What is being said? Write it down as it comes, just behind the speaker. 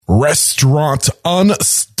Restaurant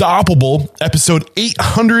Unstoppable, episode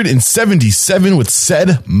 877 with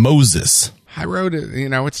Sed Moses. High road,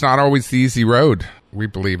 it's not always the easy road. We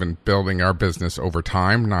believe in building our business over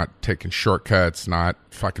time, not taking shortcuts, not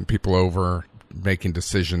fucking people over, making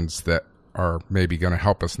decisions that are maybe going to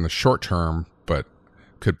help us in the short term, but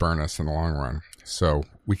could burn us in the long run. So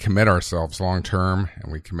we commit ourselves long term,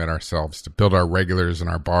 and we commit ourselves to build our regulars in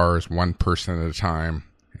our bars one person at a time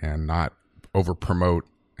and not over promote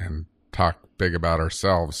and talk big about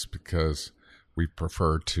ourselves, because we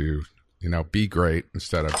prefer to, be great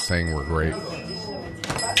instead of saying we're great.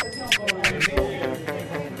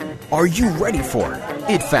 Are you ready for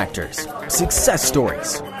it factors, success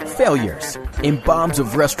stories, failures, and bombs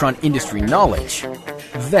of restaurant industry knowledge?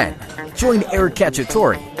 Then join Eric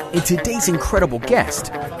Cacciatore and today's incredible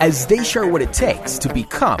guest as they share what it takes to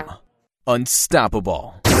become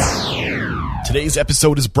unstoppable. Today's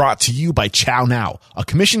episode is brought to you by ChowNow, a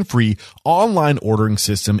commission-free online ordering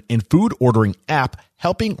system and food ordering app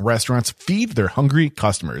helping restaurants feed their hungry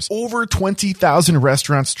customers. Over 20,000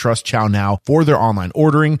 restaurants trust ChowNow for their online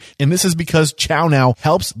ordering, and this is because ChowNow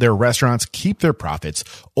helps their restaurants keep their profits,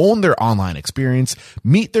 own their online experience,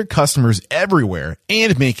 meet their customers everywhere,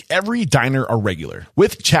 and make every diner a regular.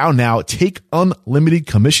 With ChowNow, take unlimited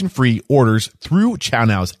commission-free orders through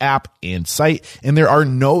ChowNow's app and site, and there are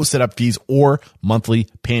no setup fees or monthly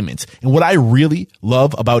payments. And what I really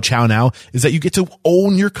love about ChowNow is that you get to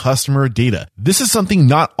own your customer data. This is something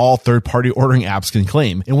not all third-party ordering apps can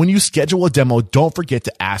claim. And when you schedule a demo, don't forget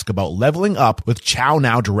to ask about leveling up with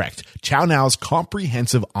ChowNow Direct, ChowNow's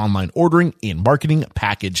comprehensive online ordering and marketing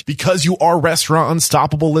package. Because you are Restaurant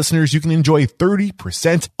Unstoppable listeners, you can enjoy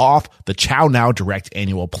 30% off the ChowNow Direct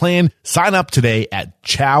annual plan. Sign up today at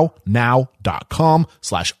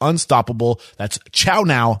chownow.com/unstoppable. That's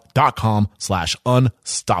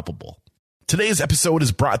chownow.com/unstoppable. Today's episode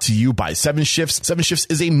is brought to you by 7 Shifts. 7 Shifts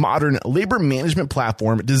is a modern labor management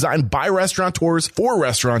platform designed by restaurateurs for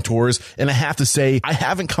restaurateurs. And I have to say, I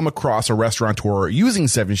haven't come across a restaurateur using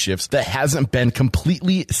 7 Shifts that hasn't been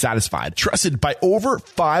completely satisfied. Trusted by over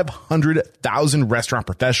 500,000 restaurant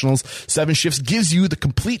professionals, 7 Shifts gives you the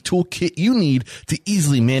complete toolkit you need to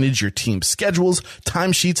easily manage your team's schedules,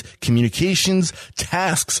 timesheets, communications,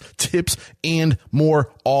 tasks, tips, and more,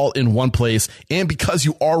 all in one place. And because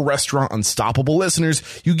you are Restaurant Unstoppable listeners,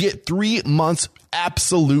 you get 3 months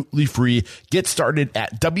absolutely free. Get started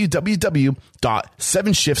at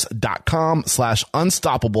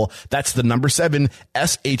www.7shifts.com/unstoppable. That's the number 7,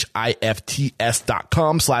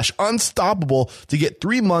 SHIFTS.com/unstoppable to get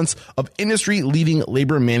 3 months of industry leading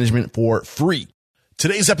labor management for free.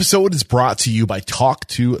 Today's episode is brought to you by Talk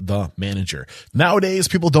to the Manager. Nowadays,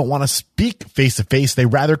 people don't want to speak face-to-face. They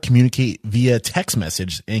rather communicate via text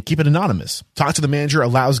message and keep it anonymous. Talk to the Manager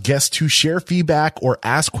allows guests to share feedback or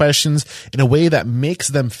ask questions in a way that makes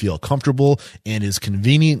them feel comfortable and is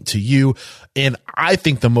convenient to you. And I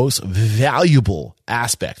think the most valuable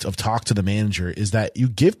aspect of Talk to the Manager is that you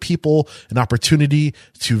give people an opportunity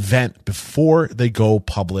to vent before they go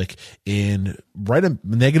public and write a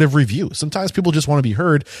negative review. Sometimes people just want to be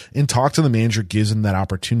heard, and Talk to the Manager gives them that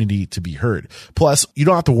opportunity to be heard. Plus, you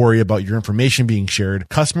don't have to worry about your information being shared.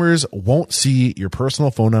 Customers won't see your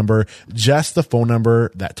personal phone number, just the phone number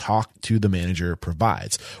that Talk to the Manager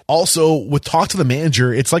provides. Also, with Talk to the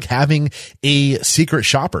Manager, it's like having a secret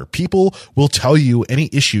shopper. People will tell you any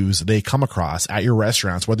issues they come across at your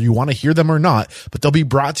restaurants, whether you want to hear them or not, but they'll be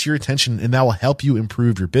brought to your attention and that will help you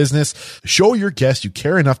improve your business. Show your guests you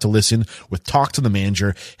care enough to listen with Talk to the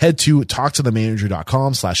Manager. Head to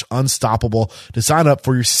talktothemanager.com/unstoppable to sign up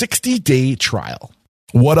for your 60-day trial.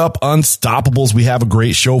 What up, Unstoppables? We have a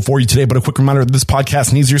great show for you today, but a quick reminder that this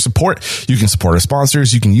podcast needs your support. You can support our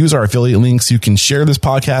sponsors. You can use our affiliate links. You can share this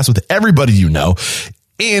podcast with everybody you know.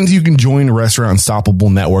 And you can join the Restaurant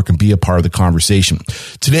Unstoppable Network and be a part of the conversation.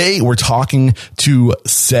 Today, we're talking to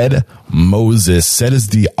Sed Moses. Sed is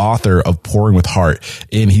the author of Pouring with Heart,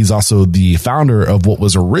 and he's also the founder of what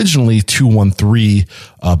was originally 213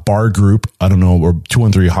 Bar Group. I don't know, or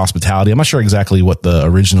 213 Hospitality. I'm not sure exactly what the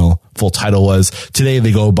original full title was. Today,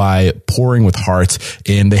 they go by Pouring with Heart,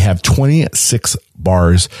 and they have 26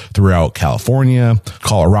 bars throughout California,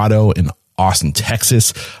 Colorado, and Austin,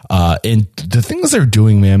 Texas. And the things they're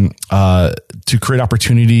doing, man, to create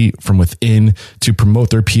opportunity from within, to promote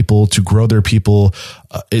their people, to grow their people.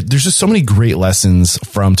 There's just so many great lessons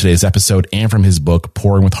from today's episode and from his book,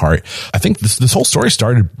 Pouring with Heart. I think this whole story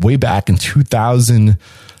started way back in 2000.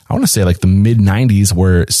 I want to say like the mid 90s,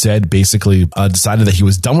 where Sed basically decided that he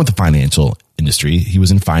was done with the financial industry. He was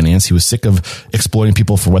in finance. He was sick of exploiting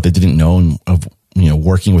people for what they didn't know and of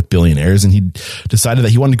working with billionaires, and he decided that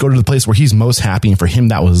he wanted to go to the place where he's most happy. And for him,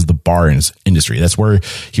 that was the bar industry. That's where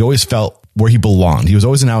he always felt where he belonged. He was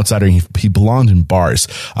always an outsider, and he belonged in bars.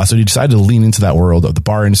 So he decided to lean into that world of the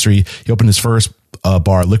bar industry. He opened his first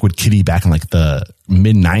bar, Liquid Kitty, back in like the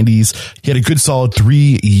mid 90s. He had a good solid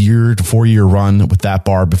 3 to 4 year run with that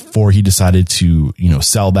bar before he decided to,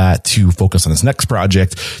 sell that to focus on his next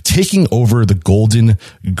project, taking over the Golden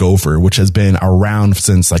Gopher, which has been around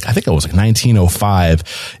since I think it was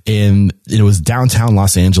 1905. And it was downtown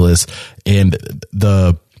Los Angeles. And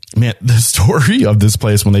the story of this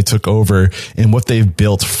place when they took over and what they've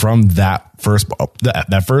built from that first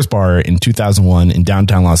bar in 2001 in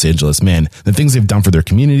downtown Los Angeles, man, the things they've done for their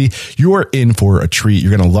community, you are in for a treat.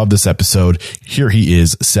 You're going to love this episode. Here he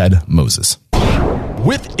is, Ced Moses.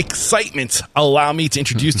 With excitement, allow me to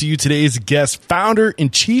introduce to you today's guest, founder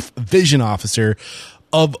and chief vision officer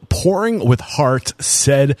of Pouring with Heart,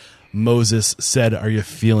 Ced Moses. Ced, are you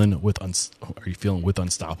feeling unstoppable?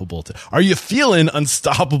 Are you feeling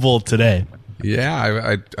unstoppable today?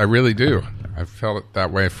 Yeah, I really do. I've felt it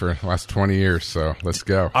that way for the last 20 years, so let's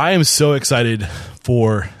go. I am so excited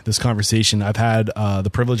for this conversation. I've had the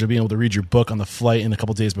privilege of being able to read your book on the flight and a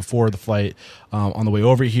couple days before the flight on the way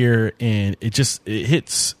over here, and it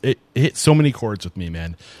hits so many chords with me,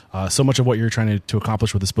 man. So much of what you're trying to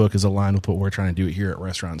accomplish with this book is aligned with what we're trying to do here at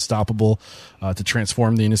Restaurant Unstoppable, to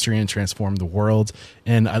transform the industry and transform the world.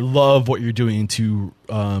 And I love what you're doing to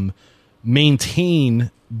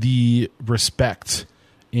maintain the respect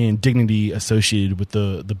and dignity associated with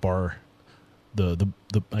the bar, the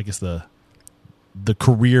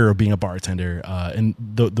career of being a bartender, and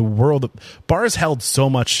the world. Bars held so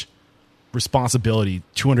much responsibility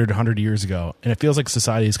 200, 100 years ago, and it feels like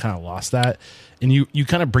society has kind of lost that. And you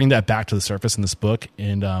kind of bring that back to the surface in this book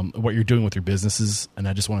and what you're doing with your businesses. And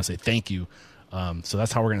I just want to say thank you. So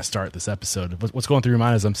that's how we're going to start this episode. What's going through your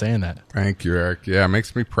mind as I'm saying that? Thank you, Eric. Yeah, it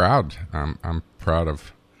makes me proud. I'm proud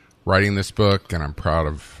of writing this book, and I'm proud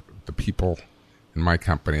of the people in my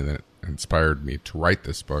company that inspired me to write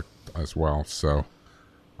this book as well. So,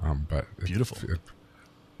 but beautiful. It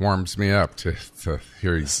warms me up to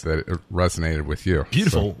hear that it resonated with you.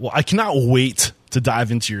 Beautiful. So, well, I cannot wait to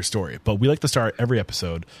dive into your story, but we like to start every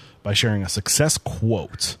episode by sharing a success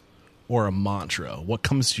quote or a mantra. What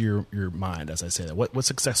comes to your mind as I say that? What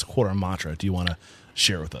success quote or mantra do you want to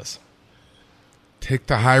share with us? Take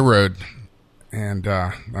the high road. And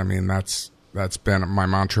that's been my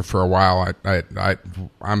mantra for a while.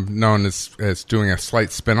 I'm known as doing a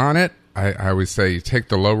slight spin on it. I always say, you take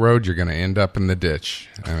the low road, you're going to end up in the ditch.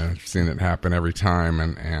 And I've seen it happen every time.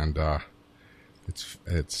 And it's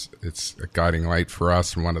a guiding light for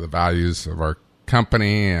us and one of the values of our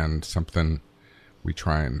company, and something we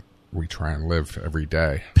try and live every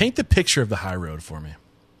day. Paint the picture of the high road for me.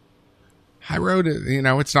 High road,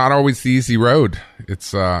 it's not always the easy road.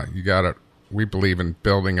 It's we believe in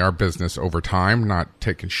building our business over time, not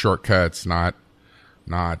taking shortcuts, not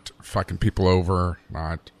fucking people over,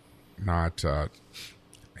 not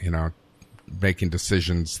making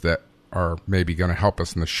decisions that are maybe going to help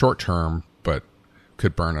us in the short term, but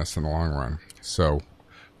could burn us in the long run. So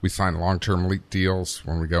we sign long-term deals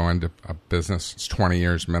when we go into a business. It's 20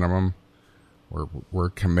 years minimum. We're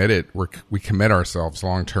committed. We commit ourselves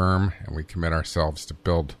long-term, and we commit ourselves to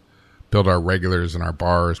build our regulars in our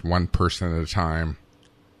bars one person at a time,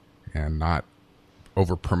 and not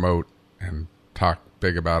over promote and talk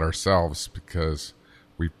big about ourselves, because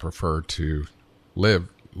we prefer to live,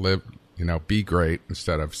 be great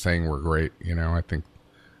instead of saying we're great. I think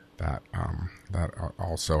that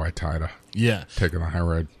also I tie to taking the high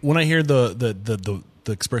road. When I hear the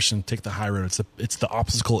expression "take the high road," it's the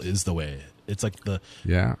obstacle is the way. It's like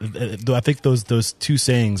I think those two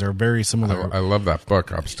sayings are very similar. I love that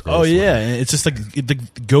book, Obstacles. Oh yeah, it's just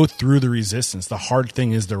like go through the resistance. The hard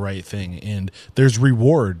thing is the right thing, and there's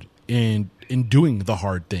reward in doing the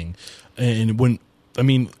hard thing. And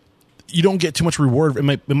you don't get too much reward. It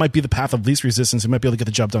might be the path of least resistance. It might be able to get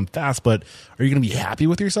the job done fast, but are you going to be happy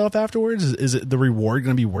with yourself afterwards? Is it the reward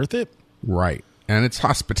going to be worth it? Right. And it's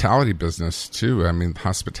hospitality business too.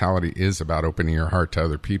 Hospitality is about opening your heart to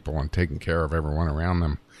other people and taking care of everyone around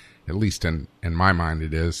them. At least in my mind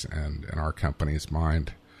it is, and in our company's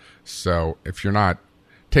mind. So if you're not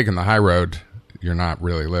taking the high road, you're not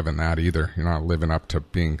really living that either. You're not living up to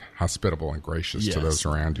being hospitable and gracious to those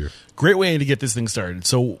around you. Great way to get this thing started.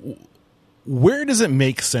 So where does it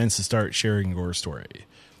make sense to start sharing your story?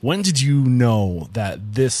 When did you know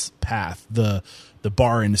that this path, the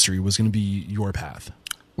bar industry, was going to be your path?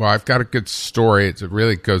 Well, I've got a good story. It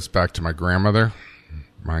really goes back to my grandmother.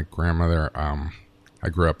 My grandmother, I'm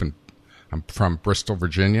from Bristol,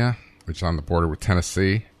 Virginia, which is on the border with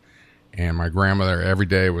Tennessee. And my grandmother, every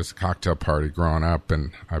day was a cocktail party growing up,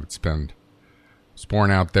 and I was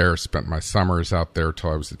born out there, spent my summers out there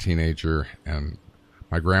till I was a teenager, and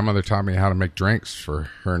my grandmother taught me how to make drinks for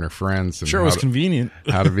her and her friends. And Sure, it was convenient.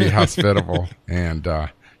 How to be hospitable. And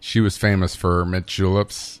she was famous for mint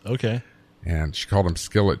juleps. Okay. And she called them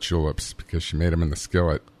skillet juleps because she made them in the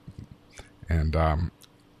skillet. And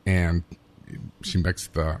she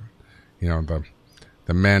mixed the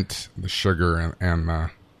mint, the sugar, and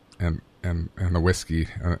the whiskey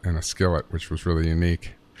in a skillet, which was really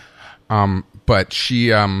unique. But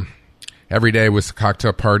she every day was a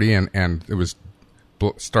cocktail party, and it was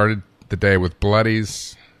started the day with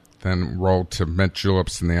bloodies, then rolled to mint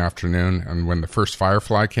juleps in the afternoon. And when the first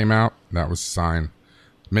Firefly came out, that was a sign.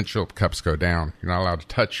 Mint julep cups go down. You're not allowed to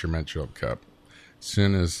touch your mint julep cup as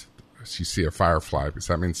soon as you see a Firefly, because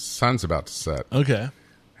that means the sun's about to set. Okay.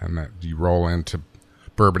 And that you roll into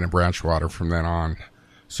bourbon and branch water from then on.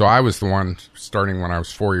 So I was the one, starting when I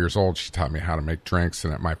was 4 years old, she taught me how to make drinks.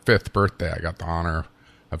 And at my 5th birthday, I got the honor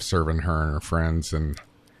of serving her and her friends. And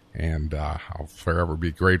I'll forever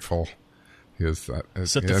be grateful. Because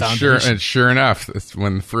sure enough,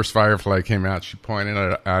 when the first Firefly came out, she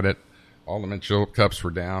pointed at it. All the mint julep cups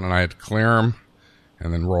were down, and I had to clear them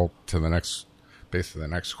and then roll to the next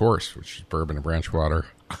course, which is bourbon and branch water.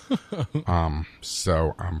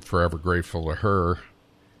 So I'm forever grateful to her.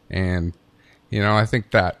 And, I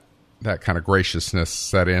think that kind of graciousness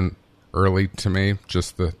set in early to me,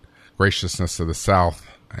 just the graciousness of the South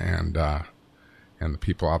and the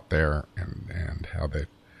people out there and how they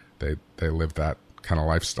live that kind of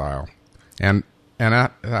lifestyle. And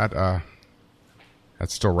that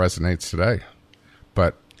still resonates today.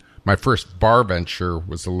 But my first bar venture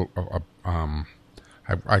was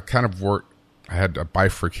I kind of worked. I had a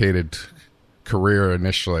bifurcated career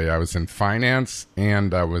initially. I was in finance,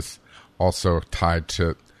 and I was also tied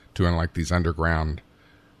to doing like these underground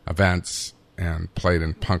events and played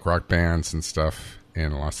in punk rock bands and stuff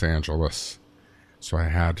in Los Angeles. So I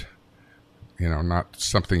had, not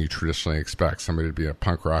something you traditionally expect somebody to be a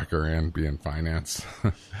punk rocker and be in finance.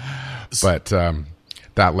 But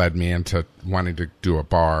that led me into wanting to do a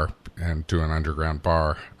bar and do an underground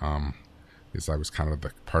bar. Because I was kind of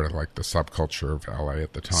part of like the subculture of LA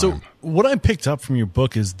at the time. So what I picked up from your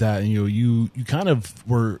book is that you kind of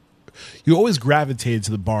you always gravitated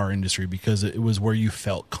to the bar industry because it was where you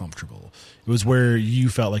felt comfortable. It was where you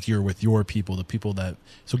felt like you were with your people, the people that.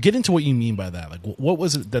 So get into what you mean by that. Like, what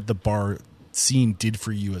was it that the bar scene did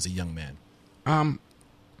for you as a young man?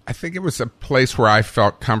 I think it was a place where I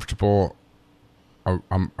felt comfortable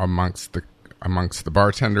amongst the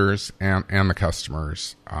bartenders and the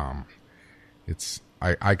customers.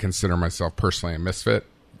 I consider myself personally a misfit,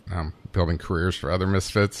 building careers for other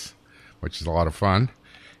misfits, which is a lot of fun.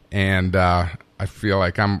 And I feel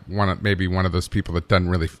like I'm maybe one of those people that doesn't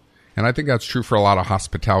really, and I think that's true for a lot of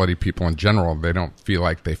hospitality people in general. They don't feel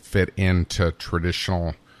like they fit into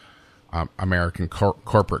traditional American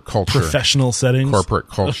corporate culture. Professional settings. Corporate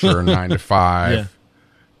culture, 9 to 5.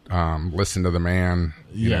 Yeah. Listen to the man,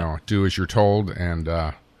 do as you're told, and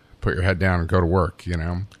put your head down and go to work,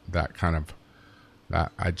 that kind of.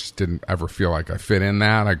 I just didn't ever feel like I fit in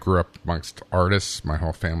that. I grew up amongst artists. My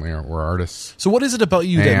whole family were artists. So what is it about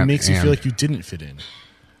you that makes you feel like you didn't fit in?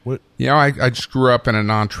 What? I just grew up in a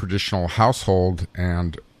non-traditional household,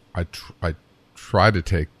 and I tried to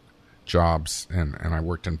take jobs, and I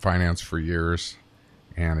worked in finance for years,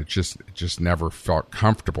 and it just never felt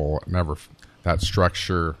comfortable. That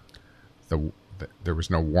structure, there was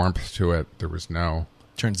no warmth to it. There was no...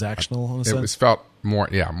 Transactional, in a sense? It was felt more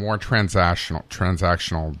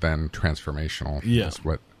transactional than transformational. Yeah. That's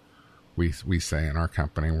what we say in our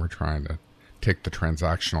company. We're trying to take the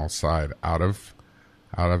transactional side out of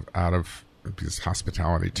because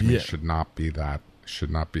hospitality to me should not be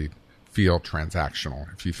feel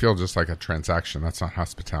transactional. If you feel just like a transaction, that's not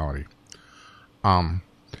hospitality.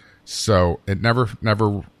 So it never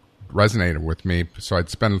resonated with me. So I'd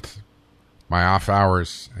spend my off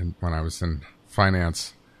hours when I was in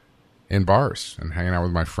finance in bars and hanging out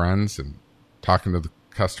with my friends and talking to the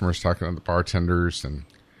customers, talking to the bartenders, and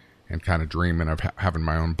kind of dreaming of having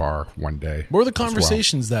my own bar one day. What were the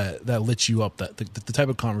conversations that lit you up? The type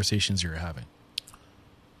of conversations you were having?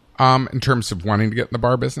 In terms of wanting to get in the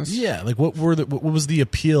bar business? Yeah, like what was the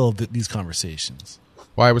appeal of these conversations?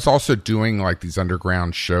 Well, I was also doing like these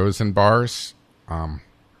underground shows in bars,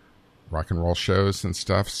 rock and roll shows and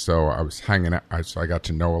stuff. So I was hanging out. So I got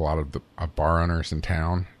to know a lot of the bar owners in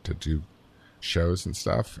town to do shows and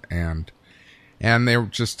stuff. And they were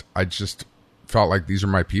I just felt like these are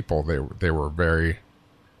my people. They were very,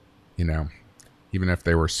 even if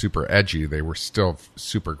they were super edgy, they were still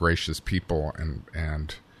super gracious people,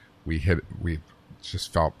 and we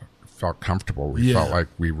just felt comfortable. We felt like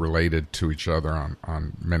we related to each other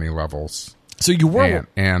on many levels. So you were,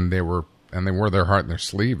 and they wore their heart in their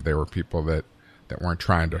sleeve. They were people that weren't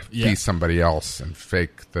trying to be somebody else and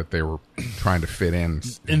fake that they were trying to fit in.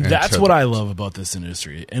 And that's what I love about this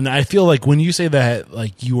industry. And I feel like when you say that,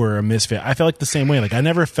 like, you were a misfit, I felt like the same way. Like, I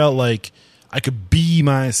never felt like I could be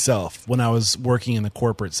myself when I was working in the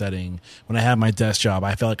corporate setting. When I had my desk job,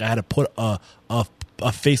 I felt like I had to put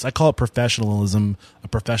a face. I call it professionalism. A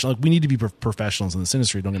professional. Like, we need to be professionals in this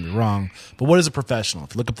industry. Don't get me wrong. But what is a professional?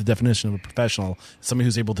 If you look up the definition of a professional, it's somebody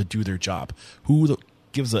who's able to do their job. Who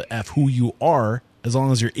gives a F who you are, as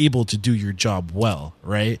long as you're able to do your job well,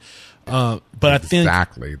 right? But I think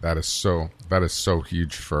exactly that is so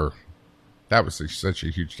huge that was such a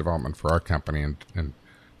huge development for our company, and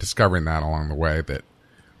discovering that along the way, that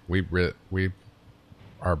we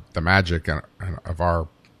are the magic of our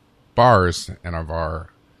bars and of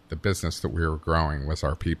the business that we were growing was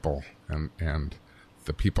our people, and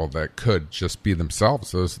the people that could just be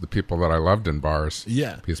themselves. Those are the people that I loved in bars.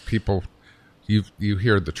 Yeah, because people. You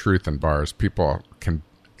hear the truth in bars. People can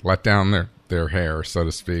let down their hair, so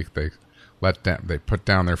to speak. They put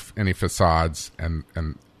down any facades, and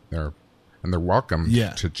they're welcome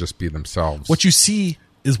to just be themselves. What you see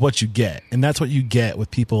is what you get, and that's what you get with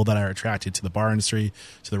people that are attracted to the bar industry,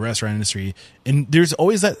 to the restaurant industry. And there's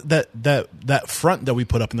always that front that we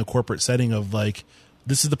put up in the corporate setting of, like,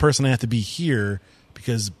 this is the person I have to be here,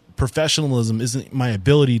 because professionalism isn't my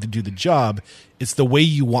ability to do the job. It's the way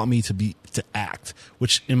you want me to act,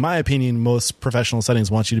 which in my opinion, most professional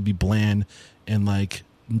settings want you to be bland and, like,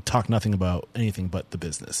 talk nothing about anything but the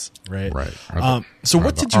business. Right. Right. So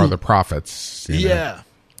what did you, are the profits? Yeah.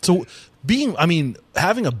 So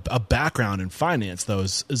having a background in finance, though,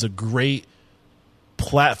 is a great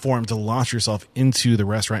platform to launch yourself into the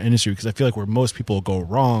restaurant industry. Because I feel like where most people go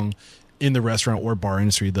wrong in the restaurant or bar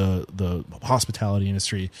industry, the hospitality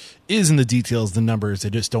industry, is in the details, the numbers.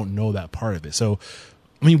 They just don't know that part of it. So,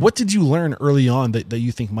 what did you learn early on that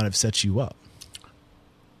you think might have set you up?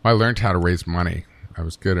 I learned how to raise money. I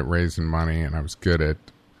was good at raising money, and I was good at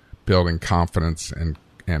building confidence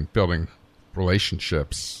and building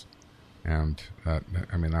relationships. And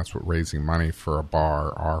that's what raising money for a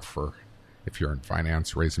bar are for. If you're in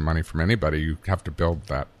finance, raising money from anybody, you have to build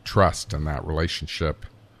that trust and that relationship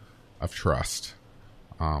of trust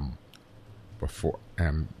before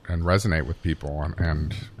and resonate with people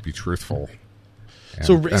and be truthful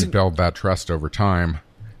and build that trust over time.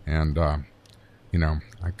 And I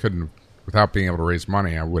couldn't, without being able to raise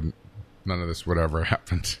money, none of this would ever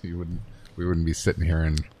happen. We wouldn't be sitting here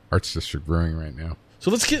in Arts District Brewing right now. So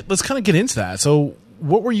let's kind of get into that. So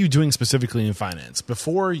what were you doing specifically in finance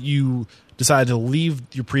before you decided to leave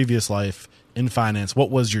your previous life in finance? What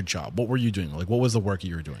was your job? What were you doing? Like, what was the work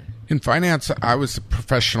you were doing? In finance, I was a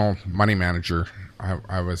professional money manager.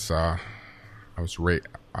 I was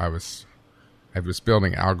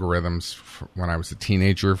building algorithms when I was a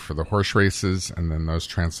teenager for the horse races, and then those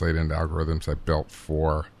translated into algorithms I built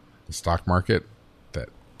for the stock market that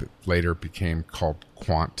later became called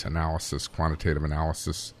quantitative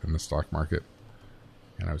analysis in the stock market.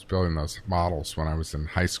 And I was building those models when I was in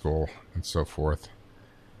high school and so forth.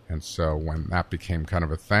 And so when that became kind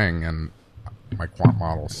of a thing and my quant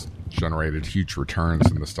models generated huge returns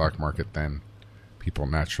in the stock market, then people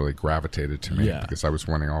naturally gravitated to me because I was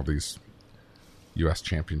winning all these U.S.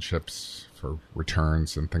 championships for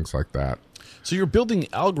returns and things like that. So you're building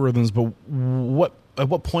algorithms, but at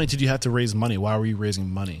what point did you have to raise money? Why were you raising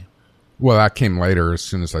money? Well, that came later as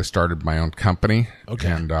soon as I started my own company. Okay.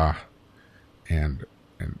 And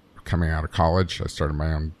coming out of college, I started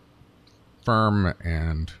my own firm,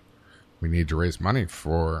 and we need to raise money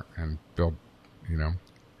for and build,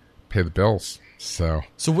 pay the bills. So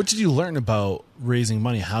what did you learn about raising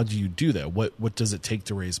money? How do you do that? What does it take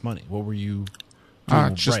to raise money? What were you doing?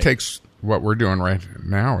 It just takes what we're doing right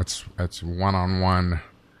now. It's one-on-one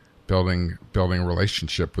building a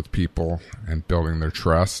relationship with people and building their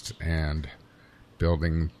trust and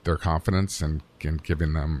building their confidence and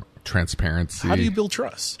giving them transparency. How do you build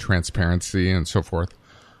trust? Transparency and so forth.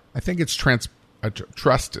 I think it's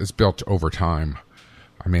trust is built over time.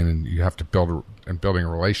 You have to building a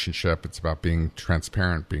relationship. It's about being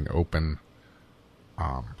transparent, being open,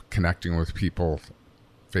 connecting with people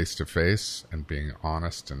face to face, and being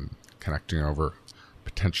honest and connecting over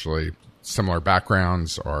potentially similar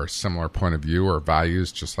backgrounds or similar point of view or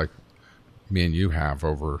values, just like me and you have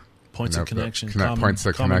over points of connection, points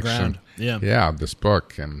of connection. Ground. Yeah. This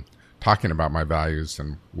book and talking about my values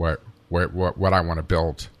and what I want to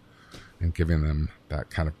build and giving them that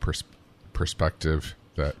kind of perspective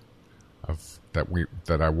that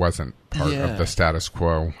I wasn't part of the status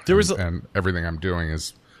quo. And everything I'm doing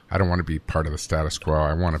is, I don't want to be part of the status quo.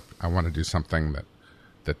 I want to do something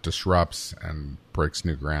that disrupts and breaks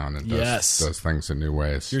new ground and does things in new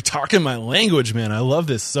ways. You're talking my language, man. I love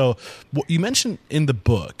this. So you mentioned in the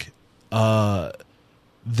book,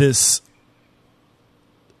 this,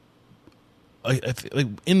 like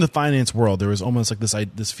in the finance world, there was almost like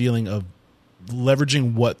this feeling of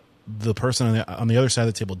leveraging what the person on the other side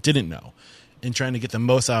of the table didn't know and trying to get the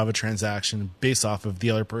most out of a transaction based off of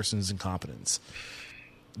the other person's incompetence.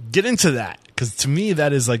 Get into that, because to me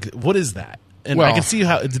that is like, what is that? And I can see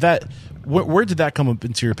how where did that come up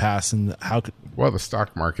into your past, and how could... Well, the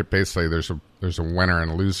stock market, basically there's a winner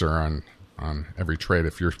and a loser on every trade.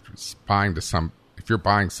 If you're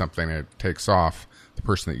buying something and it takes off, the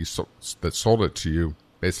person that sold it to you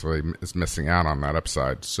basically is missing out on that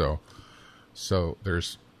upside. So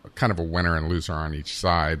there's kind of a winner and loser on each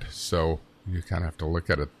side. So you kind of have to look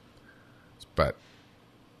at it. But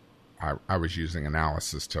I was using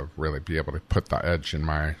analysis to really be able to put the edge in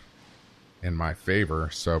my favor.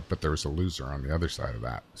 So, but there was a loser on the other side of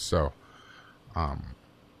that. So,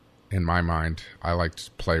 in my mind, I like to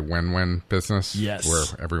play win-win business, where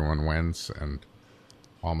everyone wins, and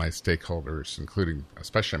all my stakeholders, including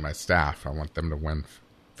especially my staff, I want them to win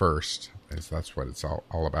first. That's what it's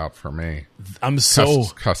all about for me.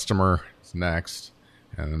 Customer is next,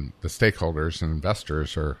 and the stakeholders and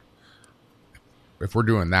investors are. If we're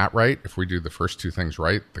doing that right, if we do the first two things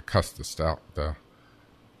right, the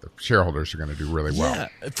shareholders are going to do really well.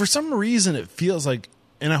 Yeah, for some reason it feels like,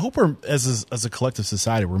 and I hope we're as a collective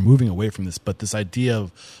society we're moving away from this, but this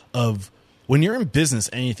idea of when you're in business,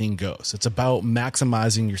 anything goes. It's about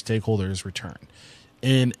maximizing your stakeholders' return.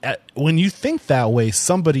 And when you think that way,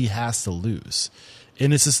 somebody has to lose.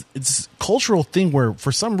 And it's this cultural thing where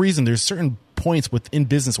for some reason there's certain points within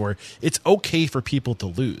business where it's okay for people to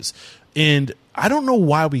lose. And I don't know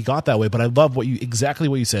why we got that way, but I love exactly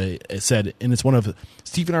what you said. And it's one of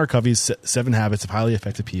Stephen R. Covey's 7 Habits of Highly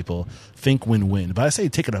Effective People. Think win-win. But I say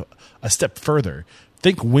take it a step further.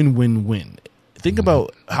 Think win-win-win. Think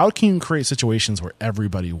about how can you create situations where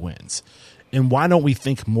everybody wins, and why don't we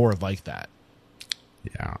think more like that?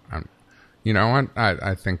 Yeah,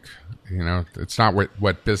 I think it's not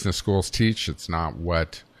what business schools teach. It's not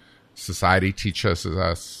what society teaches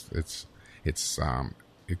us.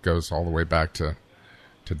 It goes all the way back to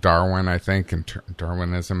Darwin, I think, and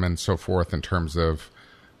Darwinism and so forth, in terms of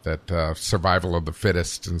that survival of the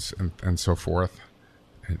fittest and so forth.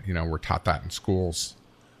 And, we're taught that in schools,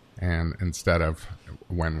 and instead of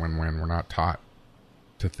win, we're not taught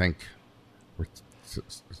to think.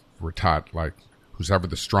 We're taught like who's ever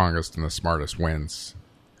the strongest and the smartest wins,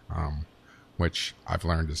 which I've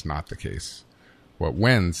learned is not the case. What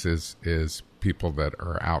wins is people that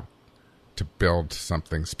are out to build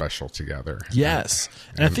something special together. Yes.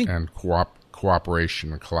 And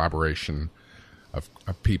cooperation and collaboration of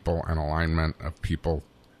people and alignment of people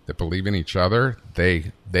that believe in each other,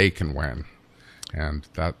 they can win. And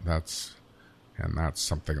that's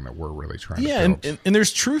something that we're really trying to build. And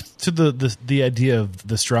there's truth to the idea of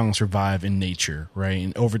the strong survive in nature, right?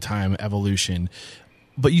 And over time, evolution.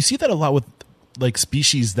 But you see that a lot with like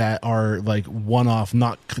species that are like one-off,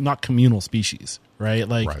 not communal species, right?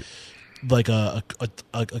 Like a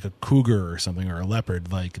cougar or something, or a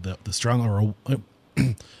leopard, like the strong, or I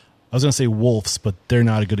was going to say wolves, but they're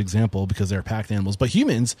not a good example because they're packed animals. But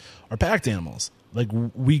humans are packed animals. Like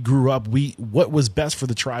we grew up, what was best for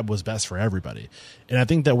the tribe was best for everybody. And I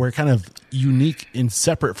think that we're kind of unique and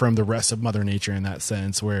separate from the rest of Mother Nature in that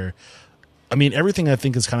sense, where, I mean, everything I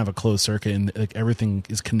think is kind of a closed circuit and like everything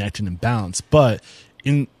is connected and balanced. But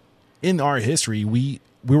in our history, we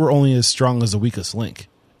were only as strong as the weakest link.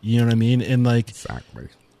 You know what I mean? And like, exactly.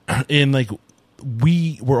 And like,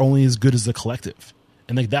 we were only as good as the collective.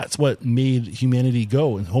 And like, that's what made humanity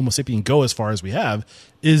go and Homo sapien go as far as we have,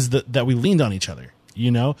 is that we leaned on each other,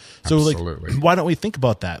 So Absolutely. like, why don't we think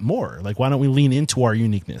about that more? Like, why don't we lean into our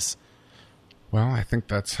uniqueness? Well, I think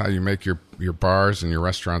that's how you make your bars and your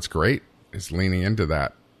restaurants great, is leaning into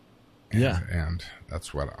that. And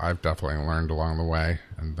that's what I've definitely learned along the way.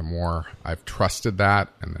 And the more I've trusted that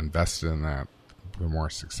and invested in that, the more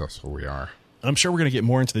successful we are. I'm sure we're going to get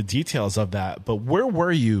more into the details of that, but where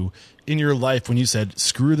were you in your life when you said,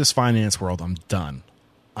 screw this finance world, I'm done.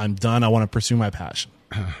 I want to pursue my passion?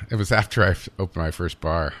 It was after I opened my first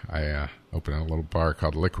bar. I opened a little bar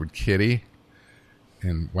called Liquid Kitty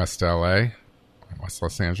in West LA, West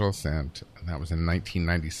Los Angeles, and that was in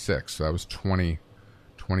 1996. So that was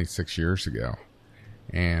 26 years ago.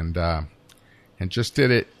 And and just did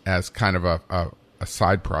it as kind of a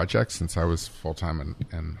side project since I was full time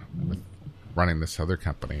and running this other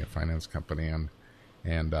company, a finance company, and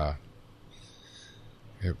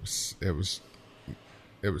it was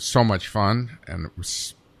so much fun, and it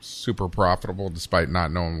was super profitable despite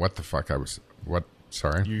not knowing what the fuck I was.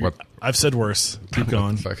 I've said worse. Keep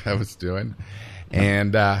going. What the fuck I was doing,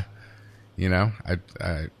 and I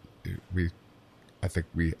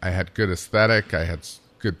had good aesthetic. I had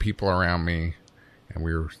good people around me, and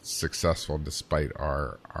we were successful despite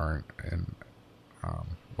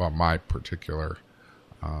my particular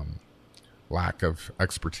lack of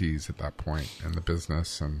expertise at that point in the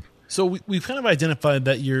business. And so we've kind of identified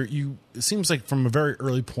that it seems like from a very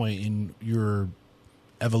early point in your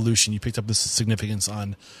evolution, you picked up this significance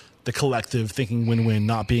on the collective, thinking win-win,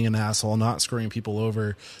 not being an asshole, not screwing people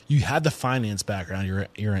over. You had the finance background.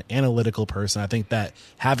 You're an analytical person. I think that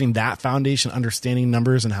having that foundation, understanding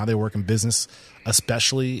numbers and how they work in business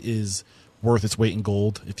especially, is worth its weight in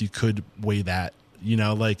gold if you could weigh that,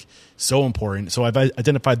 so important. So I've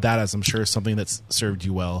identified that as, I'm sure, something that's served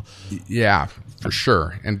you well. Yeah, for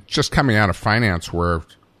sure. And just coming out of finance, where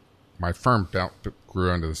my firm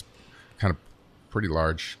grew into this kind of pretty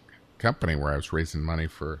large company where I was raising money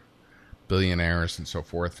for billionaires and so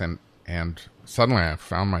forth, and suddenly I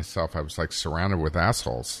found myself, I was like surrounded with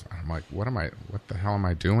assholes. I'm like, what the hell am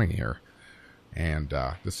I doing here? And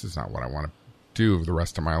this is not what I want to do the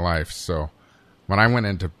rest of my life. So when I went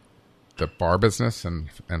into the bar business and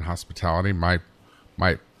hospitality, my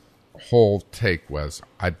whole take was,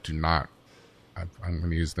 I'm going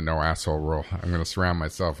to use the no asshole rule. I'm going to surround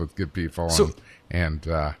myself with good people.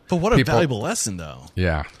 But what a valuable lesson, though.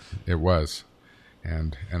 Yeah, it was.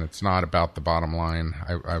 And it's not about the bottom line.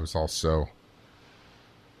 I was also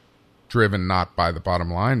driven not by the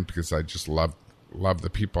bottom line, because I just love the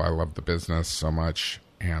people. I love the business so much.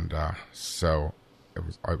 And so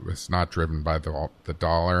I was not driven by the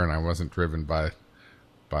dollar, and I wasn't driven by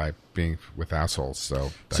being with assholes.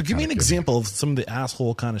 So give me an example of some of the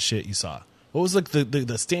asshole kind of shit you saw. What was like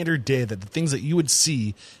the standard day, that the things that you would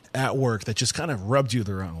see at work that just kind of rubbed you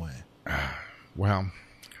the wrong way? Well,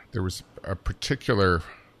 there was a particular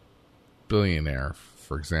billionaire,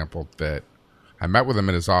 for example, that I met with him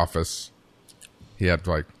in his office. He had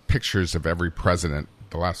like pictures of every president,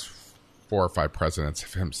 the last 4 or 5 presidents,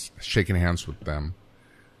 of him shaking hands with them.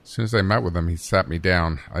 As soon as I met with him, he sat me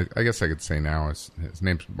down. I guess I could say now his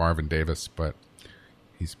name's Marvin Davis, but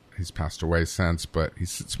he's passed away since. But he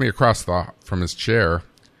sits me across from his chair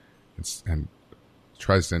and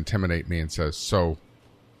tries to intimidate me and says, "So,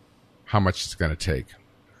 how much is it going to take?"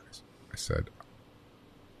 I said,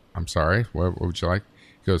 "I'm sorry, what would you like?"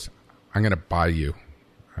 He goes, "I'm going to buy you.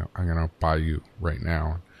 I'm going to buy you right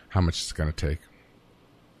now. How much is it going to take?"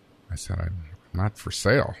 I said, "I'm not for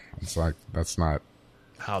sale." It's like, that's not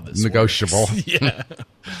how this negotiable. Yeah.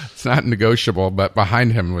 It's not negotiable. But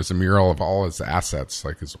behind him was a mural of all his assets,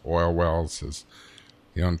 like his oil wells,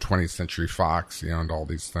 he owned 20th Century Fox. He owned all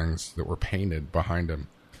these things that were painted behind him.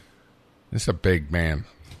 It's a big man.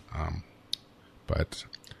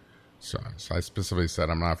 So I specifically said,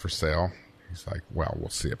 "I'm not for sale." He's like, "Well, we'll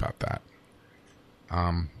see about that."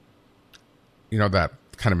 That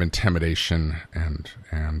kind of intimidation and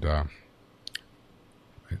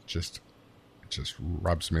it just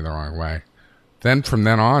rubs me the wrong way. Then from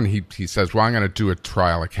then on, he says, "Well, I'm going to do a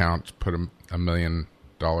trial account, put $1 million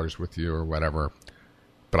with you or whatever,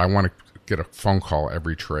 but I want to get a phone call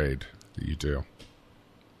every trade that you do."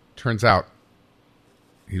 Turns out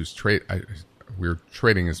we were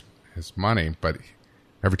trading his money, but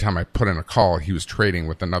every time I put in a call, he was trading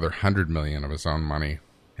with another 100 million of his own money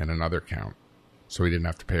in another account, so he didn't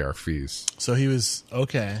have to pay our fees. So he was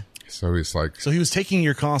okay. So he's like, so he was taking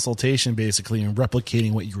your consultation basically and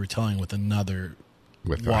replicating what you were telling with another,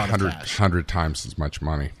 with 100 times as much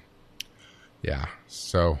money. Yeah.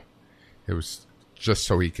 So it was just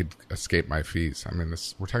so he could escape my fees. I mean,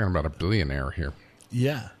 we're talking about a billionaire here.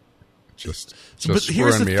 Yeah. Just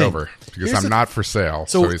screwing me over because I'm not for sale.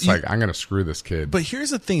 So he's like, "I'm going to screw this kid." But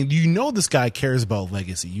here's the thing. This guy cares about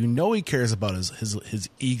legacy. He cares about his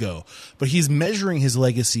ego. But he's measuring his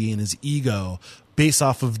legacy and his ego based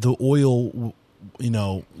off of the oil,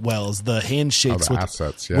 wells, the handshakes with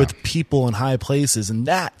assets, yeah, with people in high places. And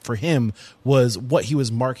that, for him, was what he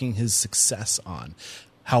was marking his success on.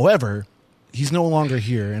 However, he's no longer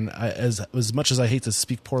here. And as much as I hate to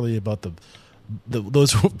speak poorly about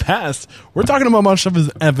those who passed, we're talking about how much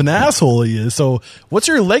of an asshole he is. So what's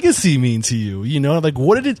your legacy mean to you?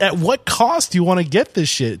 At what cost do you want to get this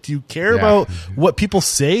shit? Do you care about what people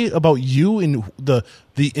say about you and the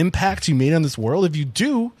impact you made on this world? If you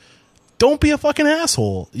do, don't be a fucking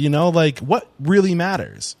asshole. You know, like what really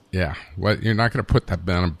matters? Yeah. What you're not going to put that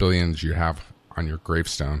amount of billions you have on your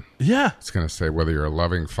gravestone. Yeah. It's going to say whether you're a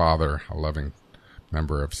loving father, a loving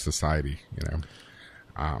member of society, you know.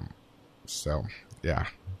 So, yeah,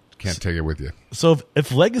 can't take it with you. So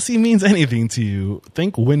if legacy means anything to you,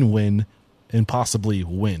 think win-win and possibly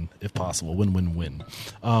win, if possible. Win-win-win.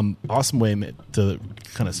 Awesome way to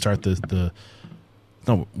kind of start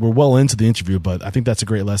no, we're well into the interview, but I think that's a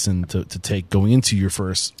great lesson to take going into your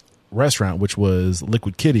first restaurant, which was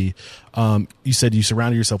Liquid Kitty. You said you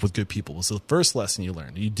surrounded yourself with good people. So the first lesson you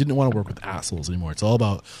learned, you didn't want to work with assholes anymore. It's all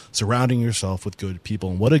about surrounding yourself with good people,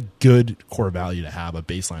 and what a good core value to have, a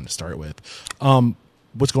baseline to start with.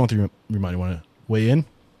 What's going through your mind? You want to weigh in?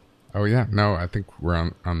 Oh yeah, no, I think we're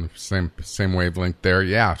on the same wavelength there.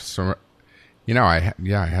 Yeah, so you know, I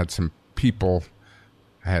had some people.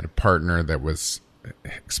 I had a partner that was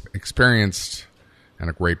experienced and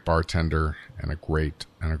a great bartender and a great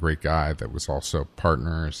guy that was also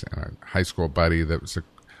partners, and a high school buddy that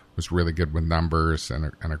was really good with numbers,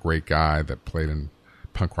 and a great guy that played in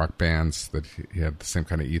punk rock bands, that he had the same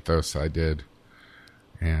kind of ethos I did,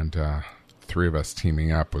 and three of us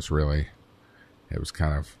teaming up was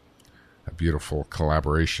kind of a beautiful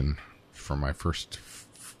collaboration for my first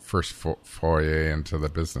foray into the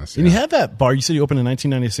business. And you had that bar, you said you opened in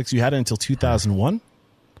 1996. You had it until 2001?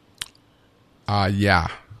 Yeah.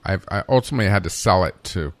 I ultimately had to sell it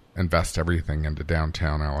to invest everything into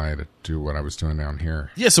downtown LA to do what I was doing down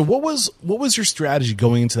here. Yeah, so what was your strategy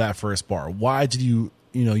going into that first bar? Why did you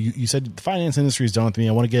said the finance industry is done with me.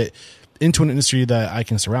 I want to get into an industry that I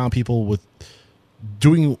can surround people with,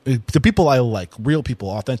 doing the people I like, real people,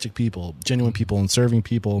 authentic people, genuine people, and serving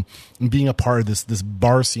people, and being a part of this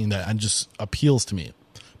bar scene that just appeals to me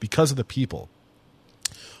because of the people.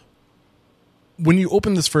 When you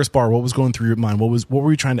opened this first bar, what was going through your mind? What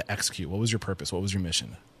were you trying to execute? What was your purpose? What was your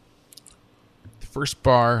mission? The first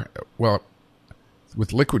bar, well,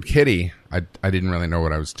 with Liquid Kitty, I didn't really know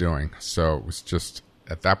what I was doing. So it was just,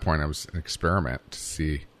 at that point, it was an experiment to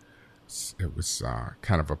see. It was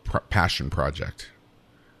kind of a passion project,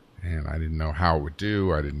 and I didn't know how it would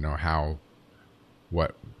do. I didn't know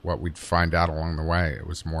what we'd find out along the way. It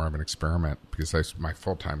was more of an experiment because my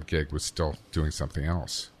full-time gig was still doing something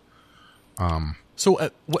else.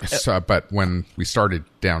 But when we started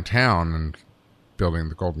downtown and building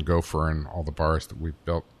the Golden Gopher and all the bars that we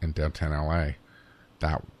built in downtown LA,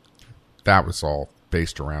 that was all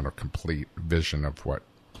based around a complete vision of what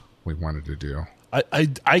we wanted to do.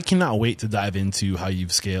 I cannot wait to dive into how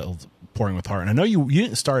you've scaled Pouring with Heart. And I know you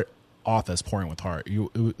didn't start off as Pouring with Heart.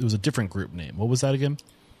 It was a different group name. What was that again?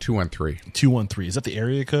 213. 213. Is that the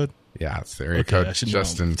area code? Yeah, it's the area code.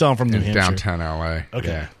 Just in from New Hampshire. Downtown LA.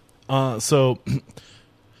 Okay. Yeah. So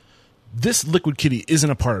this Liquid Kitty isn't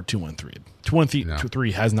a part of 213.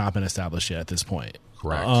 213 has not been established yet at this point.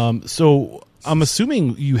 Correct. So I'm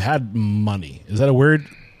assuming you had money. Is that a weird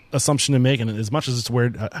assumption to make? And as much as it's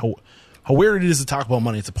weird, how weird it is to talk about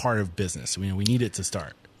money, it's a part of business. We need it to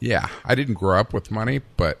start. Yeah, I didn't grow up with money,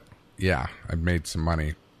 but yeah, I made some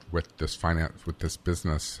money with this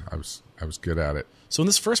business. I was good at it. So in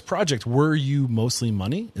this first project, were you mostly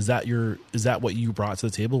money? Is that what you brought to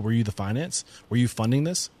the table? Were you the finance? Were you funding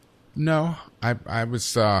this? No, I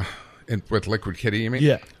was with Liquid Kitty. You mean?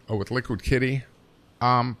 Yeah. Oh, with Liquid Kitty.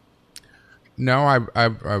 No,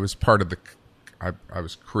 I was part of the. I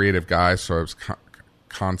was creative guy, so I was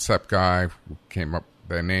concept guy. Came up.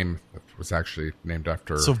 The name was actually named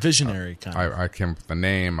after. So visionary kind of. I came up with the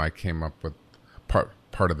name. I came up with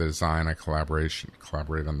part of the design. I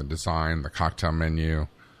collaborated on the design, the cocktail menu.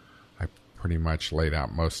 I pretty much laid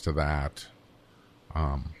out most of that.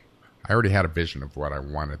 I already had a vision of what I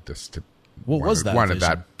wanted this to. What was that? Wanted vision?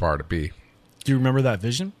 that bar to be. Do you remember that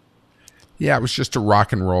vision? Yeah, it was just a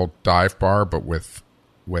rock and roll dive bar, but with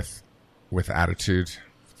attitude.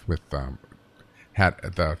 Had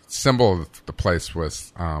the symbol of the place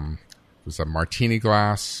was a martini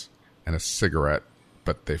glass and a cigarette,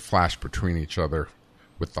 but they flashed between each other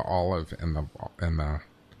with the olive and the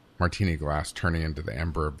martini glass turning into the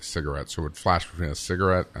ember of the cigarette. So it would flash between a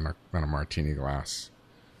cigarette and a martini glass,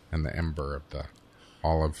 and the ember of the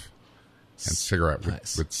olive and cigarette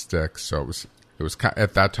would stick. So it was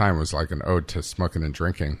at that time it was like an ode to smoking and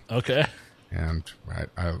drinking. Okay. And I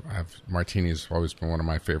have martinis have always been one of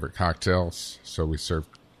my favorite cocktails. So we served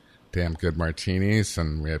damn good martinis,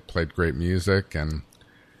 and we had played great music and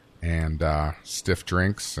stiff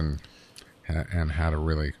drinks and had a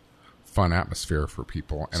really fun atmosphere for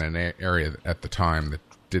people in an area at the time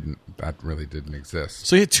that really didn't exist.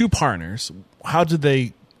 So you had two partners. How did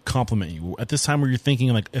they complement you at this time? Where you're thinking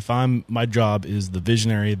like, if my job is the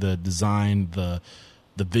visionary, the design, the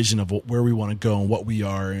vision of where we want to go and what we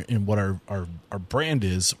are and what our brand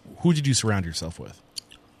is, who did you surround yourself with?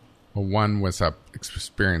 Well, one was a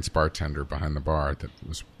experienced bartender behind the bar that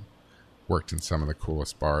worked in some of the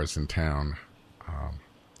coolest bars in town.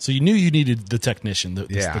 So you knew you needed the technician, the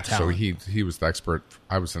talent. So he was the expert.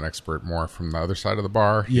 I was an expert more from the other side of the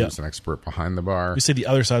bar. He was an expert behind the bar. You say the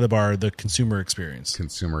other side of the bar, the consumer experience.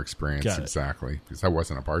 Consumer experience, exactly. Because I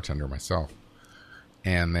wasn't a bartender myself.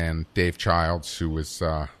 And then Dave Childs, who was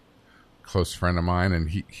a close friend of mine, and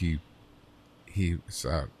he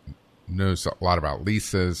knows a lot about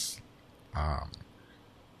leases,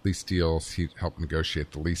 lease deals. He helped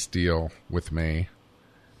negotiate the lease deal with me,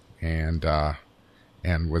 and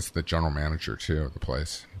was the general manager too of the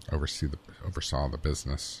place. Oversaw the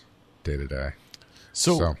business day to day.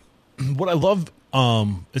 So what I love,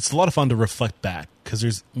 it's a lot of fun to reflect back,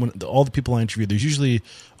 because all the people I interview, there's usually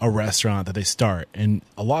a restaurant that they start, and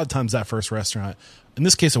a lot of times that first restaurant, in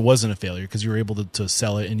this case, it wasn't a failure because you were able to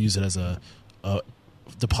sell it and use it as a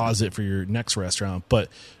deposit for your next restaurant, but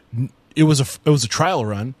it was a trial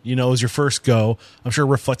run. It was your first go. I'm sure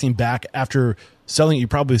reflecting back after selling it, you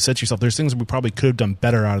probably said to yourself, there's things we probably could have done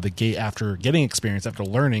better out of the gate after getting experience, after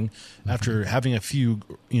learning, after having a few,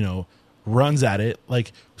 runs at it.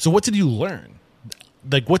 Like, so what did you learn?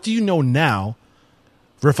 Like, what do you know now,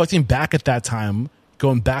 reflecting back at that time,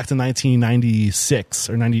 going back to 1996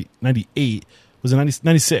 or 98? Was it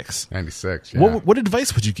 96? 96, yeah. What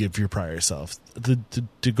advice would you give your prior self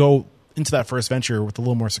to go into that first venture with a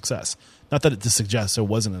little more success? Not that it to suggest it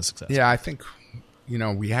wasn't a success. Yeah, I think,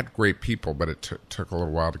 we had great people, but it took a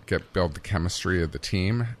little while to build the chemistry of the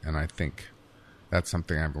team. And I think that's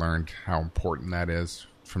something I've learned how important that is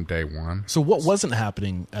from day one. So what wasn't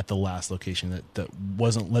happening at the last location that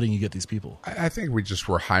wasn't letting you get these people? I think we just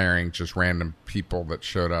were hiring just random people that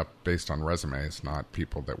showed up based on resumes, not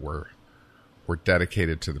people that were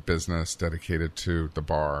dedicated to the business, dedicated to the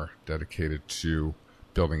bar, dedicated to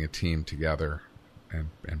building a team together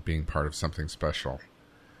and being part of something special.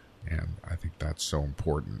 And I think that's so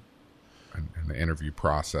important in the interview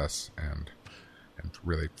process and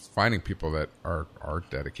really finding people that are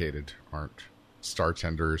dedicated, aren't star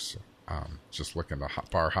tenders, just looking to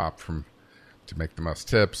bar hop to make the most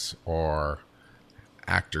tips, or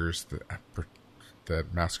actors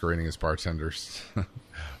that masquerading as bartenders,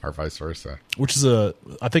 or vice versa. Which is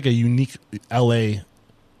I think a unique LA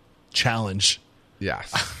challenge.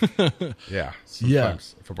 Yes. Yeah.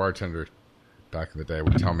 Sometimes if a bartender back in the day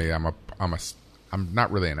would tell me I'm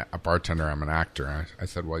not really a bartender, I'm an actor. I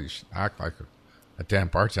said, well, you should act like a damn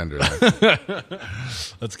bartender.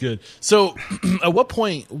 That's good. So at what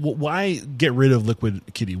point, why get rid of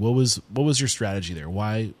Liquid Kitty? What was your strategy there?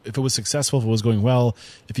 Why, if it was successful, if it was going well,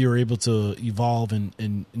 if you were able to evolve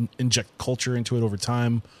and inject culture into it over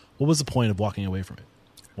time, what was the point of walking away from it?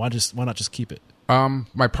 Why not just keep it?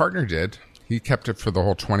 My partner did. He kept it for the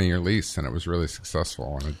whole 20-year lease, and it was really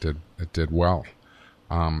successful, and it did well.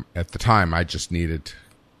 At the time, I just needed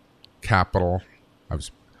capital.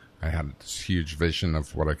 I had this huge vision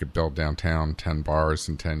of what I could build downtown, 10 bars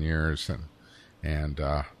in 10 years, and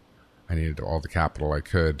I needed all the capital I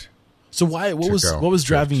could. So what was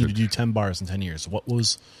driving you to do 10 bars in 10 years? What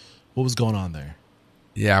was going on there?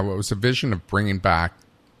 Yeah, well, it was a vision of bringing back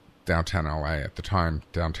downtown LA. At the time,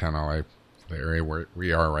 downtown LA, the area where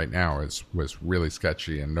we are right now, was really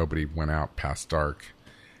sketchy, and nobody went out past dark.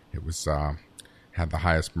 It was had the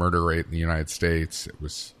highest murder rate in the United States. It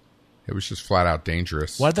was just flat out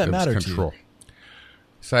dangerous. Why did that matter to you?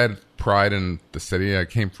 So I had pride in the city I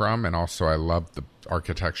came from, and also I loved the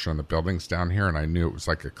architecture and the buildings down here, and I knew it was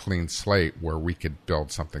like a clean slate where we could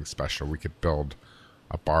build something special. We could build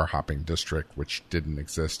a bar hopping district, which didn't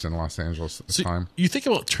exist in Los Angeles at the time. You think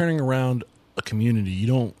about turning around a community, you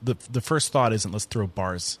don't. The first thought isn't let's throw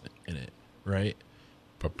bars in it, right?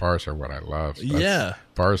 But bars are what I love. Yeah.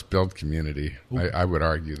 Bars build community. I would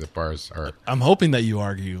argue that bars are... I'm hoping that you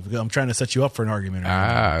argue. I'm trying to set you up for an argument.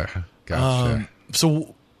 Gotcha.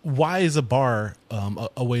 So why is a bar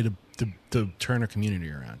a way to turn a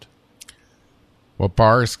community around? Well,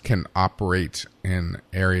 bars can operate in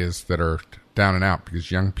areas that are down and out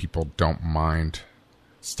because young people don't mind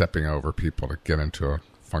stepping over people to get into a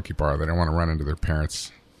funky bar. They don't want to run into their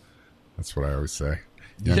parents. That's what I always say.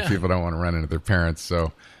 Young people don't want to run into their parents,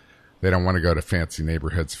 so they don't want to go to fancy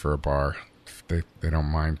neighborhoods for a bar. They don't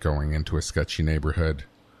mind going into a sketchy neighborhood,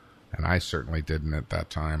 and I certainly didn't at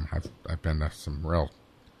that time. I've been to some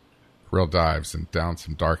real dives and down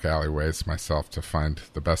some dark alleyways myself to find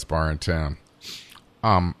the best bar in town.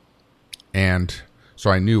 And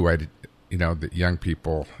so I knew you know, the young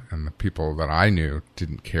people and the people that I knew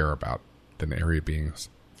didn't care about the area being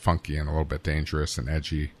funky and a little bit dangerous and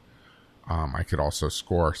edgy. I could also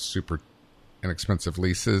score super inexpensive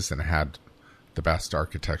leases and had the best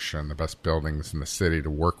architecture and the best buildings in the city to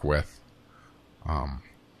work with.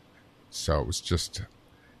 So it was just,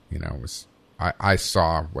 you know, I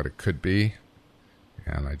saw what it could be,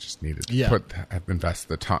 and I just needed to invest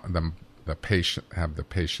the time, the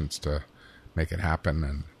patience to make it happen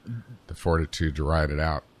and the fortitude to ride it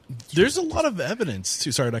out. There's a lot of evidence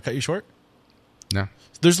too. Sorry, did I cut you short? No.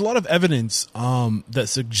 There's a lot of evidence that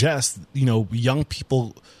suggests, you know, young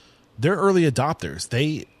people, they're early adopters.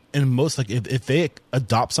 If they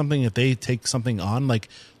adopt something, if they take something on, like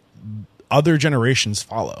other generations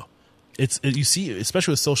follow. You see,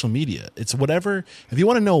 especially with social media, it's whatever. If you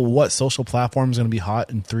want to know what social platform is going to be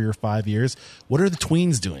hot in 3 or 5 years, what are the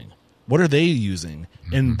tweens doing? What are they using?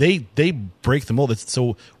 And they break the mold.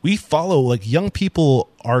 So we follow, like, young people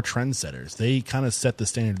are trendsetters. They kind of set the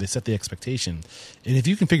standard. They set the expectation. And if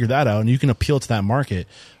you can figure that out and you can appeal to that market,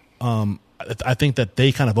 I think that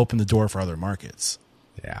they kind of open the door for other markets.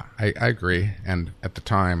 Yeah, I agree. And at the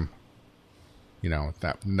time, you know,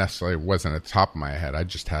 that necessarily wasn't at the top of my head. I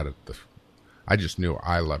just had it. I just knew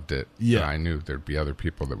I loved it. Yeah. I knew there'd be other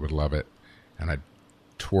people that would love it. And I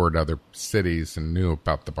toured other cities and knew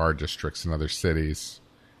about the bar districts in other cities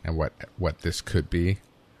and what this could be.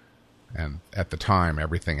 And at the time,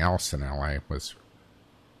 everything else in LA was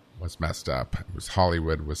messed up. It was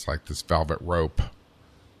Hollywood was like this velvet rope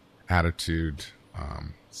attitude,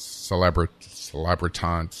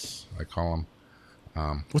 celebritants, I call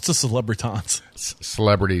them. What's a celebritants?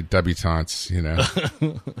 Celebrity debutantes, you know,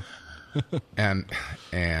 and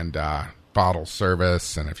bottle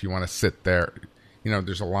service. And if you want to sit there, you know,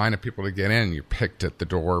 there's a line of people to get in. You're picked at the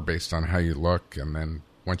door based on how you look. And then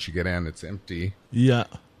once you get in, it's empty. Yeah.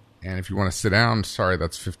 And if you want to sit down, sorry,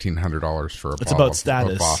 that's $1,500 for it's about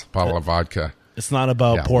status. Bottle of vodka. It's not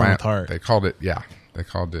about pouring with heart. They called it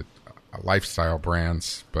lifestyle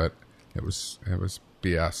brands, but it was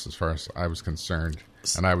BS as far as I was concerned,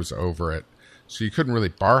 and I was over it. So you couldn't really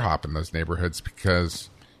bar hop in those neighborhoods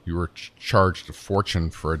because you were charged a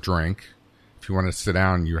fortune for a drink. If you wanted to sit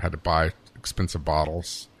down, you had to buy expensive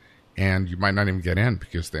bottles, and you might not even get in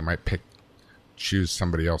because they might choose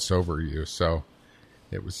somebody else over you. So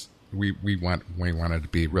it was we wanted to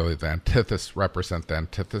be really represent the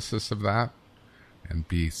antithesis of that, and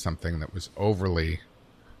be something that was overly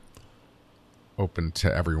open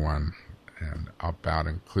to everyone and about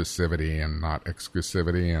inclusivity and not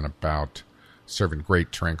exclusivity, and about serving great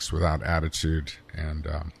drinks without attitude, and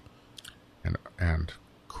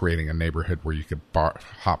creating a neighborhood where you could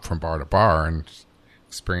hop from bar to bar and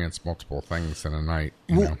experience multiple things in a night.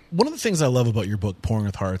 One of the things I love about your book, Pouring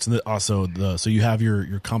with Hearts, and also so you have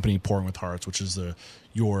your company, Pouring with Hearts, which is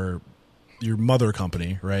your mother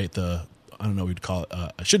company, right? I don't know what you'd call it.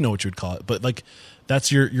 I should know what you would call it, but like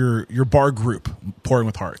that's your bar group, Pouring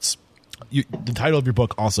with Hearts. The title of your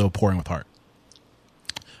book also, Pouring with Heart.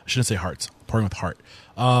 I shouldn't say hearts. Pouring with Heart.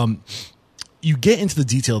 You get into the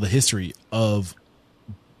detail, the history of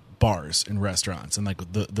bars and restaurants, and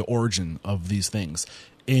like the origin of these things,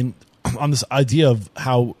 and on this idea of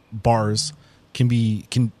how bars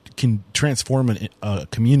can transform a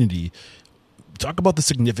community. Talk about the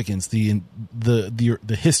significance, the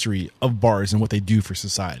history of bars and what they do for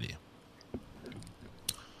society.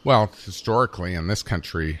 Well, historically in this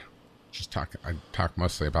country, I talk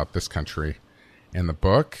mostly about this country in the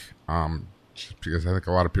book, just because I think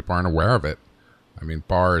a lot of people aren't aware of it. I mean,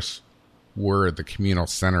 bars were the communal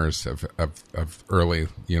centers of early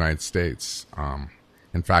United States.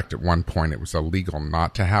 In fact, at one point, it was illegal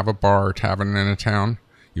not to have a bar or tavern in a town.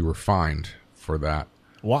 You were fined for that.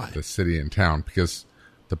 Why? The city and town, because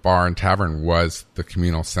the bar and tavern was the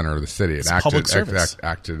communal center of the city. It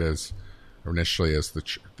acted as initially as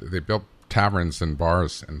they built taverns and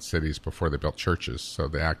bars in cities before they built churches. So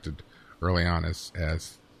they acted early on as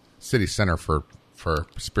city center for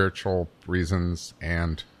spiritual reasons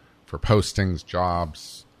and for postings,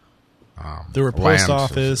 jobs. There were post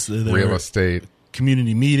office, real estate,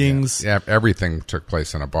 community meetings. Yeah, everything took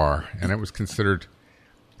place in a bar, and it was considered,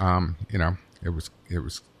 it was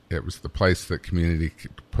the place that community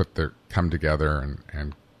could come together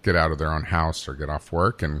and get out of their own house or get off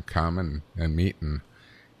work and come and meet and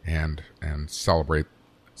celebrate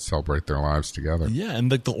their lives together. Yeah, and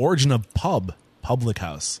like the origin of public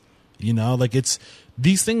house. Like it's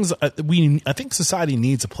these things. I think society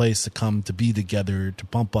needs a place to come to be together, to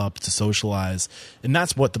bump up, to socialize, and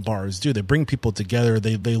that's what the bars do. They bring people together.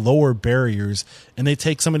 They lower barriers, and they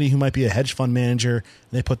take somebody who might be a hedge fund manager,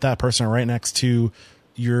 and they put that person right next to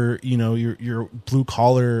your blue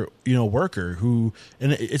collar, worker who,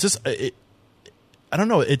 and it's just, I don't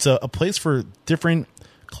know. It's a place for different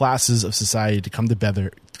classes of society to come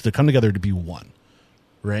together to be one.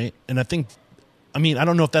 Right. And I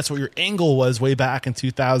don't know if that's what your angle was way back in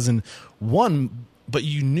 2001, but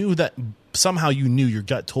you knew that somehow your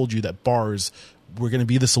gut told you that bars were going to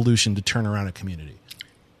be the solution to turn around a community.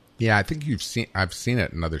 Yeah, I think I've seen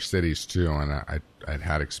it in other cities too, and I'd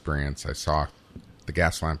had experience. I saw the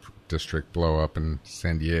Gaslamp district blow up in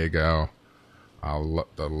San Diego,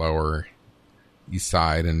 the Lower East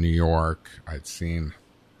Side in New York. I'd seen,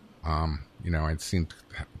 the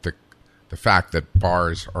fact that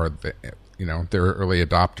bars are they're early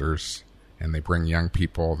adopters, and they bring young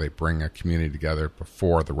people, they bring a community together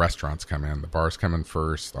before the restaurants come in. The bars come in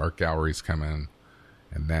first, the art galleries come in,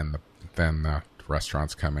 and then the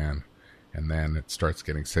restaurants come in, and then it starts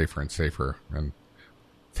getting safer and safer, and it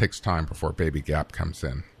takes time before Baby Gap comes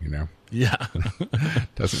in. Yeah,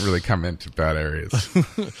 doesn't really come into bad areas.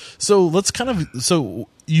 So let's so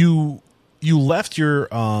you left your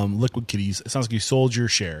Liquid Kitties. It sounds like you sold your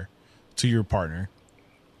share to your partner.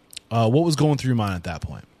 What was going through your mind at that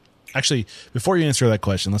point? Actually, before you answer that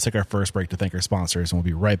question, let's take our first break to thank our sponsors, and we'll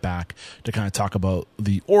be right back to kind of talk about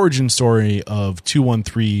the origin story of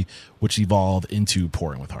 213, which evolved into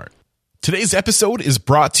Pouring with Heart. Today's episode is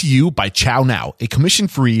brought to you by Chow Now, a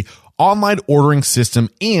commission-free online ordering system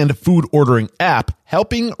and food ordering app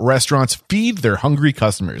helping restaurants feed their hungry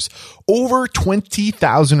customers. Over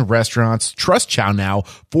 20,000 restaurants trust Chow Now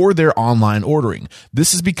for their online ordering.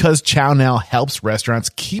 This is because Chow Now helps restaurants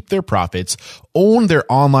keep their profits, own their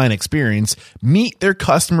online experience, meet their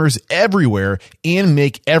customers everywhere, and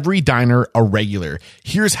make every diner a regular.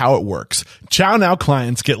 Here's how it works. Chow Now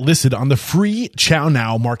clients get listed on the free Chow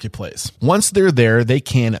Now marketplace. Once they're there, they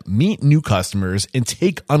can meet new customers and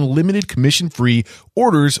take unlimited commission-free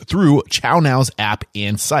orders through Chow Now's app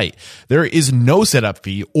and site. There is no setup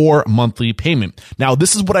fee or monthly payment. Now,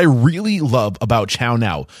 this is what I really love about Chow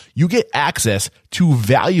Now. You get access to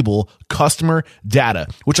valuable customer data,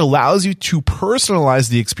 which allows you to personalize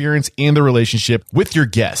the experience and the relationship with your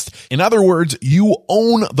guest. In other words, you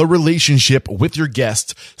own the relationship with your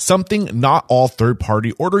guest, something not all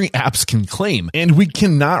third-party ordering apps can claim. And we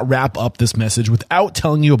cannot wrap up this message without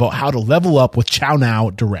telling you about how to level up with Chow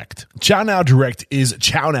Now Direct. Chow Now Direct is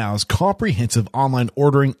Chow Now's comprehensive online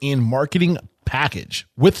ordering and marketing package.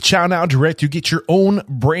 With Chow Now Direct, you get your own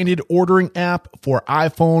branded ordering app for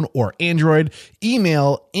iPhone or Android,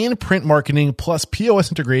 email and print marketing, plus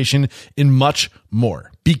POS integration, and much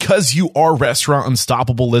more. Because you are Restaurant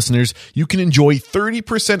Unstoppable listeners, you can enjoy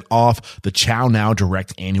 30% off the Chow Now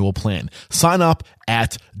Direct annual plan. Sign up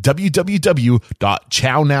at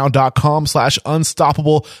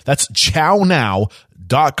www.chownow.com/unstoppable. That's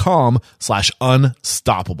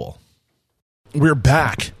chownow.com/unstoppable. We're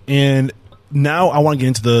back, and now I want to get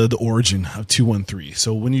into the origin of 213.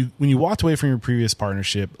 So when you walked away from your previous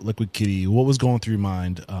partnership, Liquid Kitty, what was going through your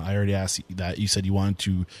mind? I already asked you that. You said you wanted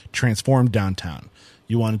to transform downtown.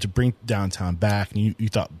 You wanted to bring downtown back, and you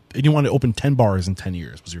thought, and you wanted to open 10 bars in 10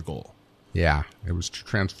 years was your goal. Yeah, it was to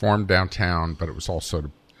transform downtown, but it was also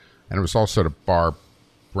to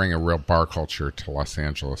bring a real bar culture to Los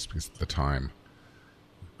Angeles, because at the time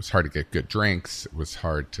it was hard to get good drinks. It was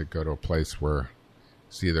hard to go to a place where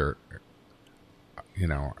it's either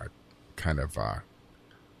a kind of a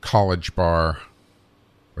college bar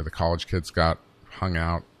where the college kids got hung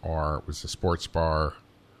out, or it was a sports bar.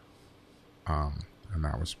 And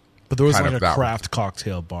that was, but there wasn't like a craft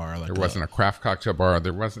cocktail bar. There wasn't a craft cocktail bar.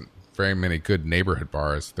 There wasn't very many good neighborhood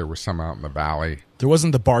bars. There were some out in the valley. There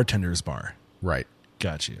wasn't the bartender's bar. Right.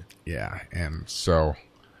 Got you. Yeah. And so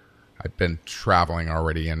I'd been traveling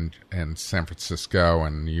already in San Francisco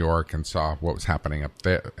and New York, and saw what was happening up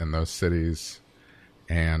there in those cities.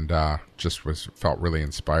 And felt really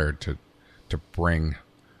inspired to bring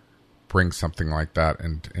something like that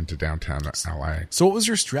into downtown LA. So what was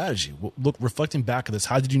your strategy? Look, reflecting back at this,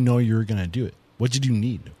 how did you know you were going to do it? What did you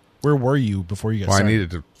need? Where were you before you got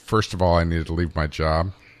started? First of all, I needed to leave my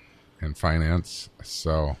job in finance.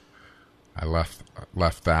 So I left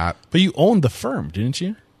that. But you owned the firm, didn't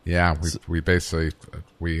you? Yeah,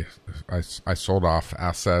 I sold off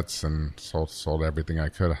assets and sold everything I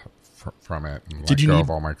could from it, and let go of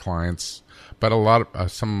all my clients. But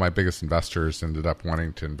some of my biggest investors ended up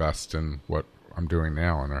wanting to invest in what I'm doing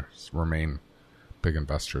now, and remain big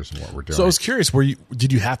investors in what we're doing. So I was curious,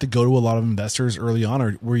 did you have to go to a lot of investors early on,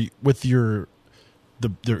 or were you with your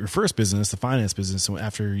first business, the finance business?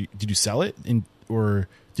 Did you sell it, or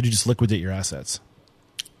did you just liquidate your assets?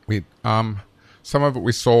 Some of it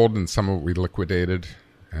we sold, and some of it we liquidated,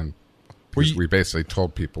 and Because we basically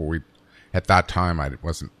told people at that time I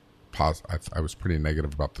wasn't positive. I was pretty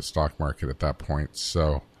negative about the stock market at that point,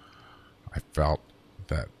 so I felt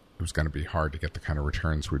that it was going to be hard to get the kind of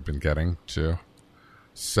returns we'd been getting to.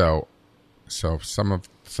 So some of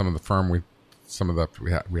the firm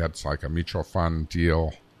we had like a mutual fund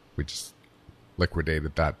deal. We just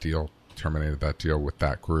liquidated that deal, terminated that deal with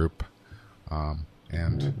that group, and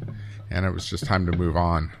it was just time to move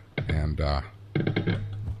on. And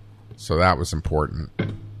so that was important.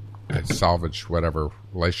 I salvaged whatever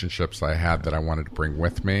relationships I had that I wanted to bring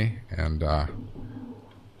with me, and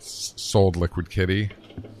sold Liquid Kitty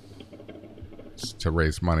to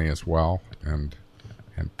raise money as well, and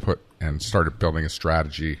started building a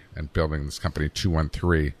strategy and building this company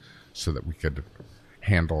 213 so that we could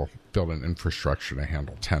build an infrastructure to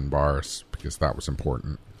handle 10 bars, because that was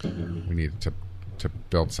important. We needed to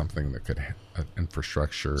build something that could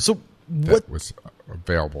infrastructure that was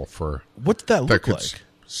available for what did that look like?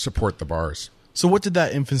 Support the bars. So what did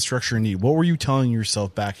that infrastructure need? What were you telling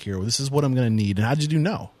yourself back here? Well, this is what I'm going to need. And how did you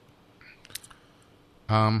know?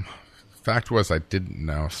 Fact was I didn't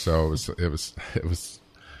know. So it was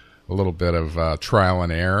a little bit of trial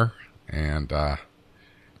and error, and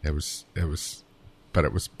it was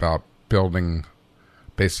about building.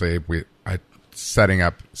 Basically, setting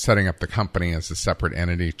up the company as a separate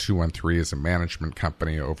entity. 213 as a management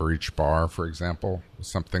company over each bar, for example,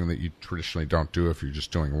 something that you traditionally don't do if you're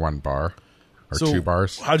just doing one bar or two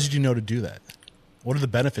bars. How did you know to do that? What are the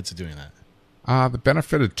benefits of doing that? The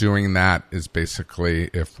benefit of doing that is basically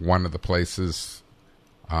if one of the places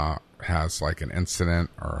has like an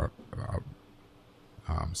incident or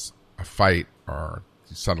a fight, or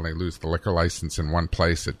you suddenly lose the liquor license in one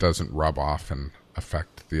place, it doesn't rub off and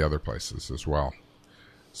affect the other places as well.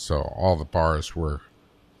 So all the bars were,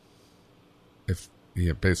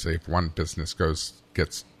 basically if one business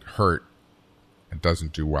gets hurt, it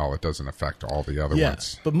doesn't do well, it doesn't affect all the other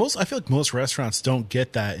ones. But I feel like most restaurants don't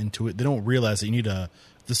get that into it. They don't realize that you need to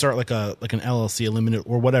start like an LLC, a limited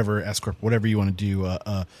or whatever, S corp, whatever you want to do,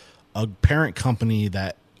 a parent company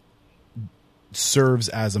that serves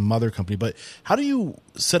as a mother company. But how do you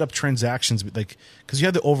set up transactions? Like, because you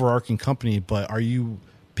have the overarching company, but are you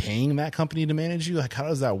paying that company to manage you? Like, how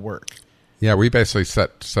does that work? Yeah, we basically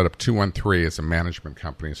set up 213 as a management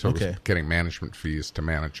company, so it was getting management fees to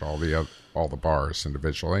manage all the bars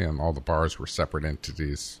individually, and all the bars were separate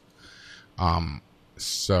entities.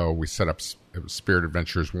 So we set up, it was Spirit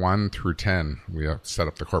Adventures 1 through 10. We set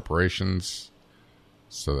up the corporations.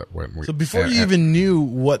 So before you even knew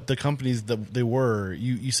what the companies that they were,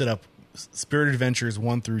 you set up Spirit Adventures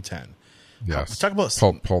 1 through 10. Yes. Talk about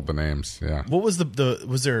pulled the names. Yeah. What was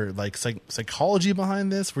was there like psychology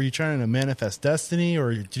behind this? Were you trying to manifest destiny,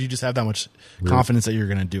 or did you just have that much confidence that you were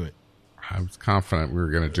going to do it? I was confident we were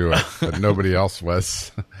going to do it, but nobody else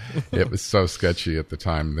was. It was so sketchy at the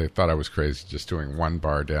time. They thought I was crazy just doing one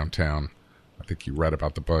bar downtown. I think you read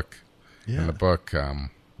about the book. Yeah. In the book,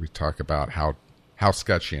 we talk about how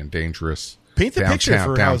sketchy and dangerous Paint the picture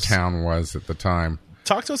for downtown was at the time.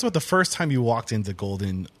 Talk to us about the first time you walked into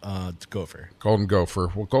Golden Gopher. Golden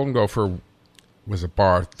Gopher. Well, Golden Gopher was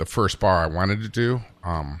the first bar I wanted to do.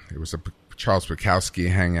 It was a Charles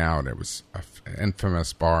Bukowski hangout. It was an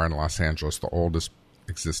infamous bar in Los Angeles, the oldest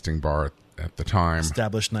existing bar at the time.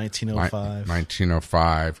 Established 1905.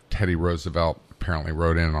 1905. Teddy Roosevelt apparently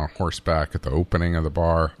rode in on horseback at the opening of the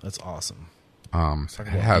bar. That's awesome. It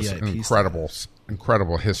has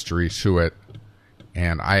incredible history to it,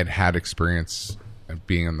 and I had experience of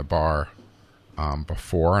being in the bar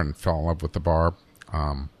before and fell in love with the bar.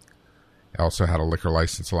 I also had a liquor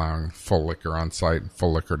license allowing full liquor on site and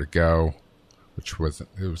full liquor to go, it was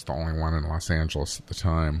the only one in Los Angeles at the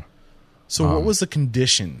time. So what was the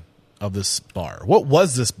condition of this bar? What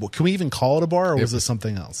was this? Can we even call it a bar, or was this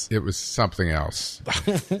something else? It was something else.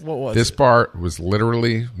 What was this bar was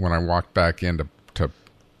literally, when I walked back in to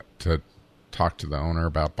talk to the owner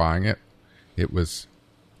about buying it, it was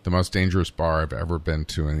the most dangerous bar I've ever been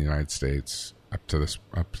to in the United States up to this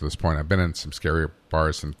point. I've been in some scarier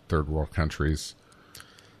bars in third world countries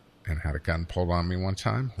and had a gun pulled on me one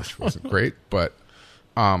time, which wasn't great, but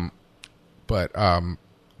look,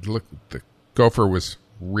 the Gopher was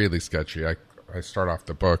really sketchy. I start off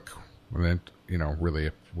the book with,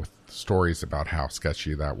 really with stories about how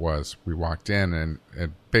sketchy that was. We walked in and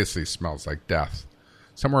it basically smells like death,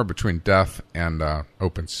 somewhere between death and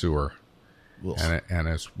open sewer. And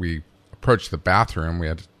as we approached the bathroom, we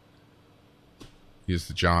had to use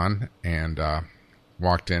the John and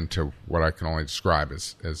walked into what I can only describe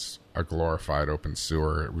as a glorified open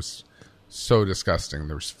sewer. It was so disgusting.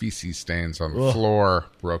 There was feces stains on the floor,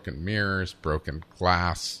 broken mirrors, broken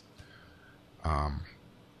glass.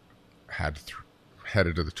 headed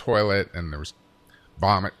to the toilet, and there was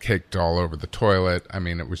vomit caked all over the toilet. I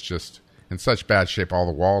mean, it was just in such bad shape. All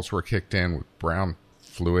the walls were kicked in with brown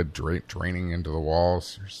fluid draining into the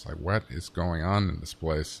walls. You're just like, what is going on in this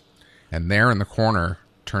place? And there in the corner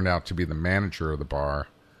turned out to be the manager of the bar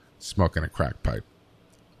smoking a crack pipe.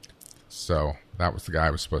 So that was the guy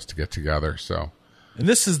I was supposed to get together. So, and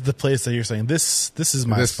this is the place that you're saying, this is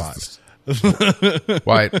my spot.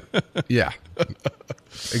 Why? Yeah,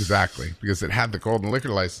 exactly. Because it had the golden liquor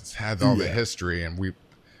license, had all the history, and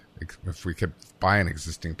if we could buy an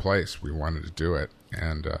existing place, we wanted to do it.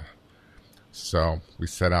 And so we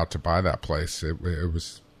set out to buy that place. It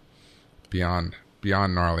was beyond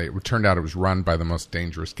gnarly. It turned out it was run by the most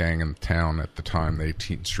dangerous gang in the town at the time, the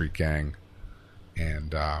 18th Street Gang.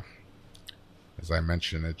 And as I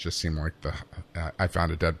mentioned, it just seemed like I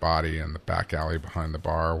found a dead body in the back alley behind the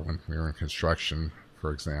bar when we were in construction,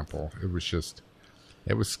 for example. It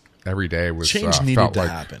was every day was change needed to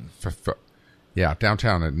happen. Yeah,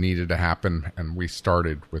 downtown it needed to happen, and we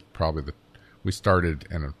started with we started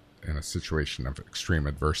in a situation of extreme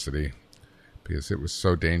adversity because it was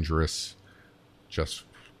so dangerous, just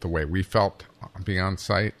the way we felt being on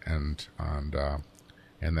site, and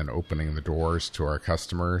then opening the doors to our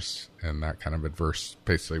customers and that kind of adverse,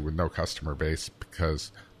 basically with no customer base,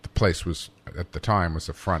 because the place was at the time was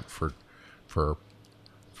a front for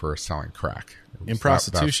selling crack. In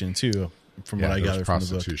prostitution too, from what I gathered from the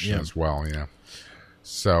book. Prostitution as well, yeah.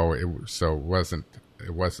 So it wasn't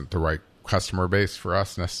the right customer base for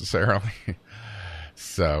us necessarily.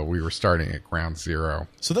 So we were starting at ground zero.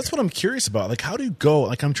 So that's what I'm curious about. Like, how do you go?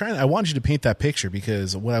 Like, I want you to paint that picture,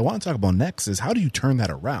 because what I want to talk about next is how do you turn that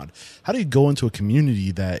around? How do you go into a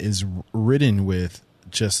community that is ridden with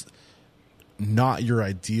just not your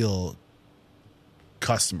ideal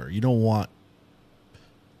customer? You don't want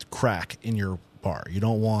crack in your bar. You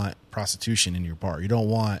don't want prostitution in your bar. You don't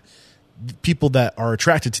want people that are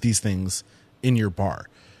attracted to these things in your bar.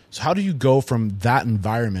 So how do you go from that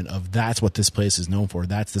environment of that's what this place is known for,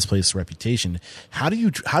 that's this place's reputation? How do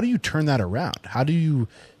you turn that around? How do you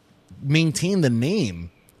maintain the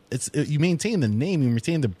name? You maintain the name, you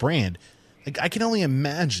maintain the brand. Like, I can only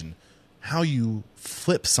imagine how you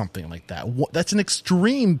flip something like that. That's an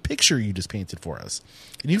extreme picture you just painted for us,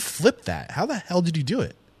 and you flipped that. How the hell did you do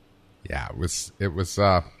it? Yeah, it was.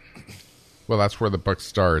 Well, that's where the book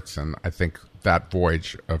starts, and I think that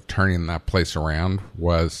voyage of turning that place around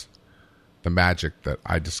was the magic that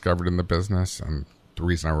I discovered in the business, and the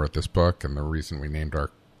reason I wrote this book, and the reason we named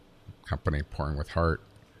our company Pouring with Heart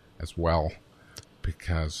as well,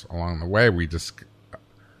 because along the way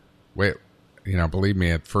believe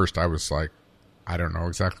me, at first I was like, I don't know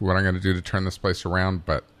exactly what I'm going to do to turn this place around,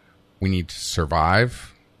 but we need to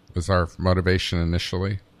survive was our motivation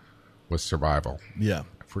initially, was survival. Yeah.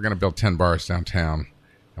 If we're going to build 10 bars downtown,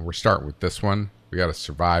 and we're starting with this one, we got to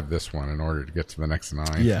survive this one in order to get to the next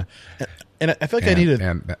 9. Yeah. And I feel like I need to...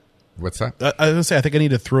 And what's that? I was going to say, I think I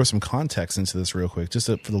need to throw some context into this real quick, just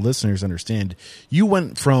for the listeners to understand. You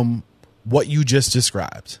went from what you just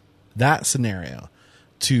described, that scenario,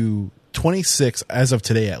 to 26, as of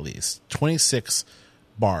today at least, 26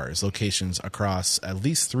 bars, locations across at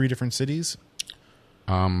least 3 different cities?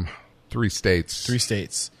 3 states. 3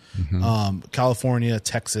 states. Mm-hmm. California,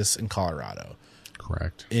 Texas, and Colorado.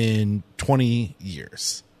 Correct. In 20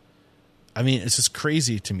 years. I mean, it's just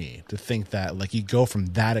crazy to me to think that, like, you go from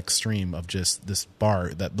that extreme of just this bar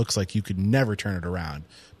that looks like you could never turn it around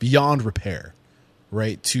beyond repair,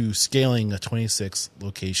 right, to scaling a 26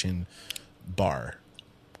 location bar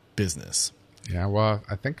business. Yeah, well,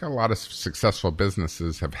 I think a lot of successful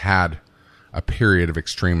businesses have had a period of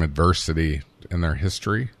extreme adversity in their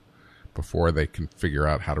history before they can figure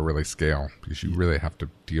out how to really scale, because you really have to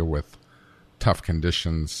deal with tough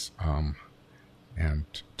conditions and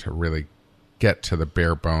to really get to the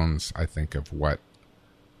bare bones, I think, of what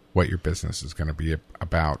your business is going to be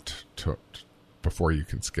about before you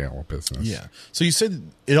can scale a business. Yeah. So you said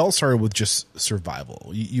it all started with just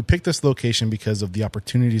survival. You picked this location because of the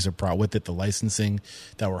opportunities it brought with it, the licensing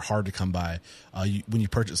that were hard to come by. When you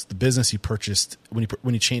purchased the business, you purchased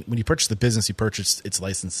the business, you purchased its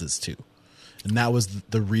licenses too, and that was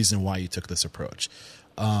the reason why you took this approach.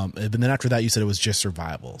 But then after that, you said it was just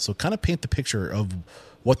survival. So kind of paint the picture of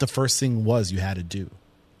what the first thing was you had to do.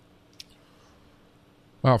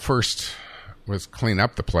 Well, first was clean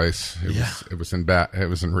up the place. It was in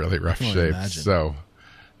really rough shape. Imagine.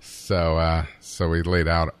 So we laid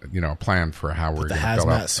out, a plan for how we're going to build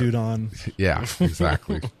up. The hazmat suit on. Yeah,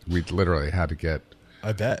 exactly. We literally had to get,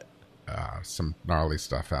 I bet, some gnarly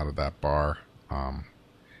stuff out of that bar.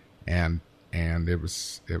 And and it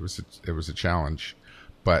was a challenge.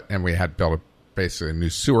 And we had built basically new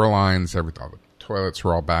sewer lines. All the toilets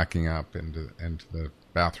were all backing up into the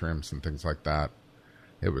bathrooms and things like that.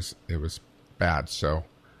 It was bad. So,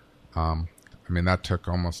 that took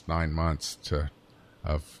almost 9 months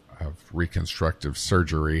of reconstructive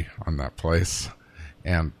surgery on that place,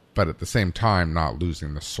 but at the same time, not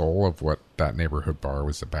losing the soul of what that neighborhood bar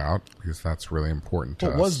was about, because that's really important to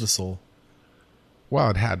us. What was the soul?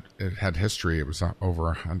 Well, it had history. It was over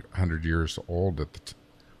 100 years old it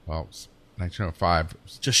was 1905. It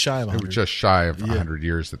was just shy of 100. It was just shy of 100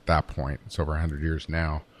 years at that point. It's over 100 years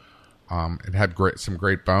now. It had some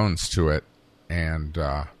great bones to it, and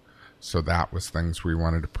so that was things we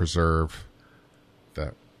wanted to preserve.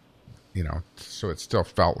 That, so it still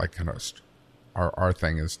felt like our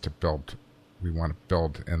thing is to build. We want to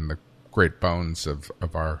build in the great bones of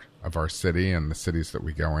our city and the cities that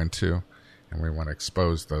we go into, and we want to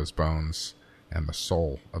expose those bones and the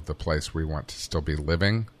soul of the place we want to still be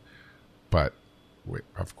living. But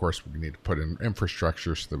of course, we need to put in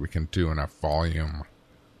infrastructure so that we can do enough volume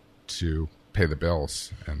to pay the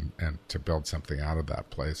bills and to build something out of that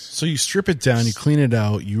place. So you strip it down, you clean it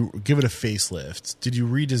out, you give it a facelift. Did you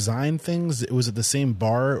redesign things? Was it the same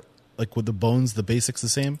bar, like with the bones, the basics the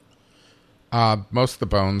same? Most of the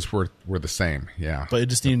bones were the same, yeah. But it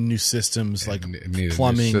just needed new systems, like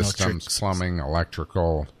plumbing, plumbing,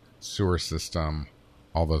 electrical, sewer system.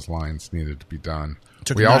 All those lines needed to be done.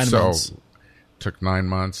 Took 9 months. Took 9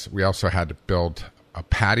 months. We also had to build a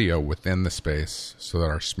patio within the space so that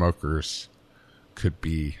our smokers could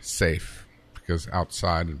be safe, because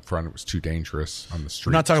outside in front it was too dangerous on the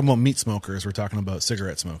street. We're not talking about meat smokers. We're talking about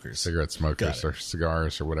cigarette smokers. Cigarette smokers or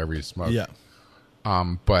cigars or whatever you smoke. Yeah.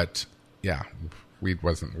 But yeah, weed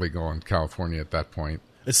wasn't legal in California at that point.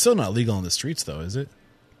 It's still not legal on the streets, though, is it?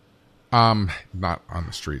 Not on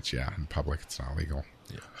the streets. Yeah, in public it's not legal.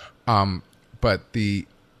 Yeah. But it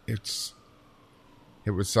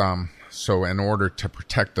was so in order to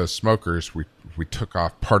protect those smokers, we took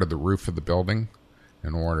off part of the roof of the building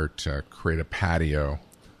in order to create a patio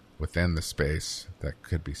within the space that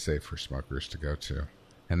could be safe for smokers to go to.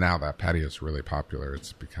 And now that patio is really popular.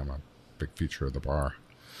 It's become a big feature of the bar.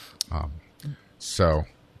 So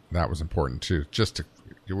that was important too.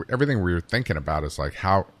 Everything we were thinking about is like,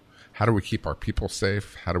 how do we keep our people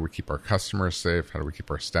safe? How do we keep our customers safe? How do we keep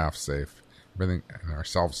our staff safe? Everything, and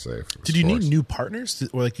ourselves safe. Did you need new partners?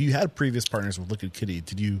 Or like you had previous partners with Liquid Kitty.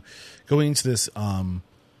 Did you, going into this,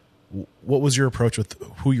 what was your approach with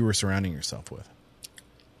who you were surrounding yourself with?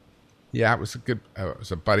 Yeah, it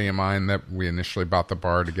was a buddy of mine that we initially bought the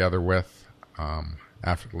bar together with.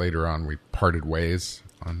 After later on, we parted ways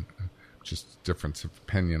on just difference of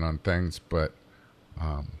opinion on things, but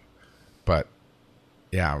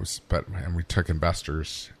yeah, and we took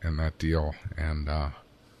investors in that deal, and I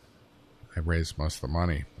raised most of the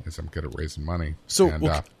money, because I'm good at raising money. So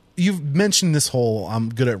you've mentioned this whole I'm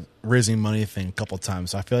good at raising money thing a couple of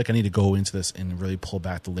times. So I feel like I need to go into this and really pull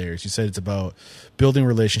back the layers. You said it's about building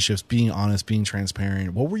relationships, being honest, being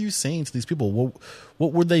transparent. What were you saying to these people?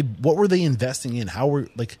 What were they investing in? How were,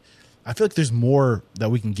 like, I feel like there's more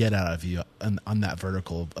that we can get out of you on that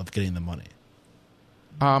vertical of getting the money.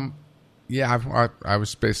 Yeah, I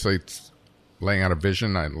was basically laying out a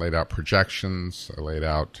vision. I laid out projections. I laid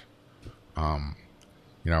out how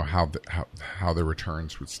the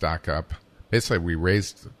returns would stack up. Basically, we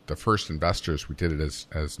raised the first investors. We did it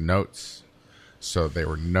as notes, so they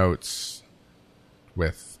were notes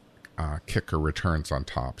with kicker returns on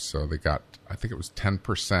top. So they got, I think it was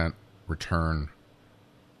 10% return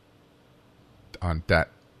on debt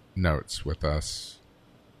notes with us,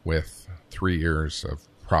 with 3 years of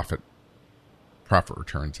profit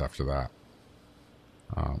returns after that.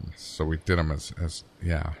 So we did them as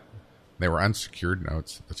they were unsecured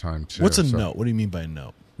notes at the time too. What's a note? What do you mean by a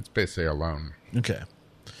note? It's basically a loan. Okay.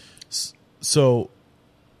 So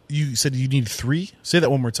you said you need 3? Say that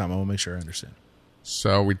one more time. I want to make sure I understand.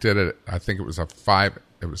 So we did it. I think it was 5-year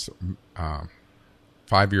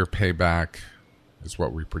payback is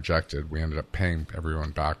what we projected. We ended up paying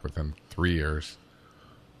everyone back within 3 years,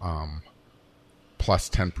 plus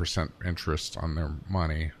 10% interest on their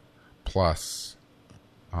money, plus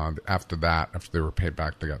after that, after they were paid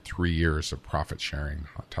back, they got 3 years of profit sharing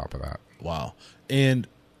on top of that. Wow. And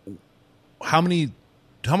how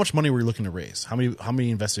much money were you looking to raise? How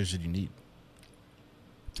many investors did you need?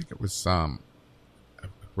 I think it was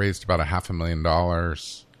raised about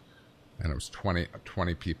 $500,000, and it was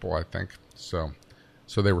 20 people, I think. So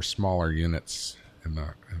they were smaller units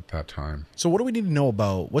at that time. So what do we need to know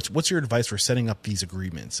about what's your advice for setting up these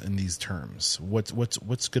agreements and these terms? What's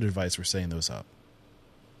good advice for setting those up?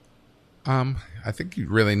 I think you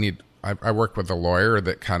really need. I work with a lawyer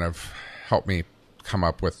that kind of helped me come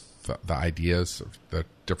up with the ideas of the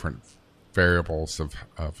different variables of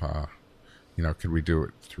could we do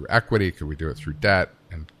it through equity? Could we do it through debt?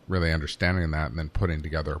 And really understanding that, and then putting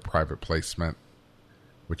together a private placement,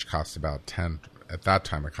 which costs about at that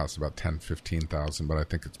time it cost about $15,000, but I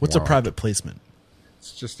think it's what's a private placement?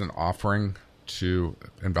 It's just an offering to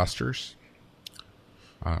investors.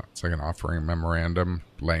 It's like an offering memorandum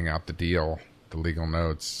laying out the deal, the legal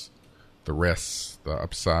notes, the risks, the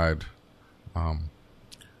upside, kind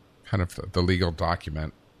of the legal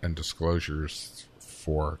document and disclosures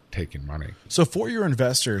for taking money. So for your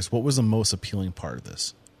investors, what was the most appealing part of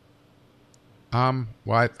this? Well,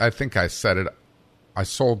 I think I said it. I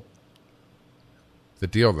sold the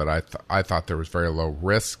deal that I thought there was very low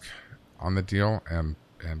risk on the deal and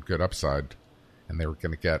good upside, and they were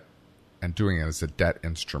going to get, and doing it as a debt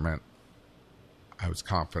instrument, I was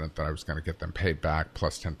confident that I was going to get them paid back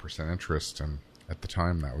plus 10% interest, and at the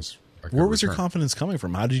time that was a good Where was return. your confidence coming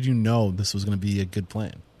from? How did you know this was going to be a good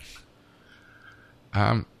plan?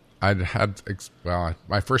 My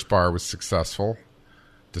first bar was successful,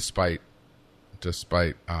 despite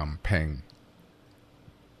paying,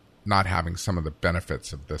 not having some of the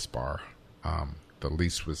benefits of this bar. The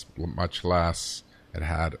lease was much less. It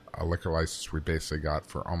had a liquor license we basically got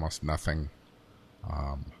for almost nothing.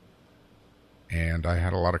 And I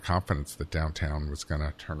had a lot of confidence that downtown was going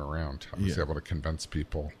to turn around. I was able to convince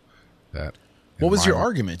people that. What was your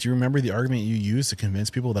argument? Do you remember the argument you used to convince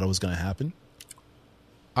people that it was going to happen?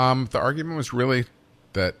 The argument was really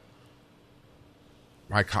that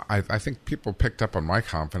I think people picked up on my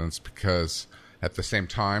confidence because at the same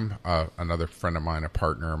time, another friend of mine, a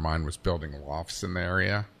partner of mine, was building lofts in the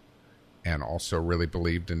area and also really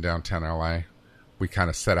believed in downtown LA. We kind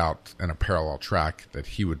of set out in a parallel track that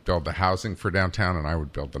he would build the housing for downtown and I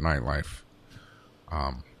would build the nightlife.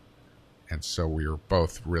 And so we were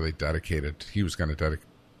both really dedicated. He was going to dedicate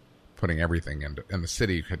putting everything into, and the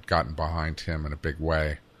city had gotten behind him in a big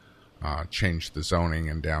way, changed the zoning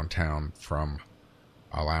in downtown from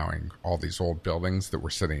allowing all these old buildings that were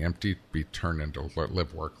sitting empty be turned into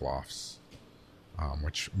live-work lofts,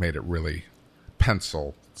 which made it really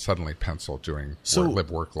suddenly pencil doing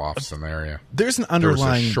live-work lofts in the area. There's an underlying...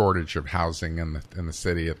 There was a shortage of housing in the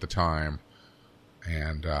city at the time,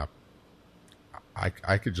 and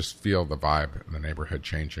I could just feel the vibe in the neighborhood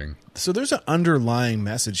changing. So there's an underlying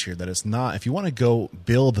message here that it's not, if you want to go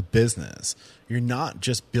build a business, you're not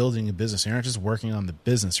just building a business. You're not just working on the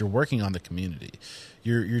business. You're working on the community.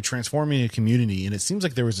 You're transforming a community. And it seems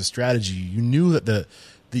like there was a strategy. You knew that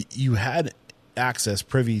you had access,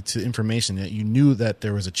 privy to information, that you knew that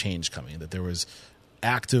there was a change coming, that there was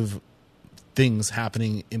active things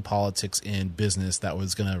happening in politics and business that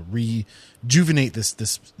was going to rejuvenate this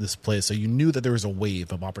place. So you knew that there was a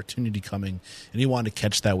wave of opportunity coming, and you wanted to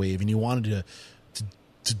catch that wave, and you wanted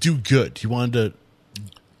to do good. You wanted to.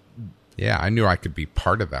 Yeah, I knew I could be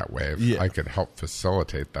part of that wave. Yeah. I could help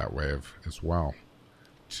facilitate that wave as well,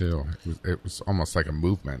 too. It was almost like a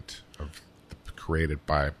movement created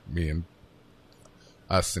by me and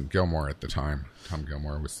us and Gilmore at the time. Tom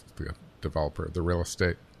Gilmore was the developer of the real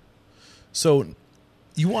estate. So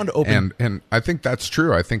you want to open... And I think that's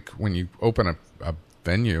true. I think when you open a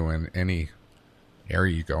venue in any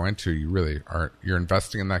area you go into, you really are, you're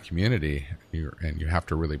investing in that community, and you have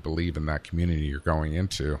to really believe in that community you're going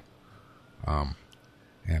into,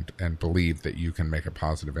 and believe that you can make a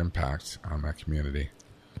positive impact on that community.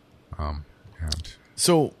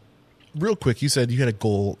 So real quick, you said you had a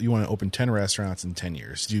goal. You want to open 10 restaurants in 10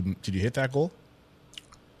 years. Did you hit that goal?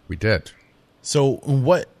 We did. So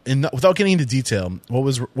without getting into detail, what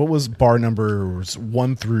was bar numbers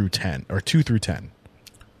 1 through 10 or 2 through 10?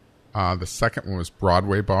 The second one was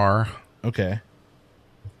Broadway Bar. Okay.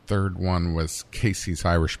 Third one was Casey's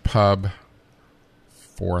Irish Pub.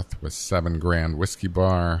 Fourth was 7 Grand Whiskey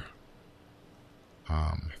Bar.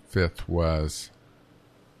 Fifth was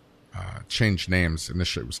changed names.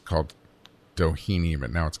 Initially it was called Doheny,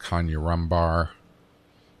 but now it's Kanya Rum Bar.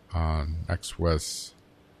 Next was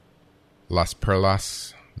Las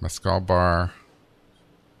Perlas Mezcal Bar.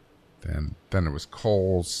 Then it was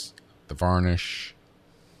Cole's, The Varnish.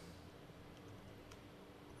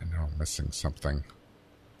 I know I'm missing something.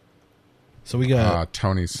 So we got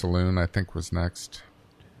Tony's Saloon, I think, was next.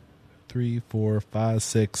 3, 4, 5,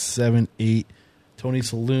 6, 7, 8. Tony's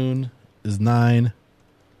Saloon is 9.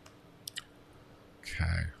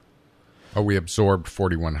 Okay. Oh, we absorbed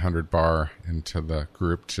 4100 Bar into the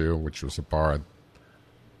group too, which was a bar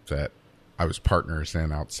that I was partners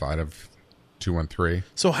in outside of 213.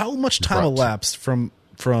 So how much time elapsed from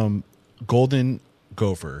Golden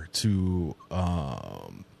Gopher to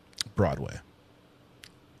Broadway?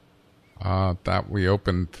 That we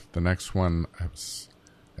opened the next one was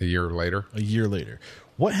a year later. A year later.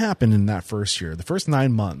 What happened in that first year? The first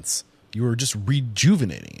 9 months, you were just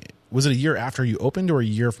rejuvenating it. Was it a year after you opened or a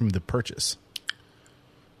year from the purchase?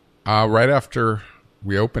 Right after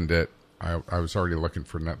we opened it, I was already looking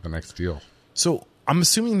for the next deal. So I'm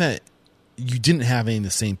assuming that you didn't have any of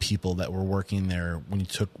the same people that were working there when you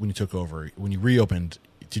took over. When you reopened,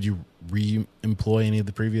 did you re-employ any of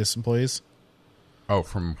the previous employees? Oh,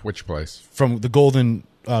 from which place? From the Golden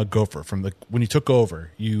Gopher. When you took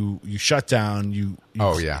over, you shut down. You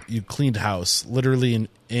cleaned house, literally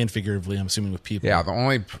and figuratively. I'm assuming with people. Yeah, the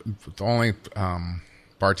only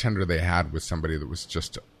bartender they had was somebody that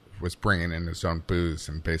was bringing in his own booze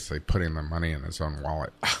and basically putting the money in his own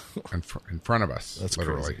wallet in front of us. That's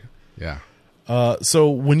literally crazy. Yeah. So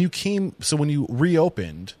when you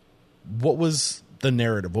reopened, what was the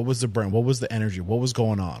narrative? What was the brand? What was the energy? What was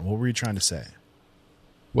going on? What were you trying to say?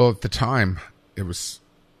 Well, at the time, I was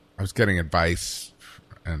getting advice,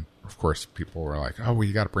 and of course, people were like, "Oh, well,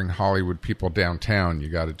 you got to bring Hollywood people downtown. You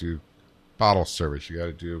got to do bottle service. You got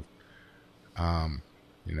to do,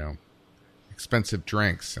 expensive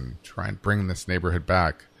drinks, and try and bring this neighborhood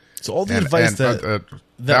back." So all the advice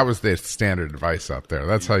that was the standard advice out there.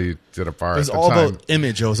 That's how you did a bar. It was at the all time. about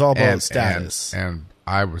image. It was all about status. And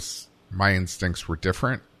my instincts were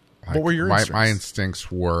different. Like, what were your instincts? My instincts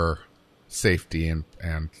were safety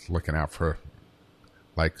and looking out for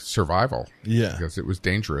like survival. Yeah. Because it was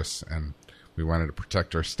dangerous and we wanted to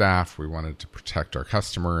protect our staff. We wanted to protect our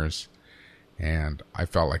customers. And I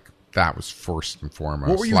felt like that was first and foremost.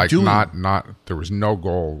 What were you doing? There was no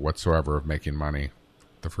goal whatsoever of making money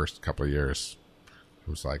the first couple of years. It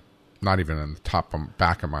was like not even in the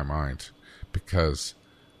back of my mind because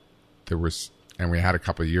there was, and we had a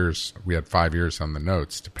couple of years, we had 5 years on the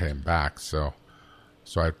notes to pay him back. So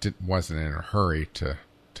I wasn't in a hurry to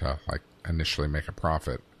like initially make a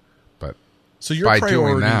profit, but so your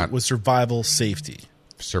priority was survival and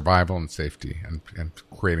safety, and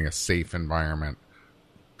creating a safe environment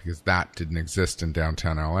because that didn't exist in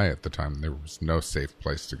downtown LA at the time. There was no safe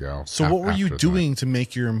place to go. So what were you doing to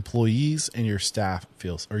make your employees and your staff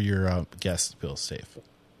or your guests feel safe?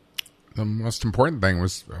 The most important thing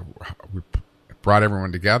was we brought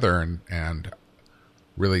everyone together and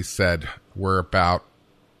really said, we're about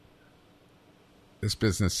this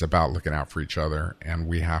business is about looking out for each other, and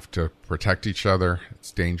we have to protect each other.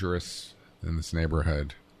 It's dangerous in this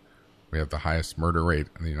neighborhood. We have the highest murder rate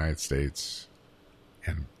in the United States,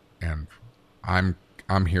 and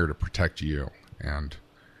I'm here to protect you, and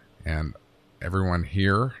everyone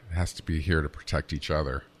here has to be here to protect each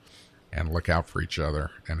other and look out for each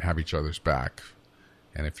other and have each other's back.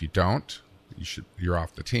 And if you don't, you're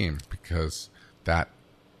off the team because that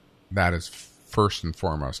is first and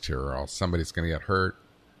foremost here, or else somebody's going to get hurt,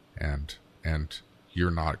 and you're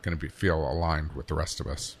not going to feel aligned with the rest of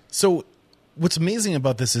us. So what's amazing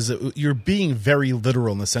about this is that you're being very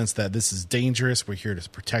literal in the sense that this is dangerous. We're here to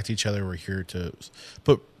protect each other.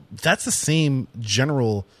 But that's the same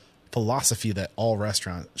general philosophy that all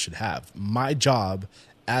restaurants should have. My job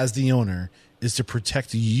as the owner is to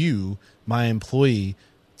protect you, my employee,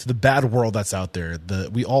 to the bad world that's out there.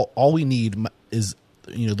 All we need is,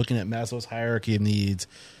 looking at Maslow's hierarchy of needs,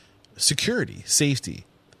 security, safety.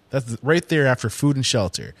 That's right there after food and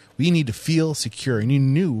shelter. We need to feel secure. And you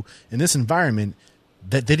knew in this environment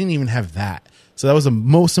that they didn't even have that. So that was the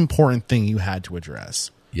most important thing you had to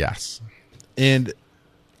address. Yes. And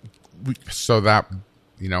so that,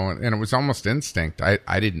 and it was almost instinct.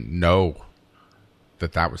 I didn't know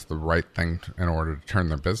that was the right thing in order to turn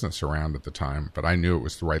their business around at the time, but I knew it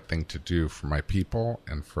was the right thing to do for my people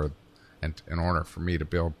and in order for me to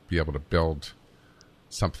be able to build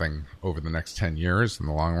something over the next 10 years in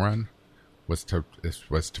the long run was to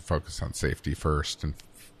focus on safety first and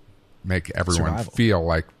make everyone survival. Feel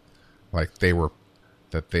like they were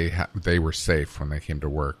safe when they came to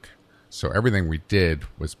work. So everything we did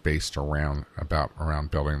was based around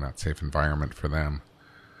building that safe environment for them.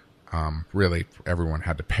 Really, everyone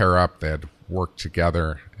had to pair up. They had to work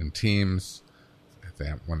together in teams.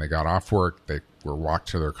 When they got off work, they were walked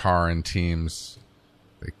to their car in teams.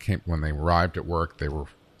 When they arrived at work, the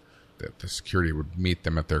security would meet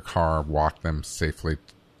them at their car, walk them safely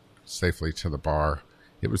to the bar.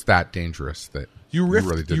 It was that dangerous that you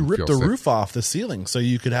ripped the safe. roof off the ceiling so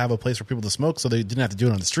you could have a place for people to smoke, so they didn't have to do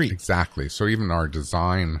it on the street. Exactly. So even our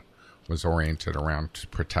design was oriented around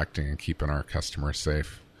protecting and keeping our customers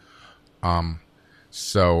safe. But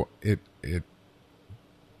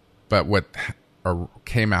what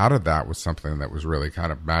came out of that was something that was really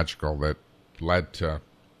kind of magical that led to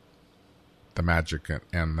the magic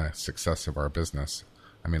and the success of our business.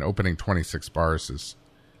 I mean, opening 26 bars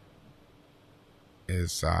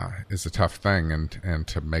is a tough thing, and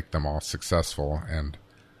to make them all successful. And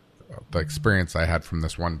the experience I had from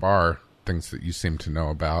this one bar, things that you seem to know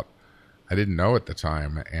about, I didn't know at the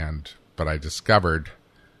time, but I discovered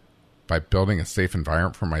by building a safe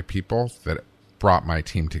environment for my people that it brought my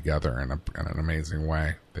team together in an amazing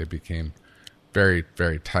way. They became very,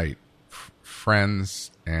 very tight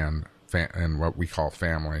friends and what we call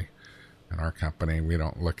family in our company. We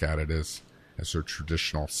don't look at it as a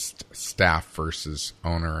traditional staff versus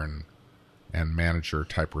owner and manager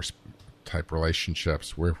type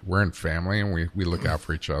relationships. We're in family, and we look out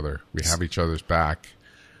for each other. We have each other's back.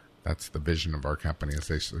 That's the vision of our company,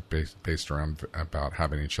 is based around about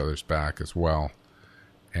having each other's back as well.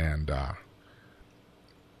 And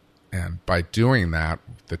by doing that,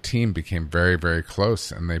 the team became very, very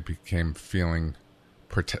close, and they became feeling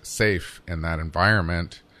safe in that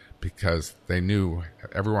environment because they knew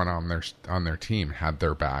everyone on their team had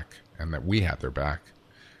their back, and that we had their back.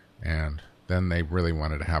 And then they really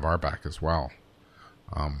wanted to have our back as well,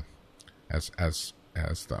 as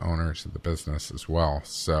the owners of the business as well.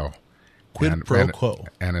 So quid pro quo.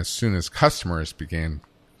 And as soon as customers began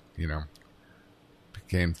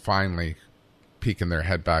finally peeking their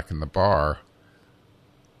head back in the bar,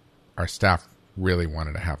 our staff really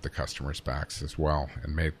wanted to have the customers' backs as well,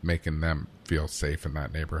 and making them feel safe in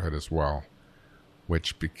that neighborhood as well,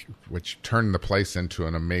 which turned the place into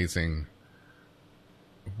an amazing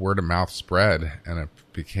word of mouth spread, and it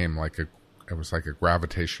became it was like a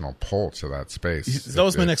gravitational pull to that space. That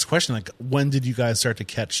was my next question. Like, when did you guys start to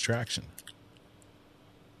catch traction?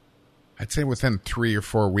 I'd say within 3 or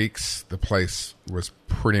 4 weeks, the place was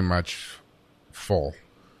pretty much full.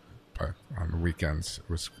 But on the weekends, it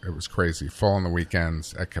was crazy. Full on the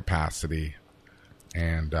weekends at capacity,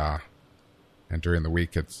 and during the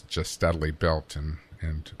week, it's just steadily built, and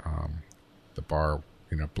the bar,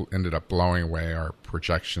 ended up blowing away our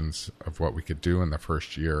projections of what we could do in the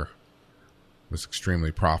first year. It was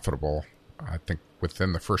extremely profitable. I think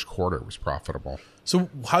within the first quarter, it was profitable. So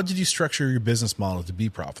how did you structure your business model to be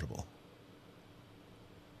profitable?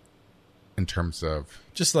 In terms of?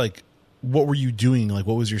 Just like, what were you doing? Like,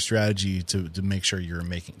 what was your strategy to make sure you were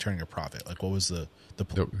turning a profit? Like, what was the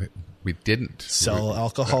we didn't sell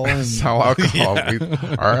alcohol and sell alcohol.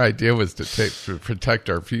 Yeah. Our idea was to protect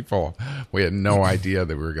our people. We had no idea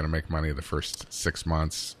that we were going to make money the first 6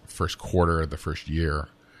 months, first quarter of the first year.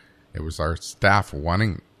 It was our staff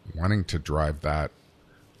wanting to drive that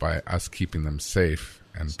by us keeping them safe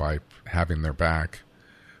and by having their back.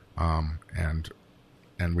 And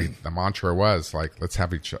the mantra was like, let's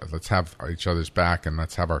have each other's back, and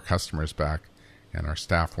let's have our customers' back. And our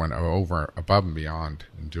staff went above and beyond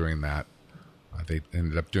in doing that. They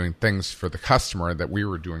ended up doing things for the customer that we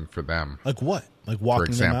were doing for them. Like what? Like walking, for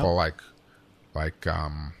example, them out?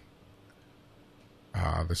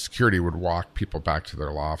 The security would walk people back to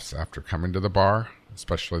their lofts after coming to the bar,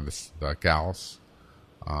 especially the gals,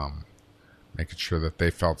 making sure that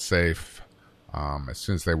they felt safe. As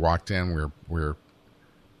soon as they walked in, we were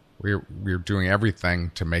doing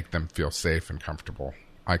everything to make them feel safe and comfortable.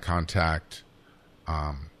 Eye contact,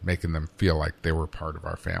 making them feel like they were part of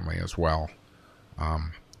our family as well.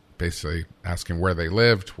 Basically asking where they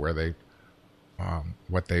lived, what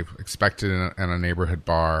they expected in a neighborhood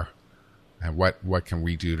bar, and what can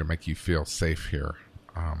we do to make you feel safe here,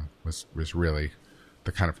 was really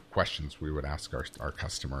the kind of questions we would ask our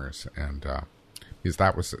customers, and because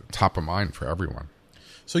that was top of mind for everyone.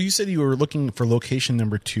 So you said you were looking for location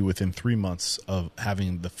number 2 within 3 months of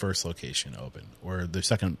having the first location open, or the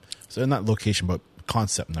second. So not location, but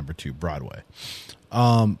concept number 2, Broadway.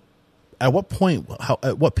 At what point?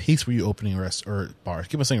 At what pace were you opening bars?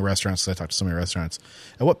 Keep on saying restaurants, because I talked to so many restaurants.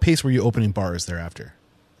 At what pace were you opening bars thereafter?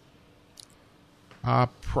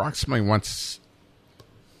 Approximately once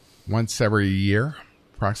every year.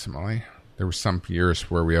 Approximately, there were some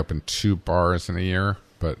years where we opened 2 bars in a year,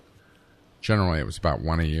 but generally it was about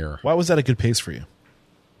 1 a year. Why was that a good pace for you?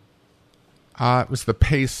 It was the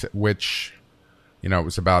pace at which, it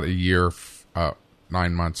was about a year,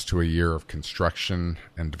 9 months to a year of construction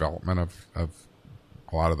and development of a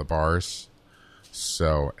lot of the bars.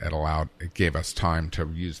 So it gave us time to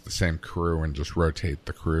use the same crew and just rotate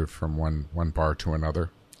the crew from one bar to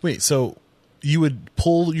another. Wait, so you would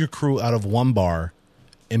pull your crew out of one bar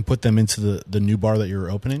and put them into the new bar that you were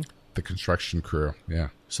opening? The construction crew, yeah.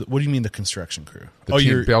 So what do you mean the construction crew? The team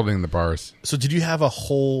you're building the bars. So did you have a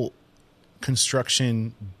whole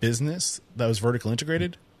construction business that was vertical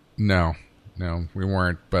integrated? No, we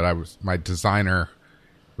weren't. But my designer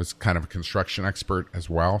was kind of a construction expert as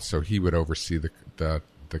well, so he would oversee the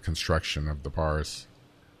construction of the bars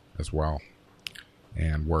as well,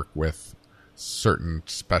 and work with certain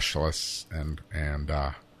specialists and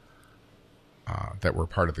that were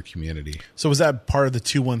part of the community. So was that part of the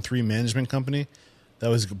 213 management company that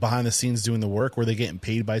was behind the scenes doing the work? Were they getting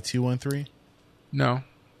paid by 213? No,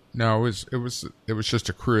 it was just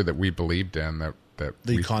a crew that we believed in that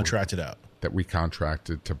They contracted out. That we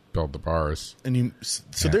contracted to build the bars. And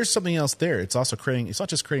there's something else there. It's also it's not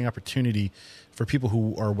just creating opportunity for people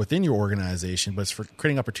who are within your organization, but it's for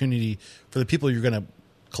creating opportunity for the people you're going to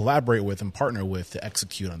collaborate with and partner with to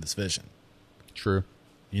execute on this vision. True.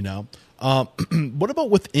 You know, what about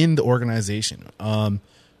within the organization? To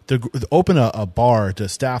open a bar, to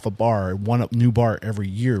staff a bar, one new bar every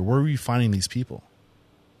year. Where are you finding these people?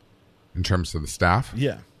 In terms of the staff?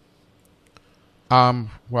 Yeah.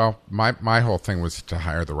 Well, my whole thing was to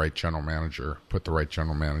hire the right general manager, put the right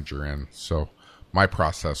general manager in. So my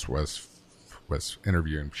process was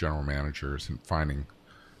interviewing general managers and finding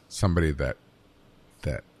somebody that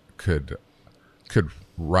could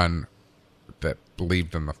run, that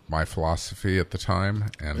believed in my philosophy at the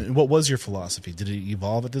time. And what was your philosophy? Did it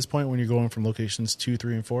evolve at this point when you're going from locations 2,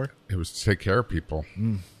 3, and 4? It was to take care of people.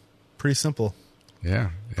 Pretty simple. Yeah.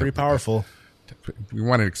 Pretty powerful. We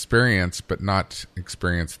wanted experience, but not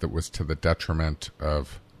experience that was to the detriment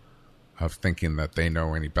of thinking that they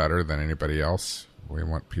know any better than anybody else. We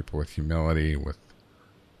want people with humility, with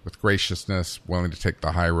graciousness, willing to take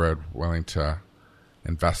the high road, willing to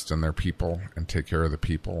invest in their people and take care of the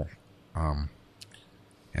people.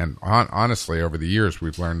 And honestly, over the years,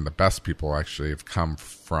 we've learned the best people actually have come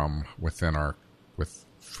from within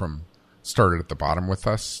started at the bottom with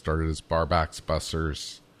us, started as barbacks,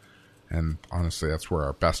 bussers. And honestly, that's where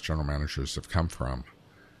our best general managers have come from,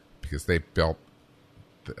 because they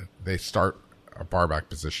start a barback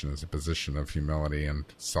position as a position of humility and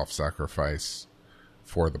self-sacrifice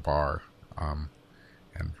for the bar.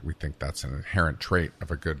 And we think that's an inherent trait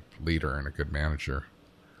of a good leader and a good manager,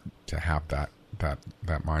 to have that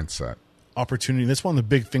mindset. Opportunity. That's one of the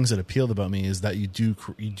big things that appealed about me, is that you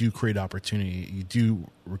do create opportunity. You do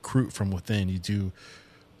recruit from within. You do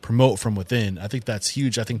promote from within. I think that's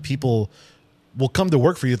huge. I think people will come to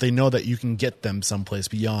work for you if they know that you can get them someplace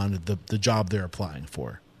beyond the job they're applying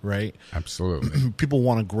for, right? Absolutely. People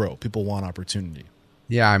want to grow. People want opportunity.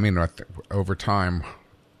 Yeah, I mean, over time,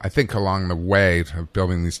 I think along the way of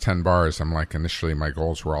building these 10 bars, initially my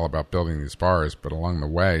goals were all about building these bars, but along the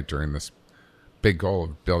way, during this big goal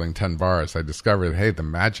of building 10 bars, I discovered, hey, the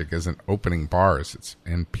magic isn't opening bars, it's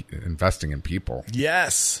investing in people.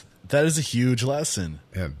 Yes. That is a huge lesson.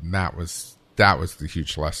 And that was the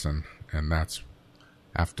huge lesson. And that's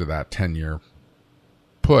after that 10-year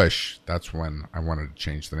push, that's when I wanted to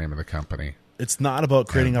change the name of the company. It's not about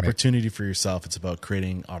creating opportunity for yourself. It's about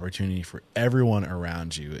creating opportunity for everyone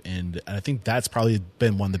around you. And I think that's probably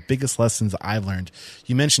been one of the biggest lessons I've learned.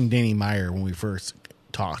 You mentioned Danny Meyer when we first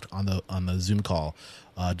talked on the Zoom call,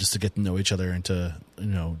 just to get to know each other and to,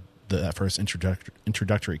 that first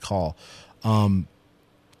introductory call.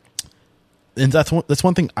 And that's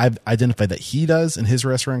one thing I've identified that he does in his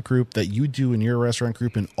restaurant group, that you do in your restaurant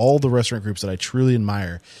group, and all the restaurant groups that I truly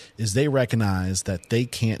admire, is they recognize that they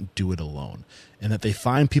can't do it alone, and that they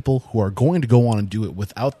find people who are going to go on and do it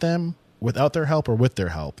without them, without their help or with their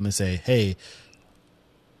help. And they say, hey,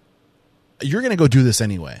 you're going to go do this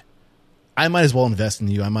anyway. I might as well invest in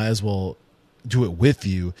you. I might as well do it with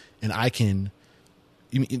you. And I can,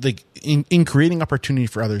 in creating opportunity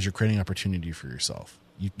for others, you're creating opportunity for yourself.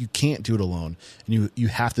 You can't do it alone, and you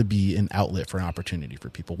have to be an outlet for an opportunity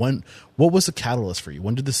for people. What was the catalyst for you?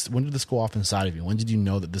 When did this go off inside of you? When did you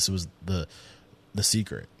know that this was the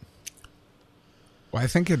secret? Well, I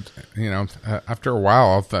think after a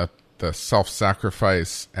while, the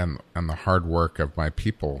self-sacrifice and the hard work of my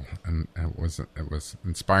people, and it was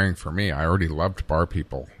inspiring for me. I already loved bar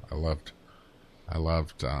people. I liked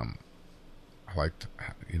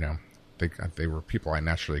they were people I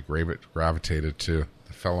naturally gravitated to.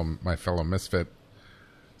 My fellow misfit,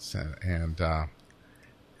 and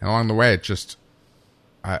along the way,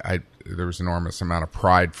 there was an enormous amount of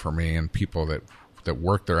pride for me in people that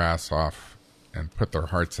worked their ass off and put their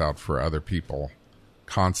hearts out for other people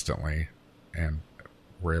constantly, and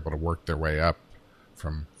were able to work their way up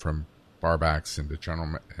from barbacks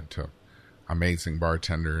into amazing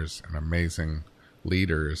bartenders and amazing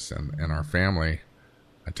leaders in our family.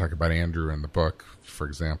 I talk about Andrew in the book, for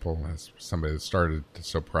example, as somebody that started,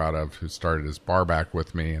 so proud of, who started as barback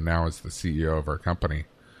with me and now is the CEO of our company.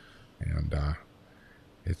 And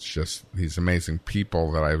it's just these amazing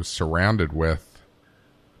people that I was surrounded with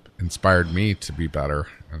inspired me to be better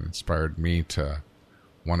and inspired me to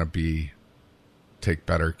want to take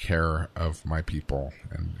better care of my people,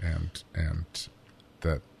 and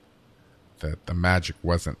that the magic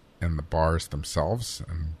wasn't in the bars themselves.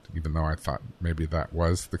 And even though I thought maybe that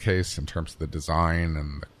was the case in terms of the design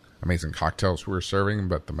and the amazing cocktails we were serving,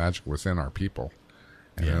 but the magic was in our people,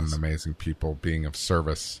 and in the amazing people being of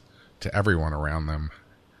service to everyone around them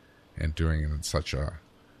and doing it in such a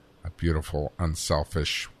beautiful,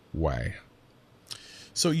 unselfish way.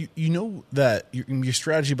 So you know that your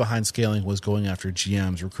strategy behind scaling was going after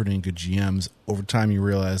GMs, recruiting good GMs. Over time, you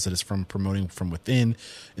realize that it's from promoting from within.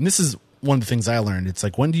 And this is one of the things I learned. It's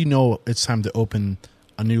like, when do you know it's time to open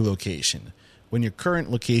a new location? When your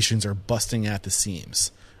current locations are busting at the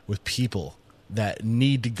seams with people that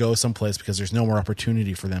need to go someplace because there's no more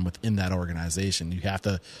opportunity for them within that organization. You have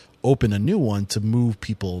to open a new one to move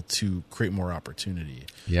people to create more opportunity.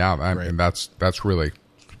 Yeah, and that's really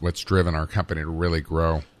what's driven our company to really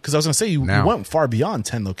grow. Because I was going to say, you went far beyond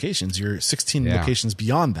 10 locations. You're 16 locations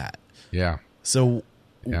beyond that. Yeah. So,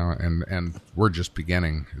 and we're just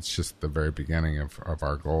beginning. It's just the very beginning of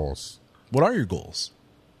our goals. What are your goals?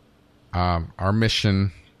 Our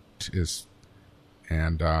mission is,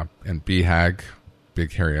 and BHAG,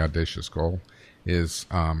 Big Hairy Audacious Goal, is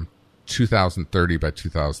 2030 by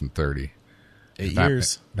 2030. 8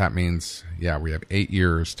 years. That means, we have 8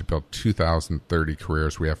 years to build 2030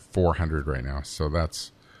 careers. We have 400 right now. So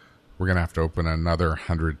we're going to have to open another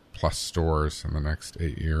 100 plus stores in the next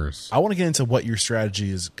 8 years. I want to get into what your strategy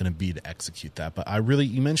is going to be to execute that. But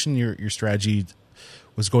you mentioned your strategy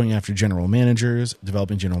was going after general managers,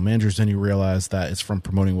 developing general managers. Then you realize that it's from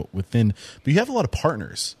promoting within. But you have a lot of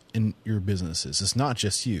partners in your businesses. It's not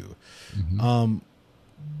just you. Mm-hmm.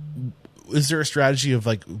 Is there a strategy of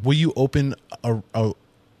will you open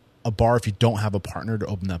a bar if you don't have a partner to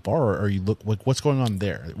open that bar, or are you what's going on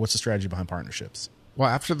there? What's the strategy behind partnerships? Well,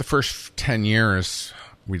 after the first 10 years,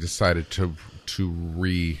 we decided to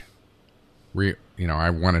I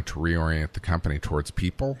wanted to reorient the company towards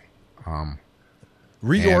people.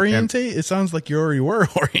 Reorientate? It sounds like you already were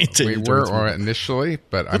oriented. We were initially,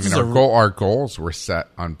 but our goals were set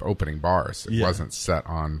on opening bars. It wasn't set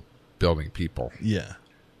on building people. Yeah.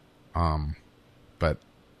 But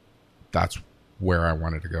that's where I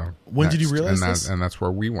wanted to go. When did you realize this? And that's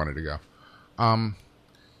where we wanted to go.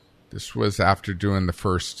 This was after doing the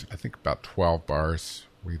first, I think, about 12 bars.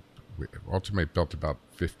 We ultimately built about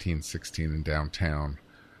 15, 16 in downtown,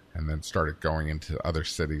 and then started going into other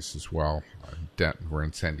cities as well. We're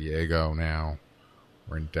in San Diego now.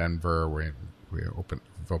 We're in Denver. We've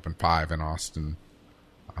opened 5 in Austin.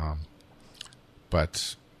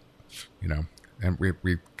 But and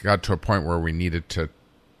we got to a point where we needed to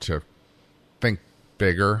think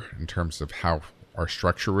bigger in terms of how our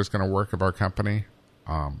structure was going to work of our company.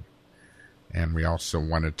 And we also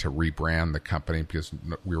wanted to rebrand the company because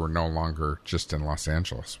we were no longer just in Los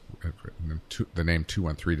Angeles. The name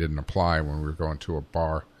 213 didn't apply when we were going to a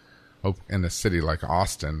bar in a city like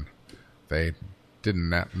Austin. They didn't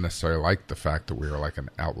necessarily like the fact that we were like an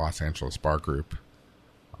out Los Angeles bar group.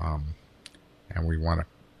 And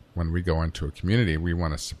when we go into a community, we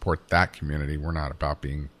want to support that community. We're not about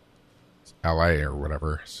being LA or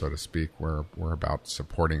whatever, so to speak. We're about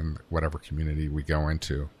supporting whatever community we go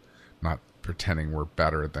into, not pretending we're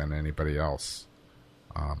better than anybody else.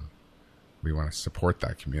 We want to support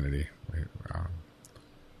that community.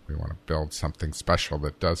 We want to build something special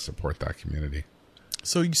that does support that community.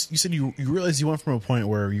 So you said you realized you went from a point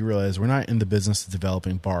where you realized we're not in the business of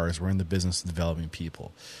developing bars, we're in the business of developing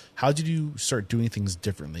people. How did you start doing things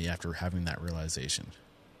differently after having that realization?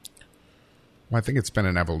 Well, I think it's been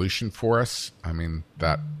an evolution for us. I mean,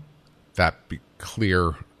 that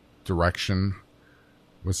clear direction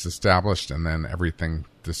was established, and then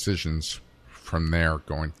decisions from there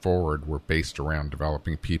going forward were based around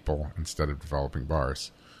developing people instead of developing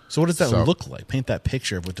bars. So what does that look like? Paint that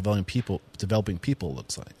picture of what developing people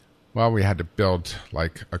looks like. Well, we had to build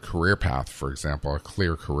like a career path, for example, a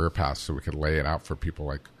clear career path, so we could lay it out for people.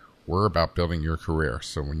 Like, we're about building your career.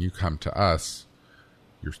 So when you come to us,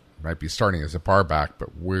 you might be starting as a bar back,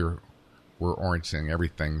 but we're orienting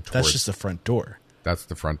everything towards. That's just the front door. That's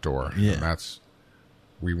the front door. Yeah. And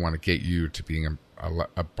we want to get you to being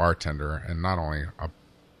a bartender, and not only a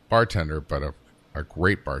bartender, but a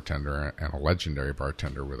great bartender and a legendary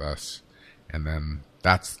bartender with us. And then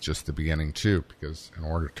that's just the beginning too, because in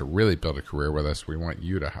order to really build a career with us, we want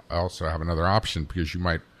you to also have another option, because you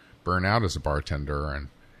might burn out as a bartender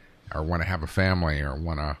or want to have a family or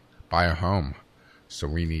want to buy a home. So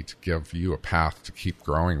we need to give you a path to keep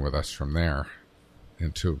growing with us from there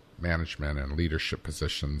into management and leadership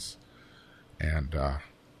positions. And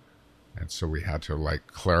And so we had to like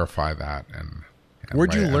clarify that and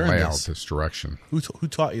Where'd you learn lay out this? this direction. Who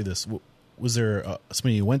taught you this? Was there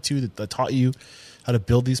somebody you went to that taught you how to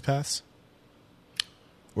build these paths?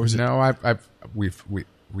 Or is it? No,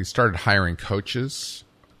 we started hiring coaches.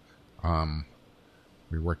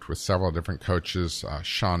 We worked with several different coaches.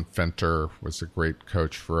 Sean Fenter was a great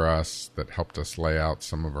coach for us that helped us lay out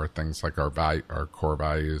some of our things like our core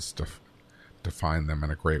values, define them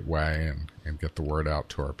in a great way, and get the word out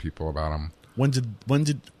to our people about them.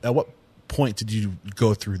 At what point did you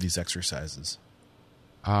go through these exercises?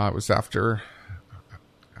 It was after,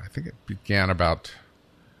 I think it began about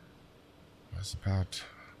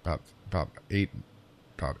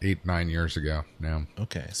 9 years ago now.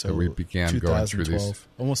 Okay, so we began going through these.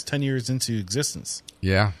 Almost 10 years into existence.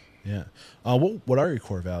 Yeah. Yeah. What are your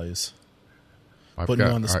core values? I've Putting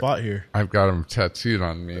you on the spot here. I've got them tattooed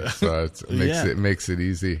on me, so it makes it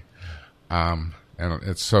easy. And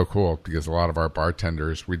it's so cool because a lot of our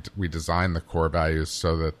bartenders, we design the core values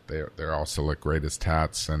so that they also look great as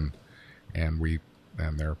tats, and we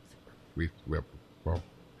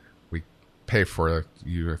pay for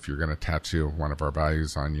you if you're going to tattoo one of our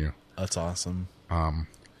values on you. That's awesome.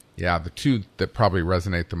 Yeah, the two that probably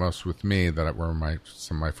resonate the most with me that were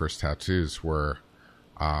some of my first tattoos were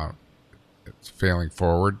it's failing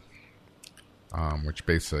forward, which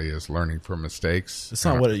basically is learning from mistakes. It's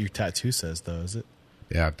not what your tattoo says, though, is it?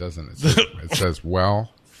 Yeah, it doesn't. It says,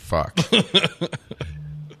 well, fuck.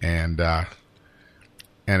 And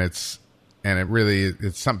it's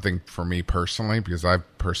something for me personally, because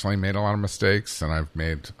I've personally made a lot of mistakes and I've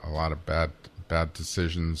made a lot of bad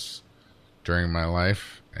decisions during my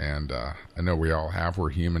life. And I know we all have. We're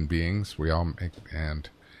human beings. We all make, and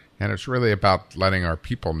it's really about letting our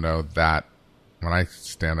people know that when I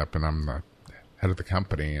stand up and I'm the head of the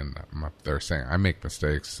company and I'm up there saying I make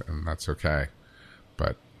mistakes and that's okay.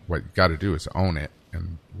 But what you got to do is own it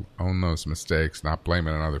and own those mistakes, not blame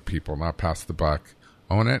it on other people, not pass the buck.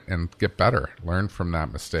 Own it and get better. Learn from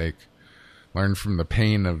that mistake. Learn from the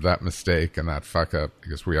pain of that mistake and that fuck up,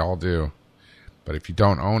 because we all do. But if you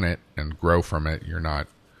don't own it and grow from it, you're not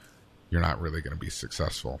really going to be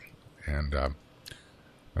successful. And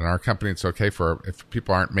in our company, it's okay if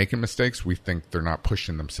people aren't making mistakes, we think they're not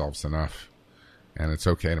pushing themselves enough. And it's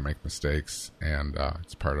okay to make mistakes. And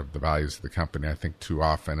it's part of the values of the company. I think too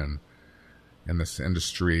often in this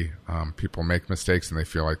industry, people make mistakes and they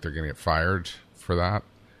feel like they're going to get fired for that.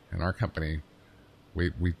 In our company,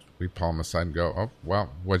 we pull them aside and go, oh, well,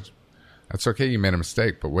 that's okay, you made a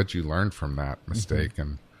mistake, but what'd you learn from that mistake?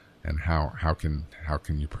 Mm-hmm. and how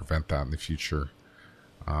can you prevent that in the future?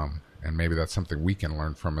 And maybe that's something we can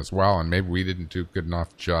learn from as well, and maybe we didn't do a good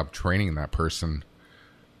enough job training that person,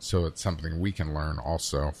 so it's something we can learn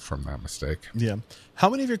also from that mistake. Yeah. How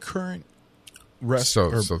many of your current so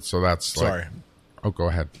that's sorry. Oh, go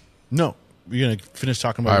ahead. No, you're gonna finish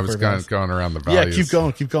talking about. I was going around the values.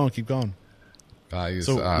 Yeah, keep going. Values.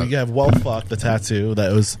 So we have well fuck the tattoo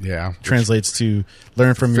that was translates to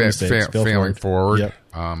learn from your mistakes, failing forward. Yep.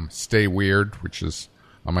 Stay weird, which is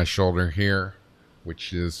on my shoulder here,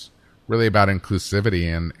 which is really about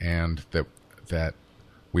inclusivity and that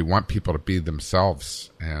we want people to be themselves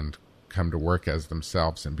and come to work as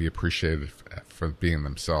themselves and be appreciated for being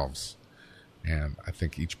themselves. And I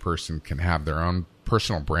think each person can have their own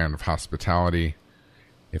personal brand of hospitality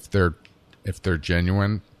if they're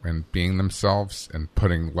genuine and being themselves and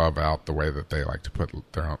putting love out the way that they like to put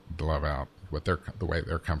the love out, the way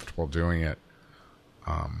they're comfortable doing it.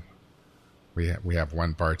 We have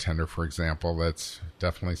one bartender, for example, that's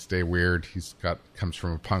definitely stay weird. Comes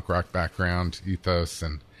from a punk rock background ethos,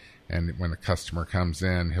 and when a customer comes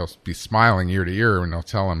in, he'll be smiling ear to ear, and they'll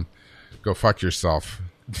tell him, "Go fuck yourself,"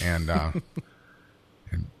 and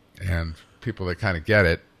and people that kind of get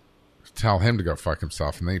it tell him to go fuck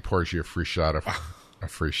himself, and then he pours you a free shot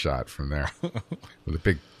from there with a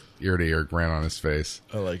big ear-to-ear grin on his face.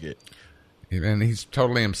 I like it. And he's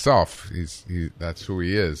totally himself. That's who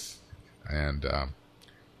he is, and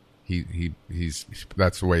he's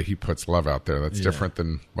that's the way he puts love out there. That's different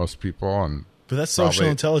than most people, but that's social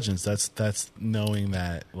intelligence. That's knowing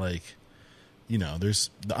that, like,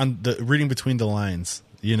 there's the reading between the lines.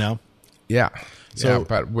 Yeah. So,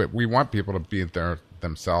 but we want people to be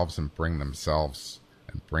themselves and bring themselves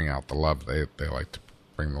and bring out the love they like to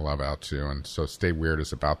bring the love out to. And so Stay Weird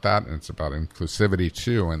is about that, and it's about inclusivity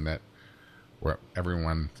too, and that where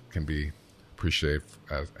everyone can be appreciated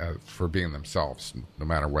as for being themselves, no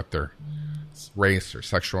matter what their race or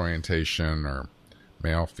sexual orientation or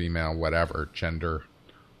male, female, whatever, gender.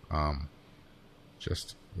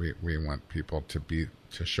 We want people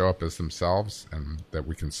to show up as themselves, and that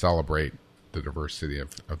we can celebrate the diversity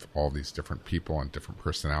of all these different people and different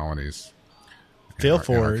personalities. Fail in our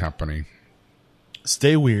forward. company.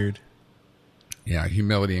 Stay weird. Yeah,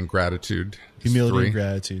 humility and gratitude. Humility and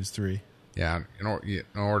gratitude is 3. Yeah, in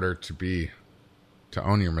order to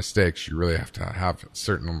own your mistakes, you really have to have a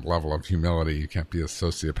certain level of humility. You can't be a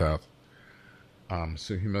sociopath.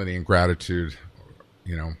 So humility and gratitude,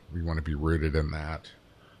 we want to be rooted in that.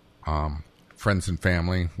 Friends and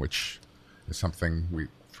family, which is something we,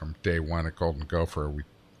 from day one at Golden Gopher,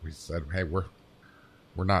 we said, hey, we're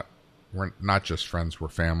not just friends, we're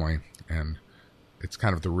family. And it's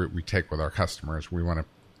kind of the route we take with our customers. We want to,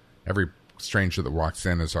 every stranger that walks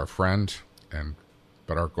in is our friend,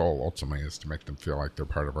 but our goal ultimately is to make them feel like they're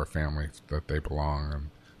part of our family, that they belong and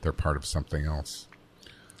they're part of something else.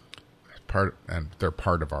 And they're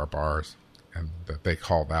part of our bars, and that they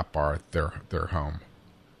call that bar their home,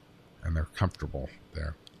 and they're comfortable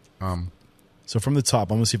there. So from the top,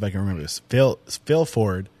 I'm gonna see if I can remember this. Fail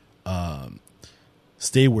forward.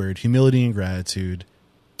 Stay weird. Humility and gratitude.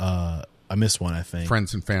 I missed one, I think.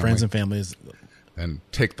 Friends and family. Friends and families. And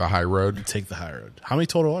take the high road. Take the high road. How many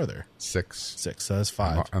total are there? 6. 6. So that's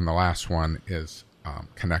 5. And the last one is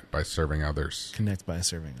connect by serving others. Connect by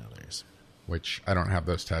serving others. Which I don't have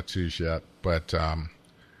those tattoos yet, but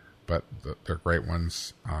they're great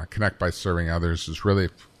ones. Connect by serving others is really,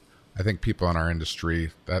 I think people in our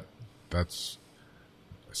industry, that's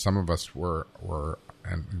some of us were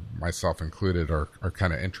and myself included, are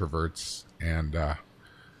kind of introverts, and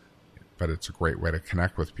but it's a great way to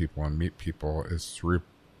connect with people and meet people is through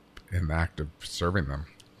in the act of serving them,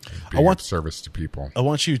 and being of service to people. I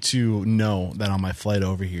want you to know that on my flight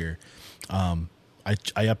over here, I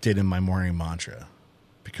updated my morning mantra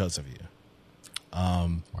because of you.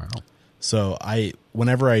 Wow. So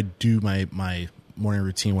whenever I do my morning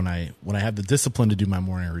routine, when I have the discipline to do my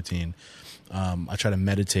morning routine, I try to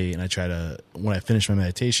meditate, and when I finish my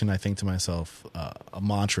meditation, I think to myself a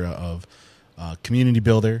mantra of community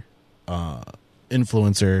builder,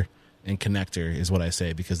 influencer, and connector is what I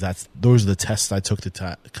say, because those are the tests I took to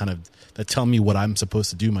that tell me what I'm supposed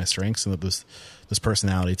to do, my strengths, and those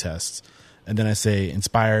personality tests. And then I say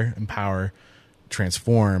inspire, empower,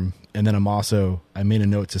 transform, and then I made a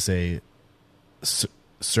note to say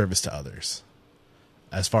service to others,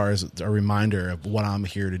 as far as a reminder of what I'm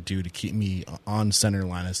here to do to keep me on center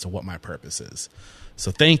line as to what my purpose is.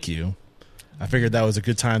 So thank you. I figured that was a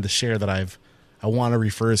good time to share that I want to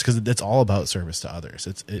refer, because it's all about service to others.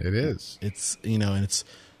 It is. It's and it's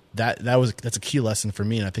that's a key lesson for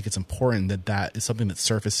me, and I think it's important that is something that's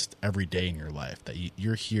surfaced every day in your life. That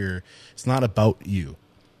you're here. It's not about you.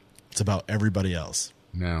 It's about everybody else.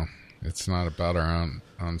 No, it's not about our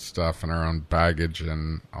own stuff and our own baggage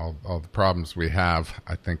and all the problems we have.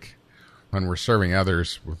 I think when we're serving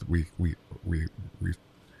others, we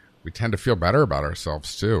tend to feel better about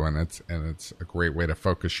ourselves too, and it's a great way to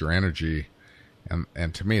focus your energy.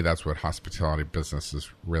 And to me, that's what hospitality business is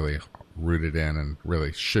really rooted in, and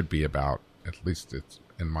really should be about. At least it's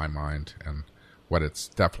in my mind, and what it's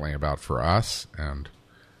definitely about for us, and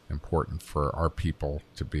important for our people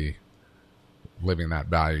to be living that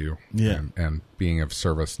value, and being of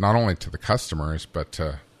service not only to the customers but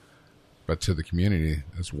to the community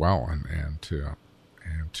as well, and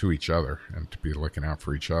to each other, and to be looking out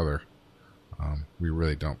for each other. We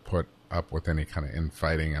really don't put up with any kind of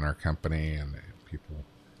infighting in our company, and people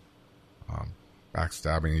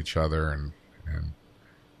backstabbing each other, and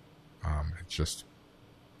it's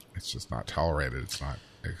just not tolerated. It's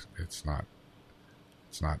not.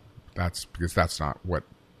 That's because that's not what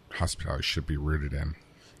hospitality should be rooted in.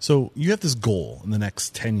 So you have this goal in the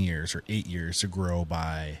next 10 years or 8 years to grow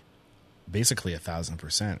by basically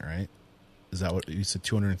 1,000%, right? Is that what you said?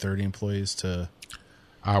 230 employees to?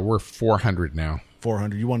 We're 400 now.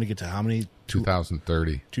 400. You want to get to how many?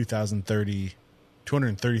 2030. 2030.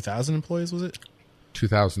 230,000 employees, was it?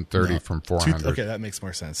 2030 from 400. Okay, that makes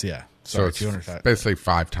more sense. Yeah. So it's basically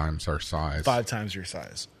 5 times our size. 5 times your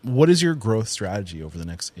size. What is your growth strategy over the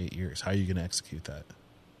next 8 years? How are you going to execute that?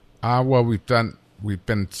 Well, we've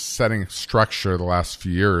been setting structure the last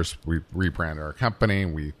few years. We rebranded our company.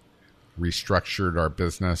 We restructured our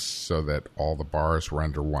business so that all the bars were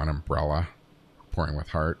under one umbrella, Pouring with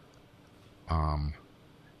Heart.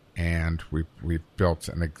 And we built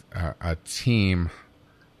a team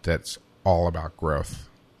that's all about growth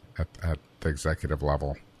at the executive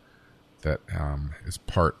level. That is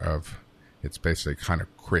part of. It's basically kind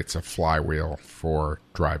of creates a flywheel for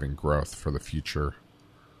driving growth for the future.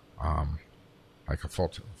 Like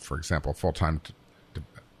for example, full-time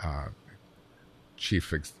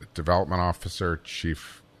chief development officer, we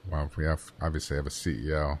obviously have a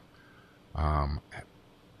CEO,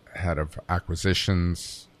 head of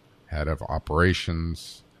acquisitions, head of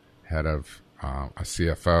operations, head of a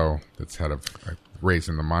CFO that's head of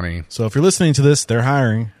raising the money. So if you're listening to this, they're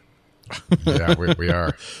hiring. Yeah, we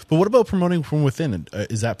are. But what about promoting from within?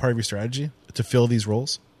 Is that part of your strategy to fill these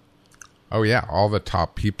roles? Oh, yeah. All the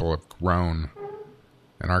top people have grown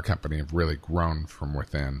in our company, have really grown from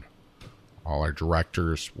within. All our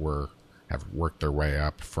directors have worked their way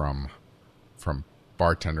up from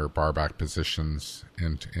bartender, barback positions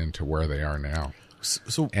into where they are now.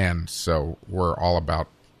 So we're all about,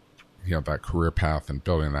 that career path and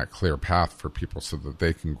building that clear path for people so that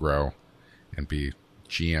they can grow and be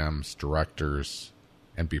GMs, directors,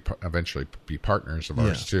 and eventually be partners of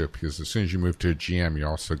ours too. Because as soon as you move to a GM, you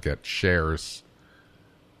also get shares,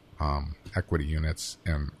 equity units,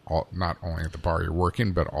 and not only at the bar you're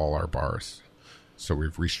working, but all our bars. So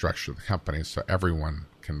we've restructured the company so everyone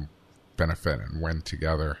can benefit and win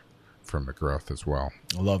together from the growth as well.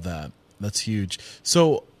 I love that. That's huge.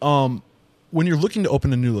 So when you're looking to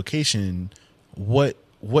open a new location, what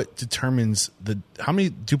determines how many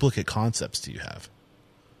duplicate concepts do you have?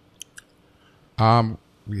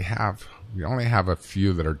 We only have a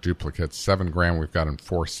few that are duplicates. 7 Grand we've got in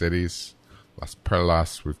 4 cities. Las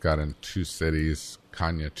Perlas we've got in 2 cities.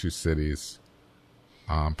 Caña 2 cities.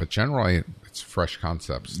 But generally it's fresh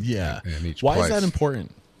concepts in each place. Why is that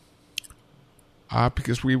important?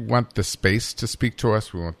 Because we want the space to speak to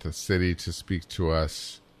us. We want the city to speak to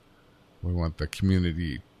us. We want the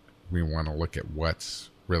community. We want to look at what's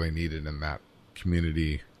really needed in that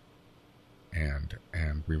community. And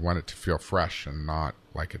we want it to feel fresh and not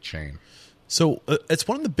like a chain. So it's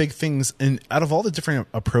one of the big things, and out of all the different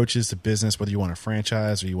approaches to business, whether you want a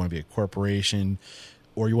franchise or you want to be a corporation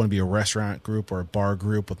or you want to be a restaurant group or a bar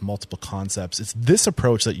group with multiple concepts, it's this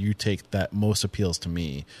approach that you take that most appeals to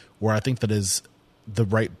me, where I think that is the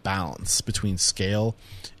right balance between scale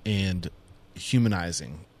and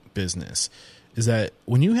humanizing business, is that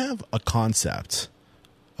when you have a concept,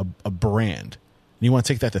 a brand, and you want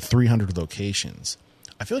to take that to 300 locations,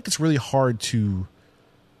 I feel like it's really hard to,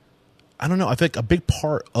 I don't know, I feel like a big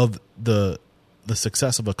part of the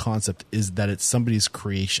success of a concept is that it's somebody's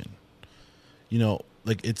creation.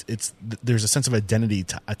 Like there's a sense of identity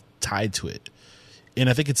tied to it. And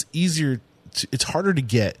I think it's it's harder to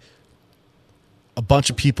get a bunch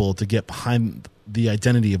of people to get behind the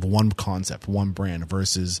identity of one concept, one brand,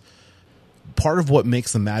 versus part of what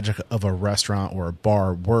makes the magic of a restaurant or a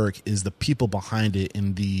bar work is the people behind it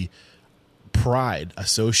and the pride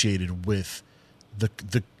associated with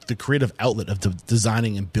the creative outlet of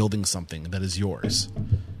designing and building something that is yours.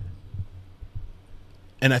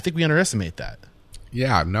 And I think we underestimate that.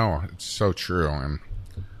 Yeah, no, it's so true. And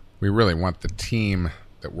we really want the team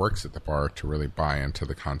that works at the bar to really buy into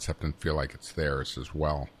the concept and feel like it's theirs as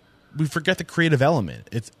well. We forget the creative element.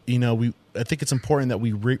 It's I think it's important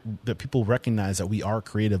that that people recognize that we are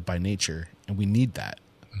creative by nature, and we need that.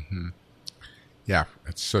 Mm-hmm. Yeah,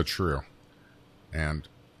 it's so true. And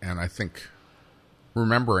I think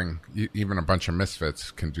remembering even a bunch of misfits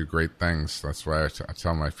can do great things. That's why I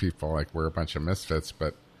tell my people, like, we're a bunch of misfits,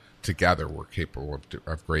 but together we're capable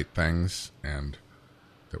of great things, and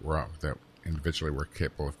that individually we're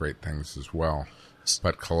capable of great things as well.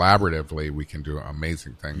 But collaboratively, we can do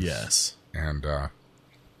amazing things. Yes. And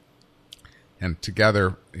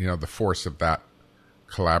together, the force of that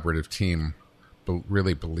collaborative team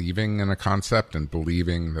really believing in a concept and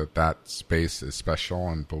believing that space is special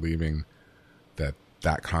and believing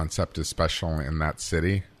that concept is special in that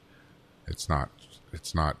city. It's not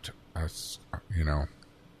a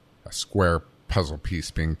square puzzle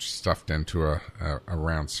piece being stuffed into a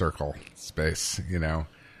round circle space,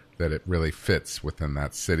 that it really fits within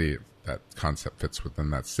that city. That concept fits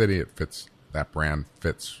within that city. That brand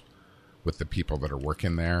fits with the people that are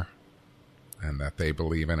working there, and that they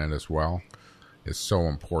believe in it as well is so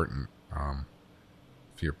important.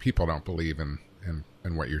 If your people don't believe in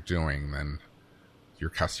what you're doing, then your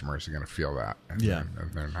customers are going to feel that, and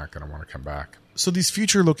they're not going to want to come back. So these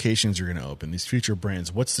future locations you're going to open, these future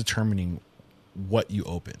brands, what's determining what you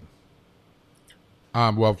open?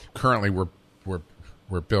 Well, currently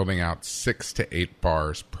we're building out 6 to 8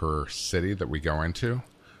 bars per city that we go into.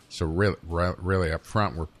 So really up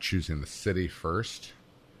front, we're choosing the city first.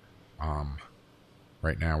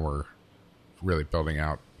 Right now we're really building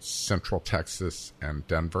out Central Texas and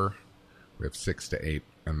Denver. We have 6 to 8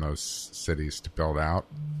 in those cities to build out,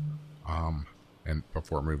 and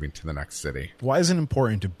before moving to the next city. Why is it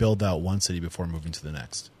important to build out one city before moving to the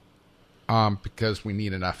next? Because we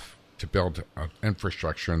need enough to build an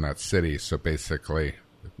infrastructure in that city. So basically,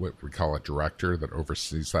 what we call a director that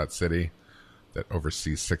oversees that city that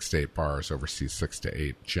oversees 6 to 8 bars, oversees 6 to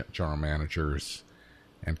 8 general managers,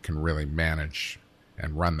 and can really manage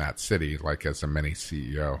and run that city like as a mini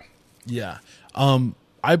CEO. Yeah. I'm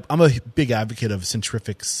a big advocate of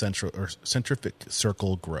centrifugal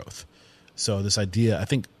circle growth. So this idea, I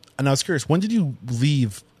think, and I was curious, when did you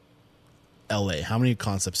leave LA? How many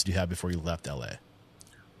concepts did you have before you left LA?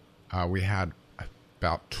 We had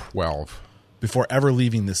about 12. Before ever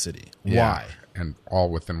leaving the city. Yeah, Why? and all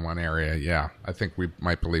within one area. Yeah. I think we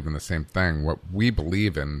might believe in the same thing. What we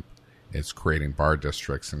believe in is creating bar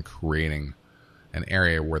districts and creating an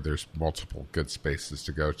area where there's multiple good spaces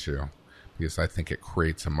to go to, because I think it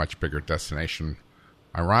creates a much bigger destination.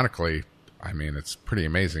 Ironically, I mean, it's pretty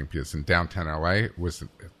amazing because in downtown LA it was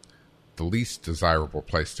the least desirable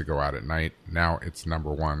place to go out at night. Now it's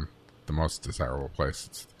number one, the most desirable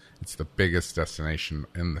place. It's the biggest destination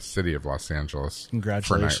in the city of Los Angeles.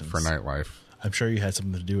 Congratulations. For nightlife. I'm sure you had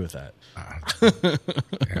something to do with that.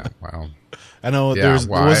 Yeah, well, I know yeah, it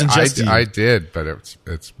wasn't just you. I did, but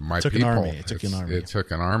it's my It took people. an army. It took an army. It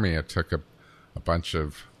took an army. It took a bunch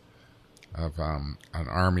of an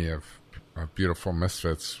army of beautiful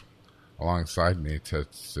misfits alongside me to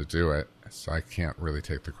do it. So I can't really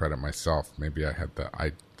take the credit myself. Maybe I had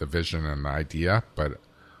the vision and the idea, but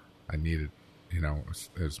I needed, it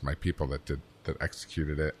was my people that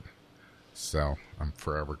executed it. So I'm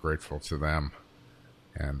forever grateful to them,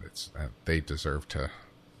 and they deserve to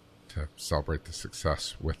celebrate the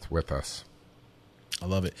success with us. I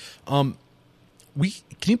love it. Can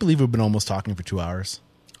you believe we've been almost talking for 2 hours?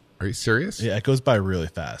 Are you serious? Yeah, it goes by really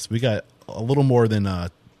fast. We got a little more than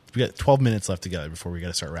we got 12 minutes left together before we got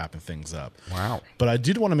to start wrapping things up. Wow. But I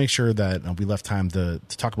did want to make sure that we left time to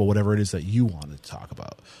talk about whatever it is that you wanted to talk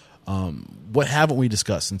about. What haven't we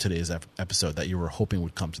discussed in today's episode that you were hoping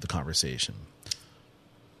would come to the conversation?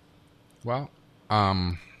 Well,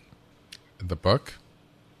 the book.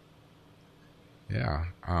 Yeah.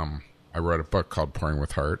 I wrote a book called Pouring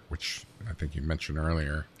with Heart, which I think you mentioned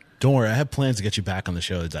earlier. Don't worry, I have plans to get you back on the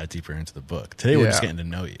show to dive deeper into the book. Today we're just getting to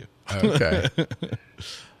know you. Okay.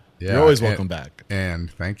 Yeah, You're always welcome back.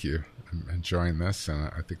 And thank you. I'm enjoying this,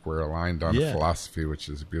 and I think we're aligned on philosophy, which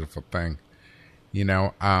is a beautiful thing.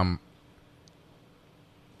 I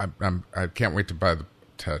can't wait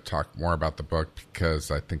to talk more about the book,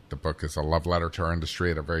 because I think the book is a love letter to our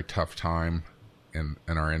industry at a very tough time in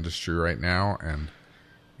our industry right now, and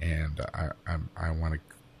I want to.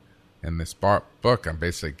 In this book, I'm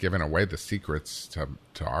basically giving away the secrets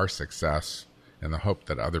to our success, in the hope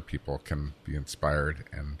that other people can be inspired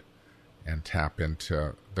and tap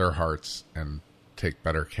into their hearts and take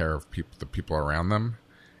better care of the people around them,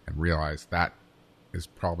 and realize that is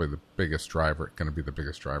probably going to be the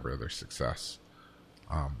biggest driver of their success.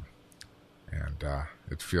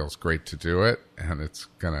 It feels great to do it, and it's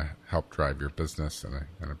going to help drive your business in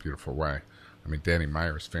a beautiful way. I mean, Danny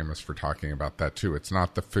Meyer is famous for talking about that too. It's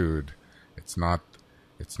not the food, it's not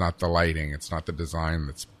the lighting, it's not the design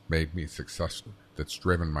that's made me successful, that's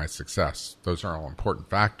driven my success. Those are all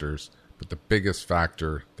important factors, but the biggest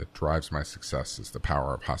factor that drives my success is the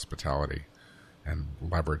power of hospitality, and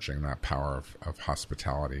leveraging that power of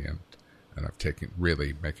hospitality and of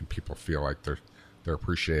really making people feel like they're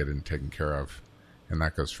appreciated and taken care of. And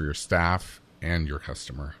that goes for your staff and your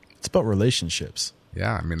customer. It's about relationships.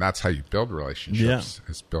 Yeah, I mean, that's how you build relationships,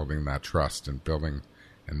 is building that trust and building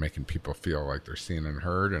and making people feel like they're seen and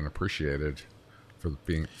heard and appreciated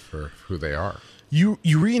for who they are. You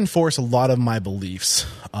reinforce a lot of my beliefs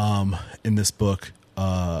in this book.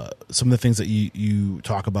 Some of the things that you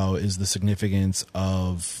talk about is the significance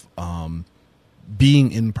of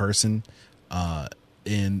being in person,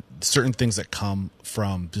 and certain things that come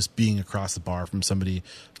from just being across the bar from somebody.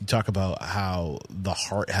 You talk about how the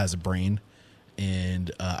heart has a brain. And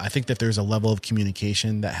I think that there's a level of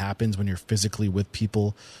communication that happens when you're physically with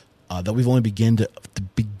people that we've only begun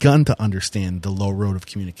to understand the low road of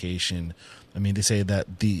communication. I mean, they say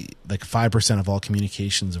that 5% of all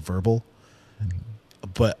communication is verbal,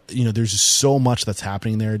 but there's just so much that's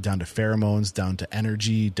happening there, down to pheromones, down to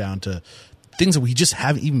energy, down to things that we just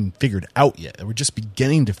haven't even figured out yet, that we're just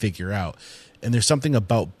beginning to figure out. And there's something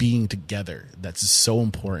about being together that's so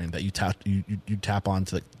important that you tap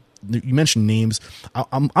onto. You mentioned names.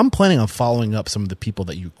 I'm planning on following up some of the people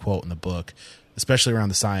that you quote in the book, especially around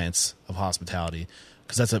the science of hospitality,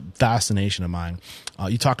 because that's a fascination of mine.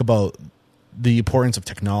 You talk about the importance of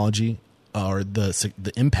technology, or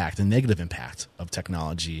the impact, the negative impact of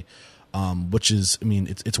technology, which is, I mean,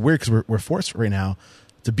 it's weird because we're forced right now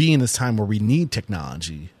to be in this time where we need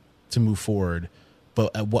technology to move forward,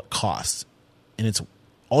 but at what cost? And it's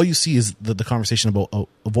all you see is the conversation about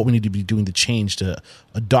of what we need to be doing to change, to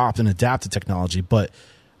adopt and adapt to technology. But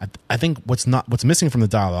I think what's missing from the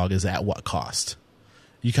dialogue is at what cost.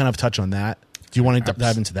 You kind of touch on that. Do you want to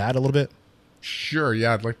dive into that a little bit? Sure.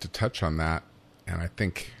 Yeah, I'd like to touch on that. And I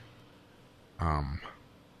think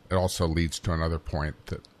it also leads to another point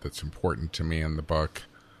that's important to me in the book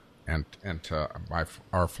and to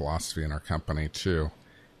our philosophy in our company too,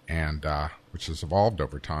 and which has evolved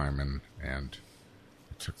over time. And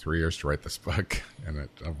it took 3 years to write this book, and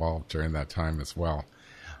it evolved during that time as well.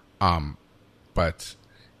 But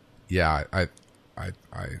yeah, I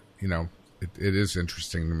it is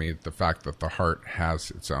interesting to me, the fact that the heart has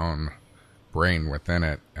its own brain within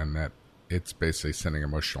it, and that it's basically sending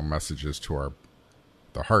emotional messages to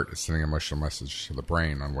the heart is sending emotional messages to the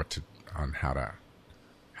brain on how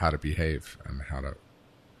to behave and how to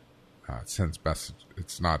sends message.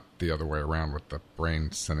 It's not the other way around with the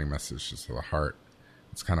brain sending messages to the heart.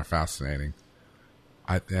 It's kind of fascinating.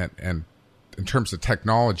 And in terms of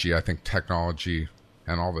technology, I think technology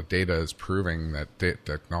and all the data is proving that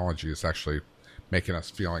technology is actually making us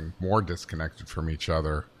feeling more disconnected from each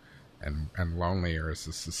other and lonelier as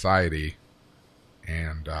a society.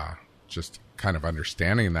 And just kind of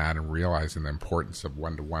understanding that and realizing the importance of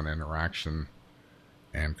one-to-one interaction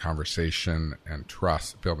and conversation and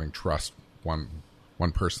trust, building trust one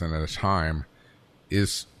person at a time,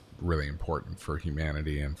 is really important for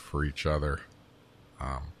humanity and for each other.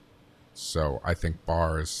 So I think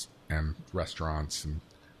bars and restaurants and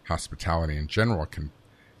hospitality in general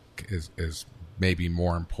is maybe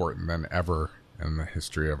more important than ever in the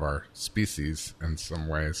history of our species in some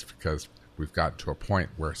ways, because we've gotten to a point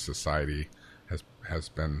where society has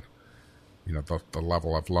been, the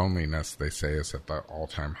level of loneliness, they say, is at the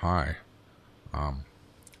all-time high.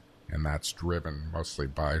 And that's driven mostly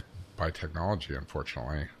by technology,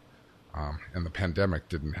 unfortunately. And the pandemic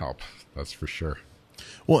didn't help, that's for sure.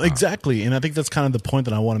 Well, exactly. And I think that's kind of the point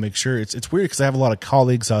that I want to make sure. It's weird because I have a lot of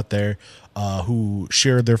colleagues out there who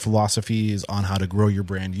share their philosophies on how to grow your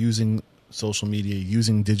brand using social media,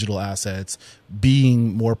 using digital assets,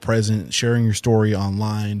 being more present, sharing your story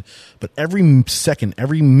online. But every second,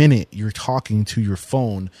 every minute you're talking to your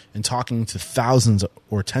phone and talking to thousands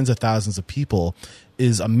or tens of thousands of people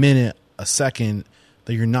is a minute, a second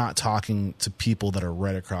that you're not talking to people that are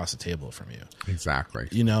right across the table from you. Exactly.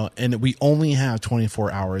 And we only have 24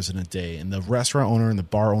 hours in a day, and the restaurant owner and the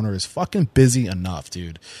bar owner is fucking busy enough,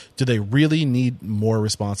 dude. Do they really need more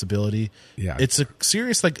responsibility? Yeah. It's a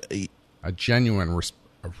serious, a genuine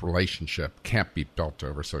relationship can't be built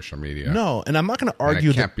over social media. No, and I'm not going to argue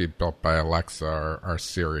and it can't be built by Alexa or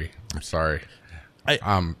Siri. I'm sorry.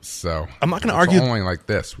 So I'm not going to argue only like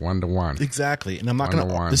this, one-to-one. Exactly. And I'm not going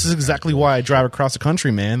to, this is one-to-one. exactly why I drive across the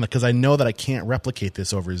country, man, because I know that I can't replicate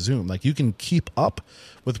this over Zoom. Like, you can keep up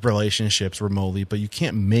with relationships remotely, but you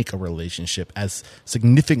can't make a relationship as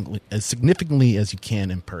significantly as you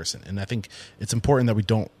can in person. And I think it's important that we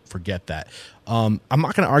don't forget that. I'm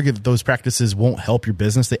not going to argue that those practices won't help your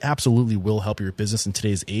business. They absolutely will help your business in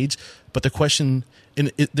today's age. But the question,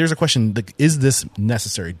 there's a question, like, is this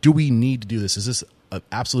necessary? Do we need to do this? Is this an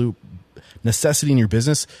absolute necessity in your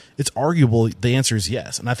business? It's arguable. The answer is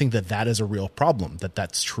yes. And I think that is a real problem,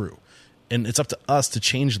 that's true. And it's up to us to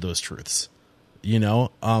change those truths,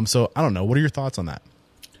 So I don't know. What are your thoughts on that?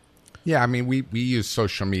 Yeah, I mean, we use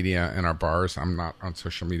social media in our bars. I'm not on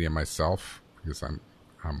social media myself because I'm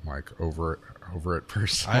like over it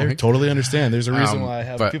personally. I totally understand. There's a reason why I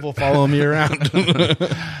have people following me around.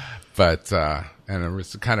 But and it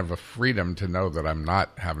was kind of a freedom to know that I'm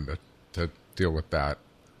not having to deal with that.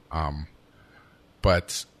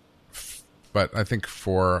 But I think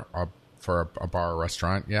for a bar or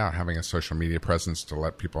restaurant, yeah, having a social media presence to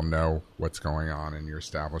let people know what's going on in your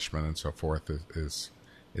establishment and so forth is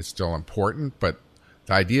still important. But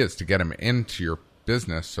the idea is to get them into your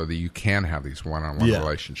business so that you can have these one-on-one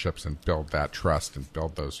relationships and build that trust and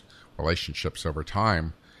build those relationships over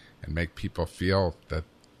time and make people feel that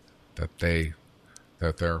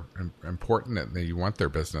they're important and that you want their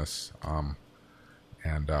business.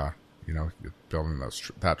 Building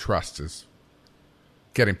that trust is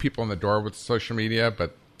getting people in the door with social media,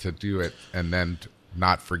 but to do it and then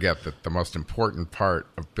not forget that the most important part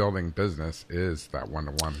of building business is that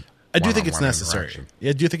one-to-one. I do think it's necessary.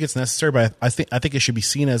 Yeah, I do think it's necessary, but I think it should be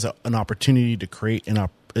seen as an opportunity to create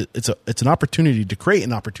it's an opportunity to create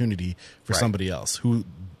an opportunity for somebody else who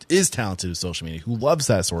is talented with social media, who loves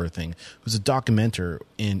that sort of thing, who's a documenter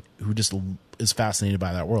and who just is fascinated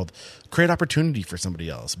by that world. Create opportunity for somebody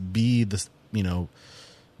else. Be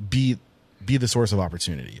be the source of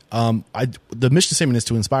opportunity. The mission statement is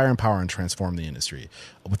to inspire, empower, and transform the industry.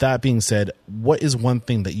 With that being said, what is one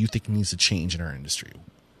thing that you think needs to change in our industry?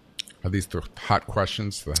 Are these the hot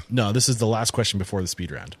questions? No, this is the last question before the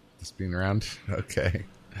speed round. The speed round? Okay.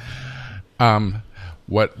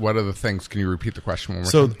 What are the things? Can you repeat the question one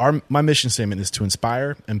more time? My mission statement is to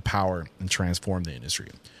inspire, empower, and transform the industry.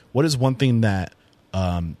 What is one thing that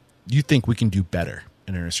you think we can do better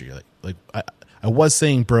in our industry? I was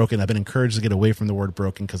saying broken. I've been encouraged to get away from the word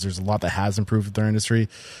broken because there's a lot that has improved with our industry.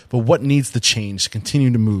 But what needs to change to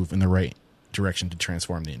continue to move in the right direction to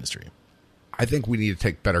transform the industry? I think we need to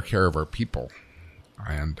take better care of our people.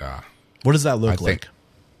 And what does that look like?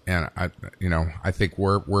 And I think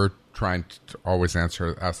we're trying to always ask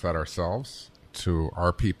that ourselves, to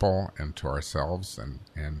our people and to ourselves,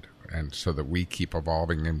 and so that we keep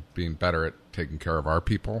evolving and being better at taking care of our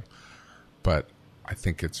people. But I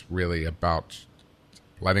think it's really about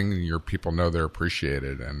letting your people know they're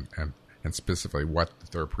appreciated, and specifically what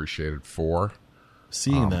they're appreciated for.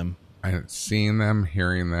 Seeing them,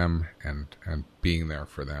 hearing them, and being there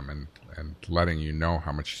for them, and letting you know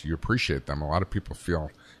how much you appreciate them. A lot of people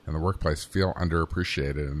in the workplace feel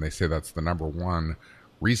underappreciated, and they say that's the number one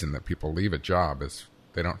reason that people leave a job is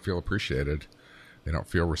they don't feel appreciated, they don't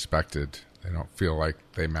feel respected, they don't feel like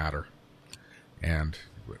they matter. And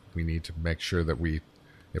we need to make sure that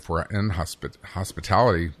if we're in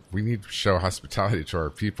hospitality, we need to show hospitality to our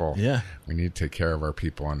people. Yeah. We need to take care of our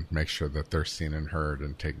people and make sure that they're seen and heard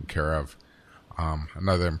and taken care of.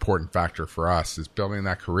 Another important factor for us is building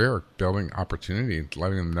that career, building opportunity,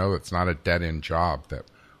 letting them know it's not a dead-end job, that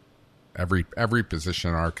every position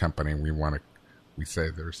in our company, we say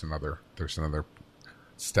there's another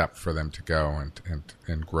step for them to go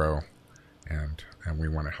and grow. And we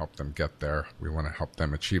want to help them get there. We want to help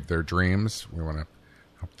them achieve their dreams. We want to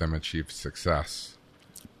help them achieve success.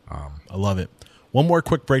 I love it. One more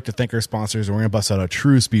quick break to thank our sponsors, and we're going to bust out a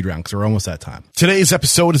true speed round because we're almost at time. Today's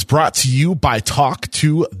episode is brought to you by Talk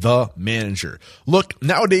to the Manager. Look,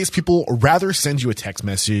 nowadays people rather send you a text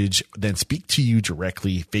message than speak to you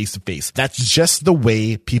directly face to face. That's just the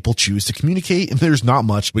way people choose to communicate, and there's not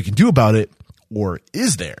much we can do about it. Or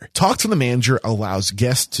is there? Talk to the Manager allows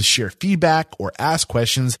guests to share feedback or ask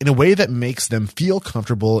questions in a way that makes them feel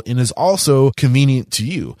comfortable and is also convenient to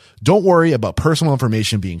you. Don't worry about personal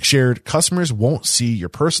information being shared. Customers won't see your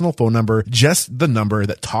personal phone number, just the number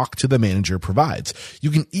that Talk to the Manager provides.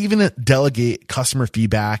 You can even delegate customer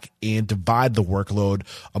feedback and divide the workload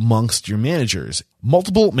amongst your managers.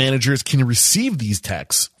 Multiple managers can receive these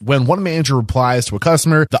texts. When one manager replies to a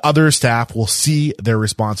customer, the other staff will see their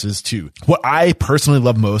responses too. What I personally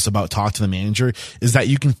love most about Talk to the Manager is that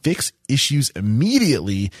you can fix issues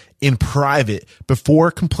immediately in private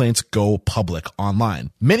before complaints go public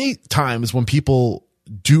online. Many times when people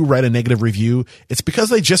do write a negative review, it's because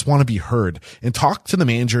they just want to be heard, and Talk to the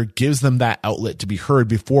Manager gives them that outlet to be heard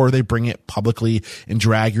before they bring it publicly and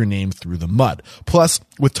drag your name through the mud. Plus,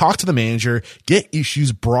 with Talk to the Manager, get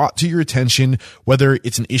issues brought to your attention, whether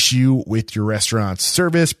it's an issue with your restaurant's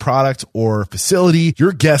service, product, or facility.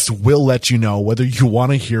 Your guest will let you know whether you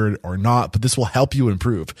want to hear it or not, but this will help you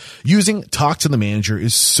improve. Using Talk to the Manager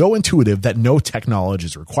is so intuitive that no tech knowledge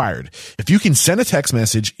is required. If you can send a text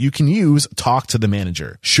message, you can use Talk to the Manager.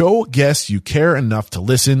 Show guests you care enough to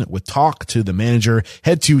listen with Talk to the Manager.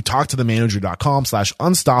 Head to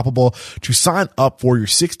talktothemanager.com/unstoppable to sign up for your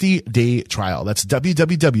 60-day trial. That's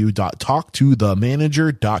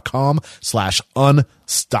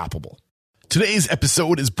www.talktothemanager.com/unstoppable. Today's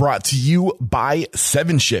episode is brought to you by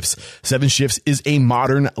 7Shifts. 7Shifts is a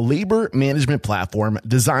modern labor management platform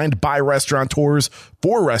designed by restaurateurs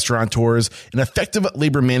for restaurateurs, and effective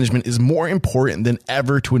labor management is more important than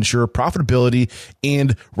ever to ensure profitability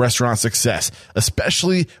and restaurant success.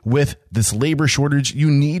 Especially with this labor shortage,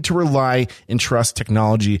 you need to rely and trust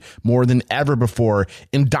technology more than ever before,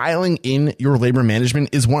 and dialing in your labor management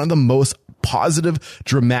is one of the most positive,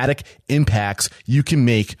 dramatic impacts you can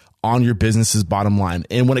make on your business's bottom line.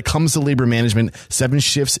 And when it comes to labor management,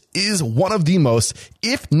 7Shifts is one of the most,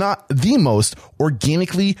 if not the most,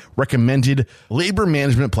 organically recommended labor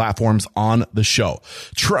management platforms on the show.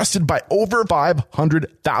 Trusted by over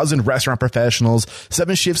 500,000 restaurant professionals,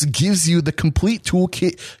 7Shifts gives you the complete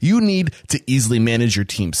toolkit you need to easily manage your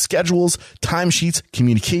team's schedules, timesheets,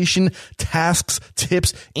 communication, tasks,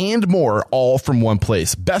 tips, and more, all from one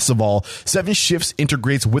place. Best of all, 7Shifts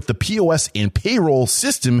integrates with the POS and payroll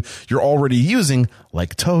system you're already using,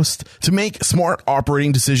 like Toast, to make smart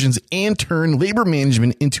operating decisions and turn labor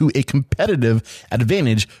management into a competitive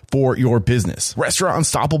advantage for your business. Restaurant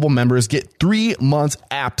Unstoppable members get 3 months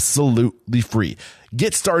absolutely free.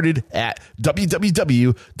 Get started at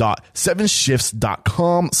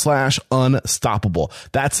www.sevenshifts.com/unstoppable.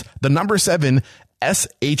 That's the number 7,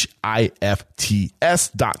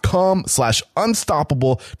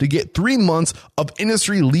 SHIFTS.com/unstoppable to get 3 months of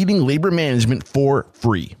industry leading labor management for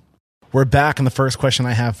free. We're back, and the first question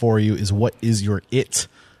I have for you is, what is your IT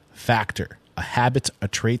factor? A habit, a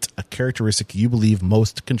trait, a characteristic you believe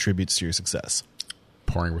most contributes to your success?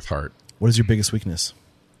 Pouring with heart. What is your biggest weakness?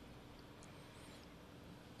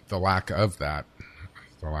 The lack of that.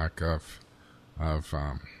 The lack of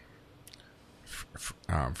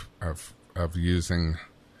using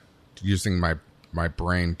my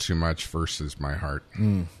brain too much versus my heart.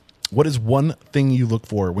 What is one thing you look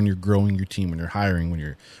for when you're growing your team, when you're hiring, when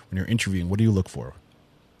you're interviewing? What do you look for?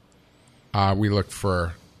 We look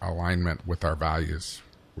for alignment with our values.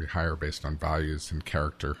 We hire based on values and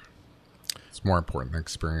character. It's more important than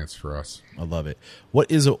experience for us. I love it. What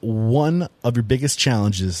is one of your biggest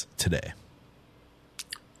challenges today?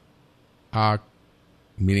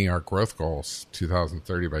 Meeting our growth goals,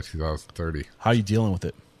 2030 by 2030. How are you dealing with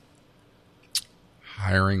it?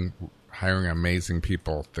 Hiring amazing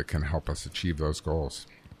people that can help us achieve those goals.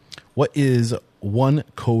 What is one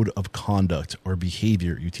code of conduct or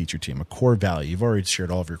behavior you teach your team? A core value. You've already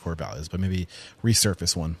shared all of your core values, but maybe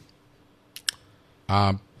resurface one.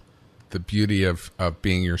 The beauty of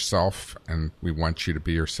being yourself, and we want you to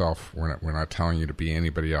be yourself. We're not telling you to be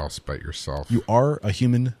anybody else but yourself. You are a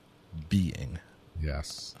human being.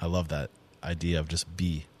 Yes. I love that idea of just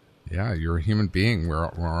be. Yeah, you're a human being.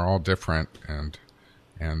 We're all different, and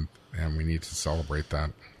we need to celebrate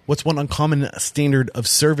that. What's one uncommon standard of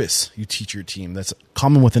service you teach your team that's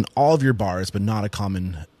common within all of your bars, but not a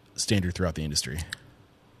common standard throughout the industry?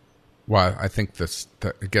 Well, I think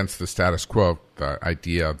against the status quo, the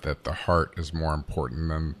idea that the heart is more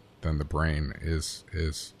important than the brain is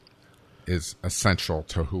essential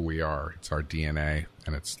to who we are. It's our DNA,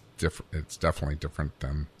 and it's definitely different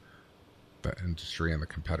than the industry and the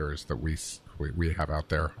competitors that we have out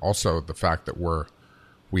there. Also, the fact that our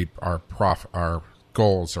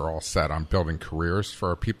goals are all set on building careers for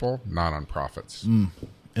our people, not on profits.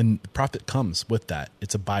 And profit comes with that.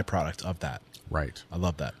 It's a byproduct of that. Right. I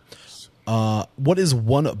love that. What is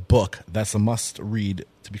one book that's a must read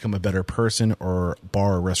to become a better person or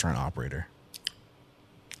bar or restaurant operator?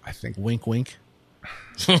 I think wink, wink.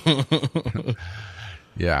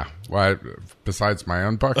 Yeah. Well, besides my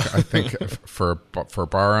own book, I think for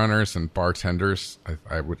bar owners and bartenders,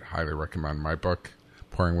 I would highly recommend my book,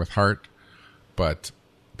 Pouring with Heart. But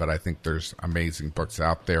I think there's amazing books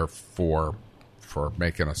out there for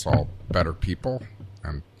making us all better people,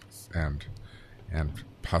 and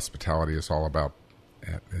hospitality is all about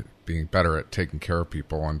being better at taking care of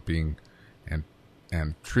people and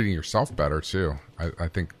and treating yourself better too. I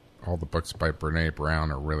think all the books by Brene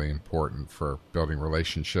Brown are really important for building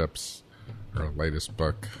relationships. Her latest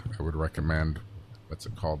book, I would recommend, what's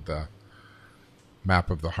it called? The Map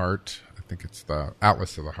of the Heart. I think it's the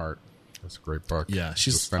Atlas of the Heart. It's a great book. Yeah,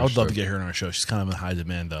 I would love to get her on our show. She's kind of in high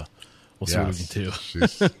demand, though. We'll see what we can do.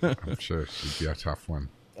 I'm sure she'd be a tough one.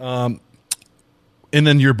 And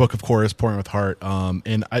then your book, of course, Pouring with Heart.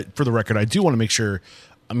 And for the record, I do want to make sure,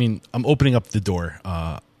 I'm opening up the door.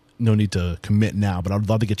 No need to commit now, but I'd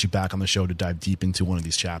love to get you back on the show to dive deep into one of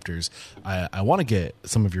these chapters. I want to get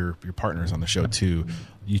some of your partners on the show, too.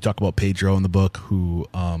 You talk about Pedro in the book, who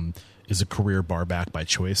is a career bar back by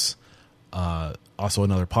choice. Also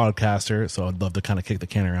another podcaster, so I'd love to kind of kick the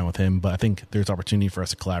can around with him. But I think there's opportunity for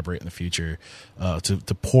us to collaborate in the future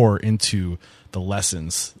to pour into the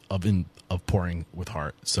lessons of pouring with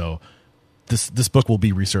heart. So this book will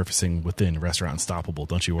be resurfacing within Restaurant Unstoppable.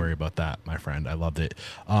 Don't you worry about that, my friend. I loved it.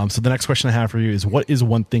 So the next question I have for you is, what is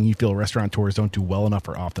one thing you feel restaurateurs don't do well enough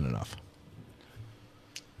or often enough?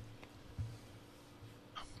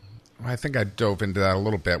 I think I dove into that a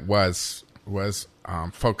little bit. Was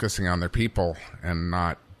focusing on their people and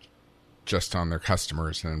not just on their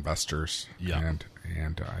customers and investors. Yeah.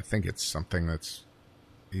 And I think it's something that's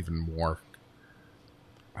even more.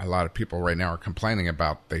 A lot of people right now are complaining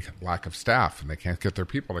about the lack of staff and they can't get their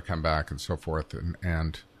people to come back and so forth.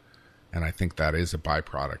 And I think that is a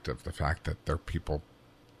byproduct of the fact that their people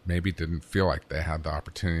maybe didn't feel like they had the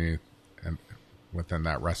opportunity within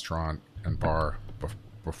that restaurant and bar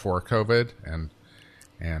before COVID.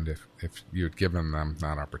 And if you had given them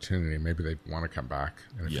that opportunity, maybe they'd want to come back.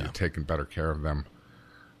 And if you'd taken better care of them.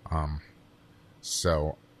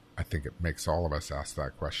 So I think it makes all of us ask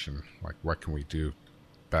that question, like, what can we do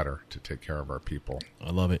better to take care of our people?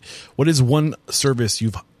 I love it. What is one service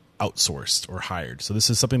you've outsourced or hired? So this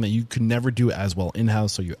is something that you could never do as well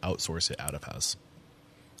in-house, so you outsource it out of house.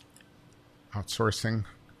 outsourcing,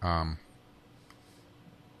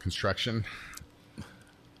 construction.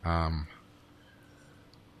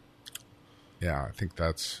 Yeah, I think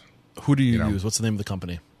that's... Who do you use? What's the name of the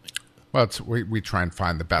company? Well, we try and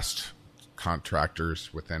find the best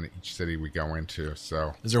contractors within each city we go into.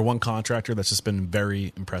 So, is there one contractor that's just been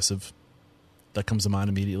very impressive that comes to mind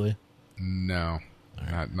immediately? No,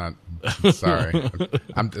 not. Sorry,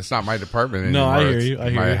 it's not my department anymore. No, I hear you.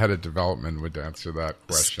 My head of development would answer that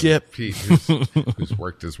question. Skip, Pete, who's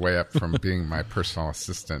worked his way up from being my personal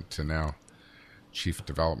assistant to now chief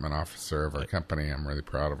development officer of our company. I'm really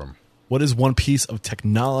proud of him. What is one piece of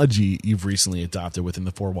technology you've recently adopted within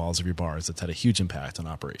the four walls of your bars that's had a huge impact on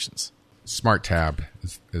operations? SmartTab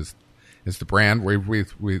is the brand. We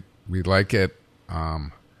like it.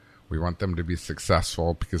 We want them to be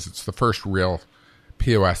successful because it's the first real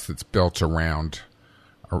POS that's built around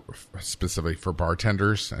specifically for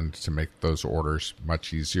bartenders and to make those orders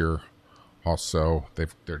much easier. Also,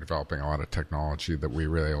 they're developing a lot of technology that we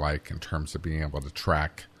really like in terms of being able to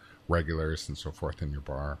track regulars and so forth in your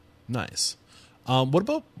bar. Nice. What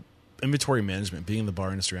about inventory management? Being in the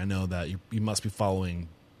bar industry, I know that you must be following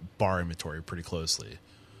bar inventory pretty closely.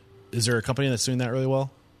 Is there a company that's doing that really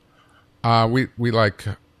well? We like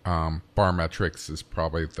Barmetrics is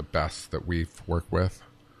probably the best that we've worked with.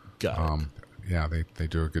 Got it. Yeah, they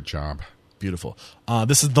do a good job. Beautiful.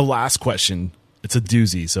 This is the last question. It's a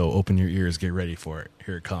doozy, so open your ears, get ready for it.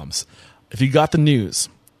 Here it comes. If you got the news,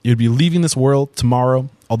 you'd be leaving this world tomorrow.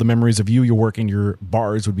 All the memories of your work in your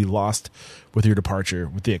bars would be lost with your departure,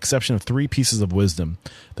 with the exception of 3 pieces of wisdom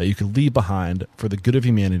that you could leave behind for the good of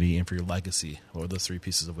humanity and for your legacy. What are those 3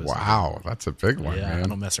 pieces of wisdom? Wow, that's a big one, man. I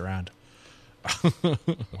don't mess around.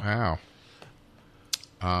 Wow.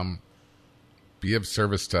 Be of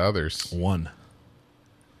service to others. 1.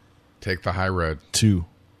 Take the high road. 2.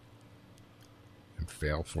 And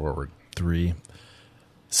fail forward. 3.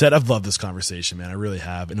 Seth, I've loved this conversation, man. I really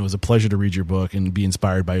have, and it was a pleasure to read your book and be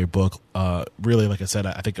inspired by your book. Really, like I said,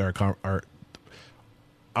 I think I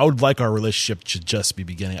would like our relationship to just be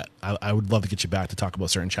beginning. I would love to get you back to talk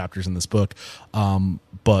about certain chapters in this book.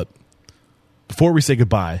 But before we say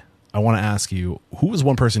goodbye, I want to ask you, who is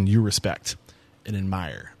one person you respect and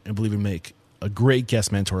admire and believe would make a great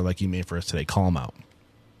guest mentor like you made for us today? Call him out.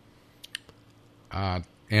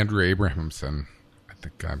 Andrew Abrahamson. I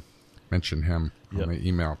think I mentioned him Yep.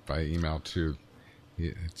 by email too.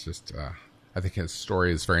 It's just, I think his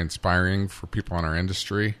story is very inspiring for people in our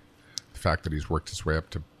industry. The fact that he's worked his way up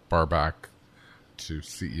to barback to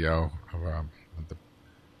CEO of one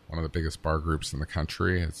of the biggest bar groups in the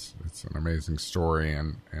country. It's an amazing story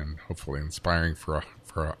and hopefully inspiring for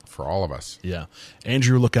all of us. Yeah.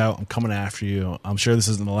 Andrew, look out. I'm coming after you. I'm sure this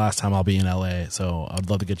isn't the last time I'll be in LA, so I'd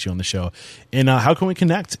love to get you on the show. And how can we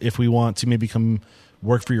connect if we want to maybe come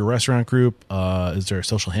work for your restaurant group? Is there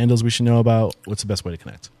social handles we should know about? What's the best way to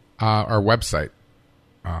connect? Our website,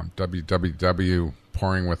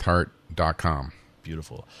 www.pouringwithheart.com.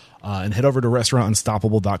 Beautiful. And head over to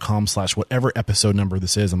restaurantunstoppable.com/whatever episode number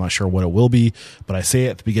this is. I'm not sure what it will be, but I say it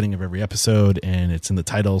at the beginning of every episode, and it's in the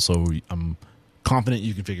title, so I'm confident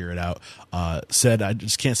you can figure it out. Said, I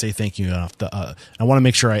just can't say thank you enough. I want to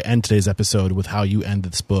make sure I end today's episode with how you end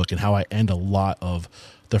this book and how I end a lot of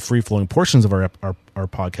the free-flowing portions of our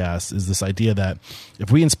podcast, is this idea that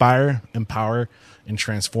if we inspire, empower, and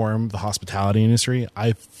transform the hospitality industry,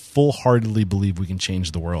 I full-heartedly believe we can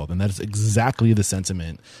change the world. And that is exactly the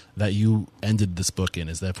sentiment that you ended this book in,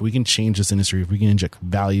 is that if we can change this industry, if we can inject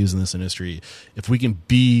values in this industry, if we can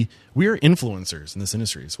we are influencers in this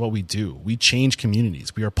industry. It's what we do. We change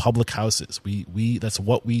communities. We are public houses. We that's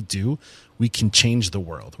what we do. We can change the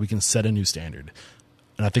world. We can set a new standard.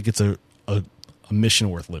 And I think it's a mission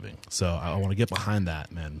worth living. So I want to get behind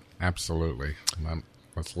that, man. Absolutely.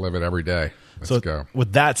 Let's live it every day. Let's go.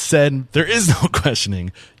 With that said, there is no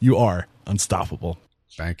questioning. You are unstoppable.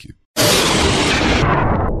 Thank you.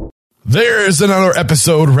 There's another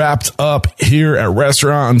episode wrapped up here at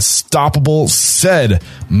Restaurant Unstoppable. Said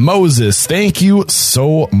Moses, thank you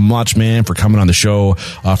so much, man, for coming on the show,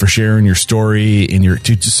 for sharing your story and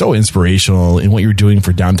just so inspirational in what you're doing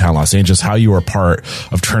for downtown Los Angeles, how you are part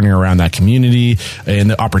of turning around that community and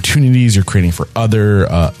the opportunities you're creating for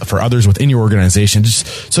others within your organization.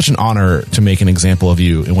 Just such an honor to make an example of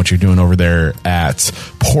you and what you're doing over there at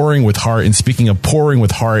Pouring with Heart. And speaking of Pouring with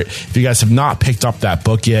Heart, if you guys have not picked up that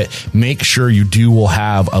book yet, make sure you do. We'll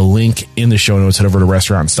have a link in the show notes. Head over to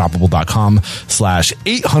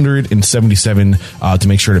restaurantunstoppable.com/877 to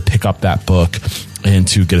make sure to pick up that book and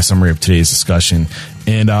to get a summary of today's discussion.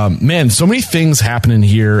 And man, so many things happening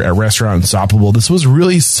here at Restaurant Unstoppable. This was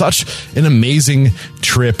really such an amazing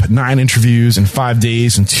trip. 9 interviews in 5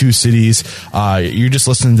 days in 2 cities. You're just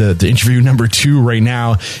listening to the interview number 2 right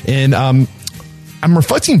now. And I'm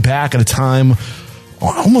reflecting back at a time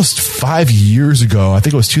almost 5 years ago. I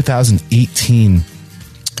think it was 2018.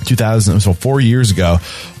 So 4 years ago.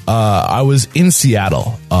 I was in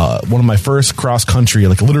Seattle, one of my first cross country,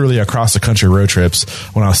 like literally across the country road trips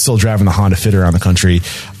when I was still driving the Honda Fit around the country.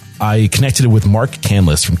 I connected with Mark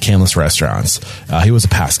Canlis from Canlis Restaurants. He was a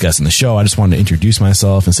past guest in the show. I just wanted to introduce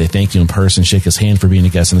myself and say thank you in person, shake his hand for being a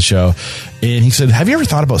guest in the show. And he said, have you ever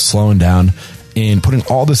thought about slowing down and putting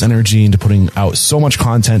all this energy into putting out so much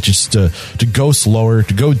content just to go slower,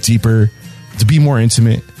 to go deeper, to be more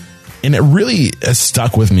intimate? And it really has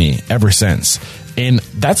stuck with me ever since. And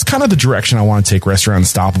that's kind of the direction I want to take Restaurant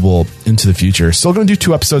Unstoppable into the future. Still going to do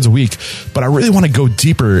 2 episodes a week, but I really want to go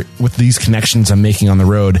deeper with these connections I'm making on the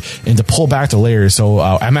road and to pull back the layers. So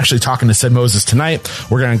I'm actually talking to Sid Moses tonight.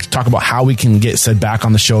 We're going to talk about how we can get Sid back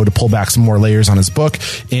on the show to pull back some more layers on his book.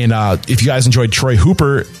 And if you guys enjoyed Troy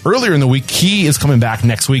Hooper earlier in the week, he is coming back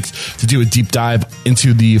next week to do a deep dive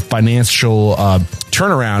into the financial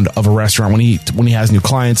turnaround of a restaurant when he has new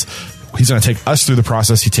clients. He's going to take us through the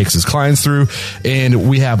process he takes his clients through. And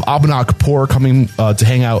we have Abhinav Kapoor coming to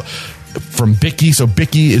hang out from Bicky. So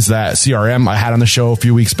Bicky is that CRM I had on the show a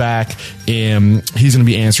few weeks back. And he's going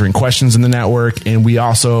to be answering questions in the network. And we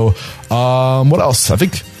also, what else? I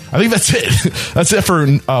think that's it. That's it for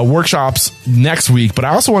workshops next week. But I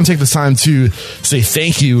also want to take this time to say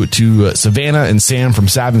thank you to Savannah and Sam from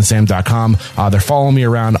SavandSam.com. They're following me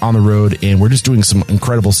around on the road, and we're just doing some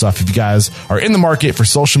incredible stuff. If you guys are in the market for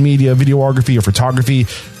social media, videography, or photography,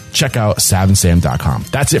 check out SavandSam.com.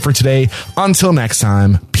 That's it for today. Until next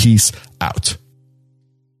time, peace out.